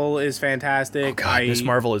Marvel is fantastic. Oh God, Miss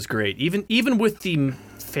Marvel is great. Even with the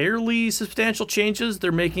fairly substantial changes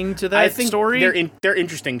they're making to that story, they're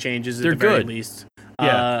interesting changes. At they're the very good. Least.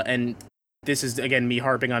 Yeah, and this is again me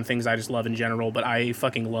harping on things I just love in general, but I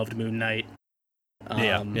fucking loved Moon Knight.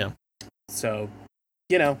 Yeah. So,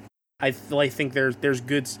 I think there's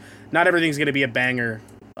goods. Not everything's gonna be a banger.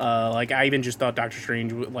 Like I even just thought Doctor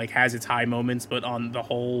Strange has its high moments, but on the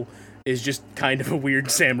whole is just kind of a weird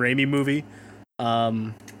Sam Raimi movie.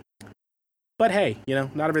 But hey,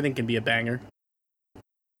 not everything can be a banger.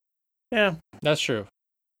 Yeah, that's true.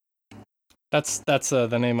 That's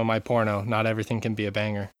the name of my porno. Not everything can be a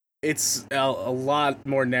banger. It's a lot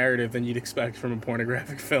more narrative than you'd expect from a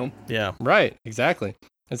pornographic film. Yeah, right. Exactly.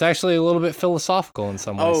 It's actually a little bit philosophical in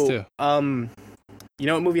some ways too. You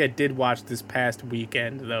know what movie I did watch this past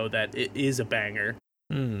weekend though that it is a banger?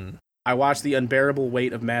 I watched The Unbearable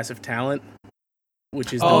Weight of Massive Talent,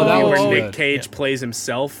 which is the movie where Nick Cage plays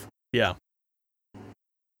himself. Yeah.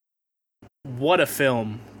 What a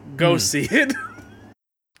film. Go see it.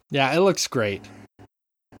 Yeah, it looks great.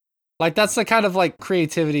 Like, that's the kind of,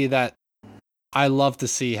 creativity that I love to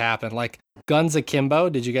see happen. Like, Guns Akimbo,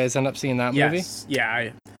 did you guys end up seeing that movie? Yes. Yeah,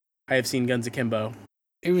 I have seen Guns Akimbo.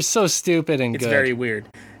 It was so stupid and good. It's very weird.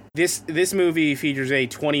 This movie features a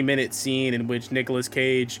 20-minute scene in which Nicolas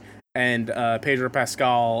Cage and Pedro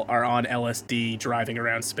Pascal are on LSD driving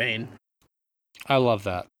around Spain. I love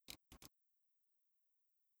that.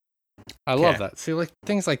 I love that. See,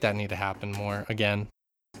 things like that need to happen more again.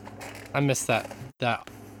 I miss that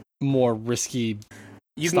more risky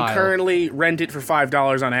You style. can currently rent it for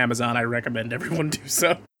 $5 on Amazon. I recommend everyone do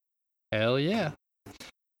so. Hell yeah.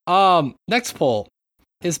 Next poll.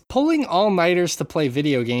 Is pulling all-nighters to play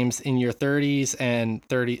video games in your 30s and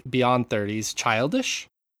beyond 30s childish?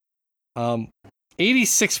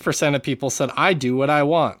 86% of people said I do what I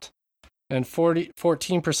want. And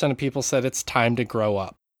 14% of people said it's time to grow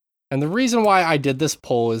up. And the reason why I did this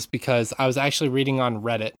poll is because I was actually reading on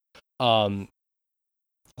Reddit.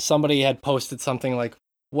 Somebody had posted something like,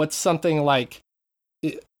 what's something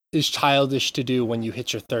is childish to do when you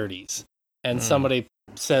hit your 30s? And somebody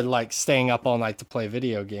said staying up all night to play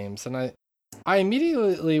video games. And I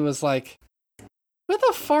immediately was like, who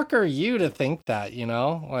the fuck are you to think that,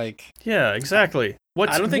 Yeah, exactly.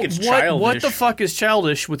 I don't think it's childish. What the fuck is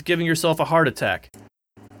childish with giving yourself a heart attack?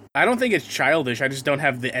 I don't think it's childish. I just don't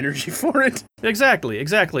have the energy for it. Exactly.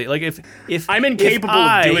 Like if I'm incapable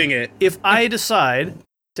of doing it. If I decide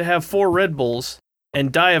to have 4 Red Bulls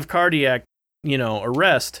and die of cardiac,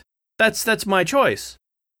 arrest, that's my choice.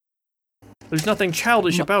 There's nothing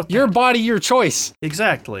childish about that. Your body, your choice.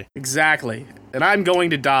 Exactly. And I'm going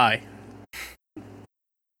to die.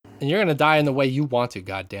 And you're going to die in the way you want to,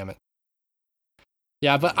 goddammit.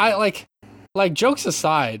 Yeah, but I jokes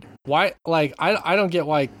aside, why I don't get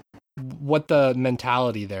what the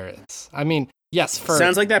mentality there is. I mean, yes,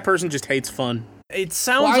 sounds like that person just hates fun. It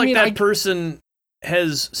sounds that person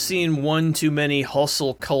has seen one too many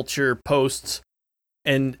hustle culture posts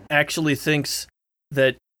and actually thinks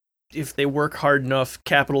that if they work hard enough,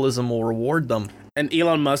 capitalism will reward them. And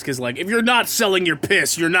Elon Musk is like, if you're not selling your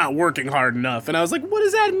piss, you're not working hard enough. And I was like, what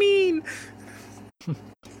does that mean?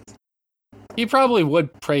 He probably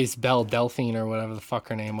would praise Belle Delphine or whatever the fuck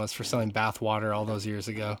her name was for selling bathwater all those years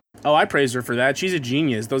ago. Oh, I praise her for that. She's a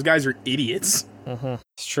genius. Those guys are idiots.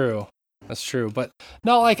 It's true. That's true. But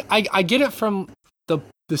no, I get it from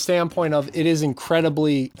the standpoint of it is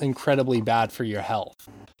incredibly, incredibly bad for your health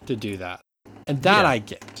to do that. And that I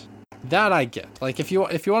get. If you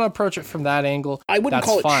want to approach it from that angle, I wouldn't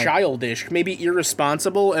call it fine. Childish. Maybe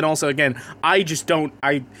irresponsible. And also, again,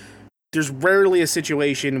 there's rarely a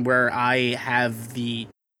situation where I have the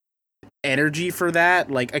energy for that.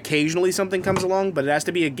 Occasionally something comes along, but it has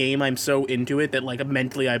to be a game I'm so into it that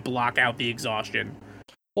mentally I block out the exhaustion.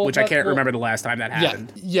 Which I can't remember the last time that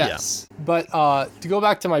happened. Yes. Yeah. But to go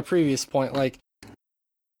back to my previous point,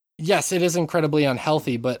 yes, it is incredibly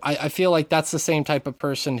unhealthy, but I feel like that's the same type of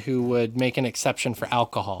person who would make an exception for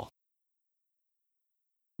alcohol.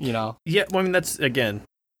 Yeah, well, I mean, that's, again,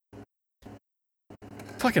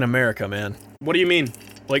 fucking America, man. What do you mean?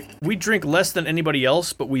 We drink less than anybody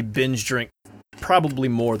else, but we binge drink probably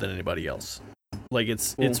more than anybody else.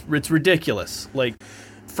 It's ridiculous.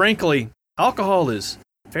 Frankly, alcohol is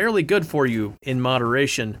fairly good for you in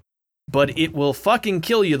moderation, but it will fucking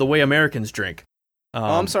kill you the way Americans drink.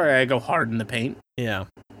 I'm sorry, I go hard in the paint. Yeah.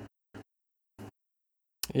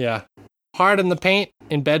 Yeah. Hard in the paint,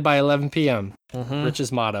 in bed by 11 p.m. Mm-hmm.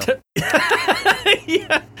 Rich's motto.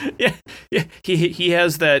 yeah. He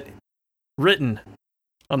has that written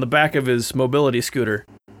on the back of his mobility scooter.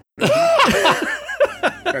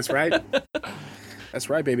 That's right. That's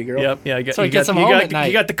right, baby girl. Yep. Yeah.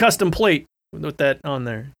 You got the custom plate with that on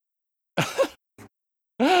there.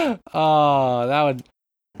 Oh, that would.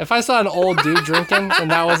 If I saw an old dude drinking and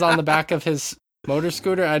that was on the back of his motor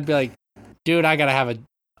scooter, I'd be like, dude, I gotta have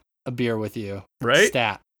a beer with you. Right?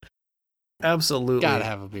 Stat. Absolutely. Gotta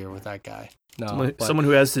have a beer with that guy. No, someone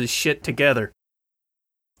who has his shit together.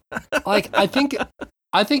 Like, I think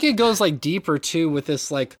it goes like deeper too with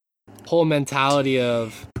this like whole mentality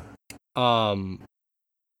of,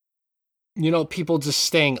 people just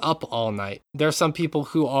staying up all night. There are some people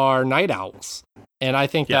who are night owls, and I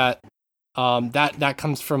think that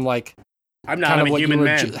comes from like I'm not kind of a what human you were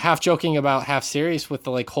man. Half joking about, half serious with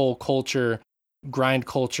the like whole grind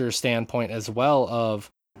culture standpoint as well. Of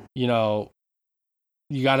you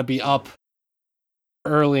got to be up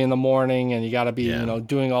early in the morning and you got to be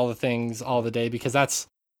doing all the things all the day because that's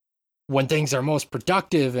when things are most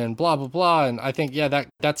productive and blah blah blah. And I think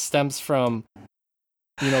that stems from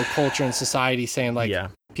culture and society saying like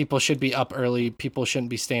people should be up early, people shouldn't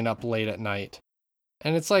be staying up late at night.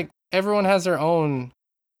 And it's like everyone has their own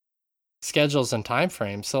schedules and time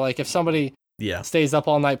frames. So like if somebody stays up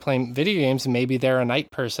all night playing video games, maybe they're a night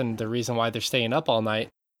person. The reason why they're staying up all night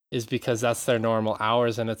is because that's their normal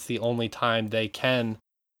hours and it's the only time they can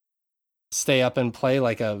stay up and play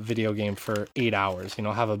like a video game for 8 hours,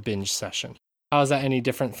 have a binge session. How is that any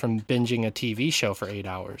different from binging a TV show for 8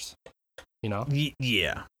 hours?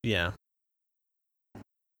 Yeah.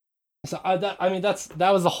 So that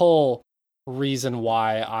was the whole reason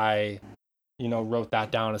why I, wrote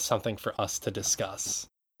that down as something for us to discuss,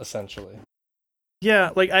 essentially. Yeah,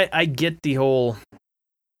 like I get the whole.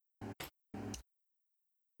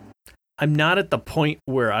 I'm not at the point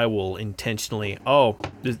where I will intentionally,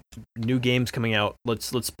 there's new games coming out.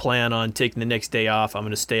 Let's plan on taking the next day off. I'm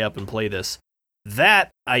going to stay up and play this.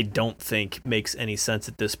 That I don't think makes any sense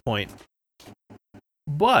at this point.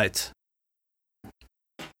 But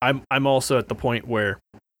I'm also at the point where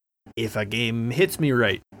if a game hits me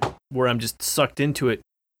right, where I'm just sucked into it,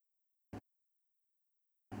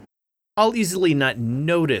 I'll easily not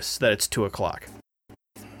notice that it's 2:00.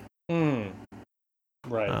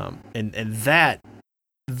 Right. And that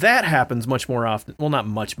happens much more often. Well, not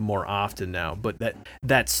much more often now, but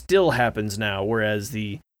that still happens now. Whereas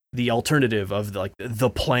the alternative of the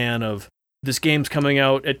plan of this game's coming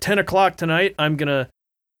out at 10:00 tonight, I'm gonna,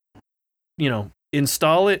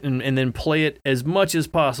 install it and then play it as much as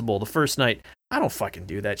possible the first night. I don't fucking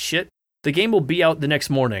do that shit. The game will be out the next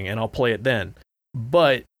morning and I'll play it then.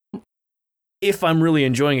 But if I'm really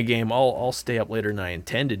enjoying a game, I'll stay up later than I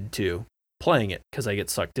intended to playing it because I get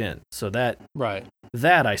sucked in. So that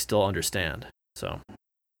I still understand. So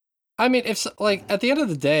I mean, if like at the end of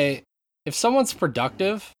the day, if someone's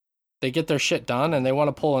productive, they get their shit done and they want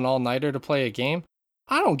to pull an all-nighter to play a game,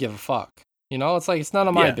 I don't give a fuck. It's like it's none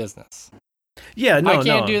of my business. Yeah, no, I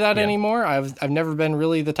can't do that anymore. I've never been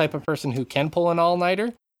really the type of person who can pull an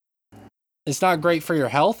all-nighter. It's not great for your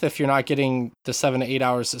health if you're not getting the 7 to 8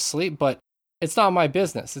 hours of sleep, but it's not my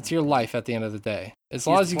business. It's your life at the end of the day. As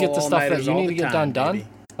long as you get the stuff that you need to get done.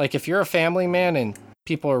 Like if you're a family man and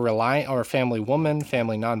people are relying, or a family woman,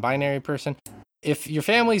 family non-binary person, if your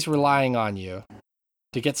family's relying on you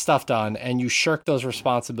to get stuff done and you shirk those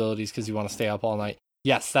responsibilities because you want to stay up all night,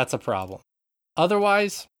 yes, that's a problem.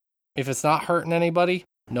 Otherwise, if it's not hurting anybody,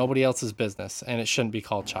 nobody else's business, and it shouldn't be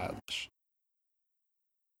called childish.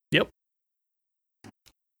 Yep.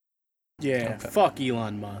 Yeah, okay. Fuck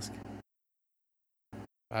Elon Musk.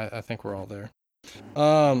 I think we're all there.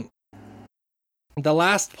 The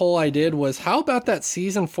last poll I did was, how about that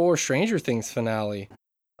season 4 Stranger Things finale?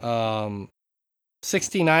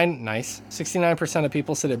 69% of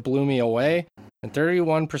people said it blew me away, and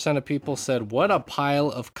 31% of people said, what a pile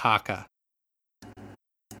of caca.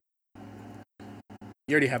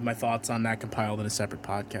 You already have my thoughts on that compiled in a separate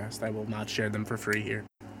podcast. I will not share them for free here.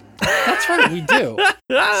 That's right, we do.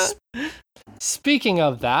 Speaking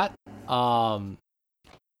of that,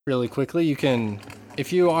 really quickly, you can,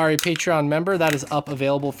 if you are a Patreon member, that is up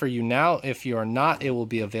available for you now. If you are not, it will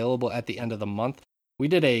be available at the end of the month. We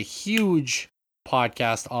did a huge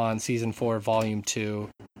podcast on season 4, volume 2,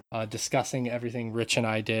 discussing everything Rich and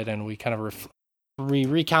I did, and we kind of we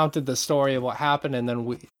recounted the story of what happened, and then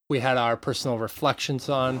we we had our personal reflections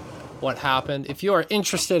on what happened. If you are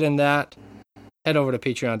interested in that, head over to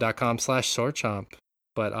patreon.com/swordchomp.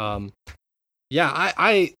 But yeah,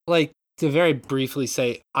 I like to very briefly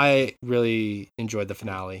say I really enjoyed the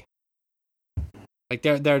finale. Like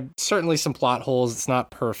there are certainly some plot holes. It's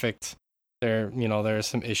not perfect. There are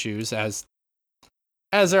some issues as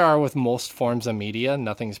there are with most forms of media.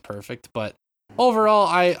 Nothing's perfect, but overall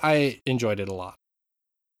I enjoyed it a lot.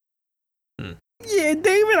 Yeah,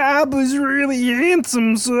 David Alba's really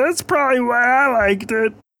handsome, so that's probably why I liked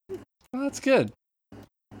it. Well, that's good.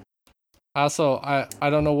 Also, I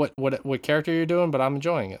don't know what character you're doing, but I'm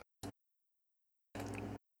enjoying it.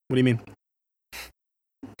 What do you mean?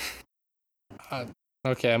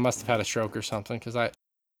 Okay, I must have had a stroke or something because I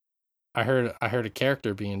heard a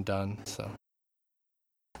character being done. So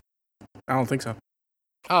I don't think so.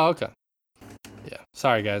 Oh, okay. Yeah,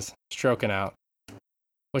 sorry guys, stroking out,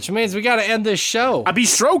 which means we got to end this show. I be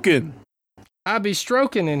stroking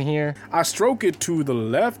in here. I stroke it to the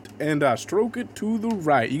left and I stroke it to the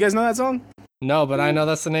right. You guys know that song? No, but I know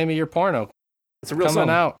that's the name of your porno. It's a real coming song.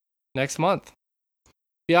 out next month.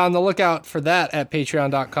 Be on the lookout for that at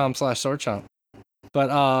patreon.com/swordchomp.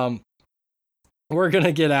 But we're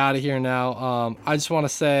gonna get out of here now. I just want to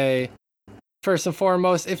say, first and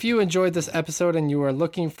foremost, if you enjoyed this episode and you are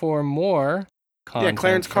looking for more content,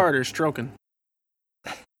 Clarence Carter stroking.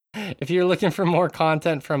 If you're looking for more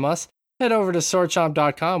content from us, head over to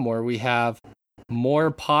swordchomp.com where we have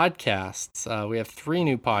more podcasts. We have 3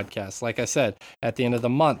 new podcasts. Like I said, at the end of the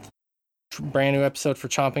month, brand new episode for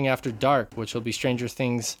Chomping After Dark, which will be Stranger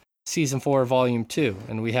Things Season 4, Volume 2.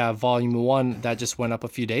 And we have Volume 1 that just went up a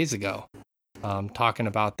few days ago, talking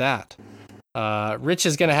about that. Rich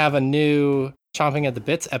is going to have a new Chomping at the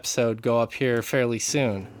Bits episode go up here fairly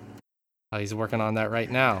soon. He's working on that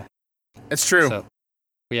right now. It's true. So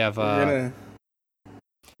we have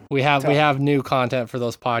we have new content for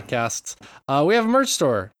those podcasts. We have a merch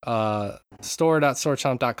store,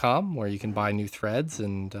 store.swordchomp.com, where you can buy new threads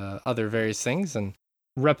and other various things and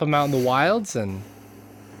rep them out in the wilds and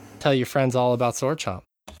tell your friends all about Sword Chomp,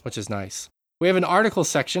 which is nice. We have an article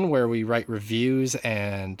section where we write reviews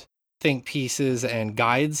and think pieces and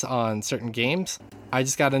guides on certain games. I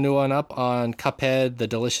just got a new one up on Cuphead, the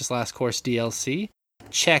Delicious Last Course DLC.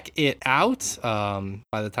 Check it out.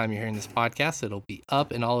 By the time you're hearing this podcast, it'll be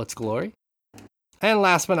up in all its glory. And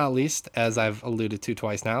last but not least, as I've alluded to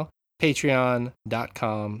twice now,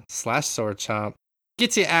 patreon.com/swordchomp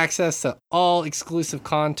gets you access to all exclusive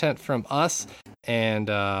content from us, and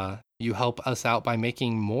you help us out by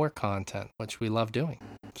making more content, which we love doing.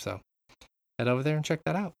 So head over there and check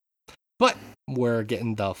that out. But we're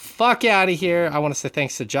getting the fuck out of here. I want to say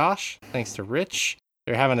thanks to Josh, thanks to Rich.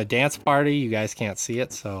 They're having a dance party. You guys can't see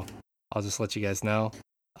it, so I'll just let you guys know.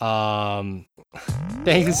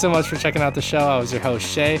 Thank you so much for checking out the show. I was your host,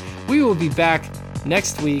 Shay. We will be back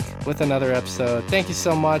next week with another episode. Thank you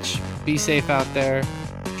so much. Be safe out there.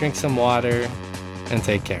 Drink some water and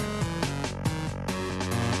take care.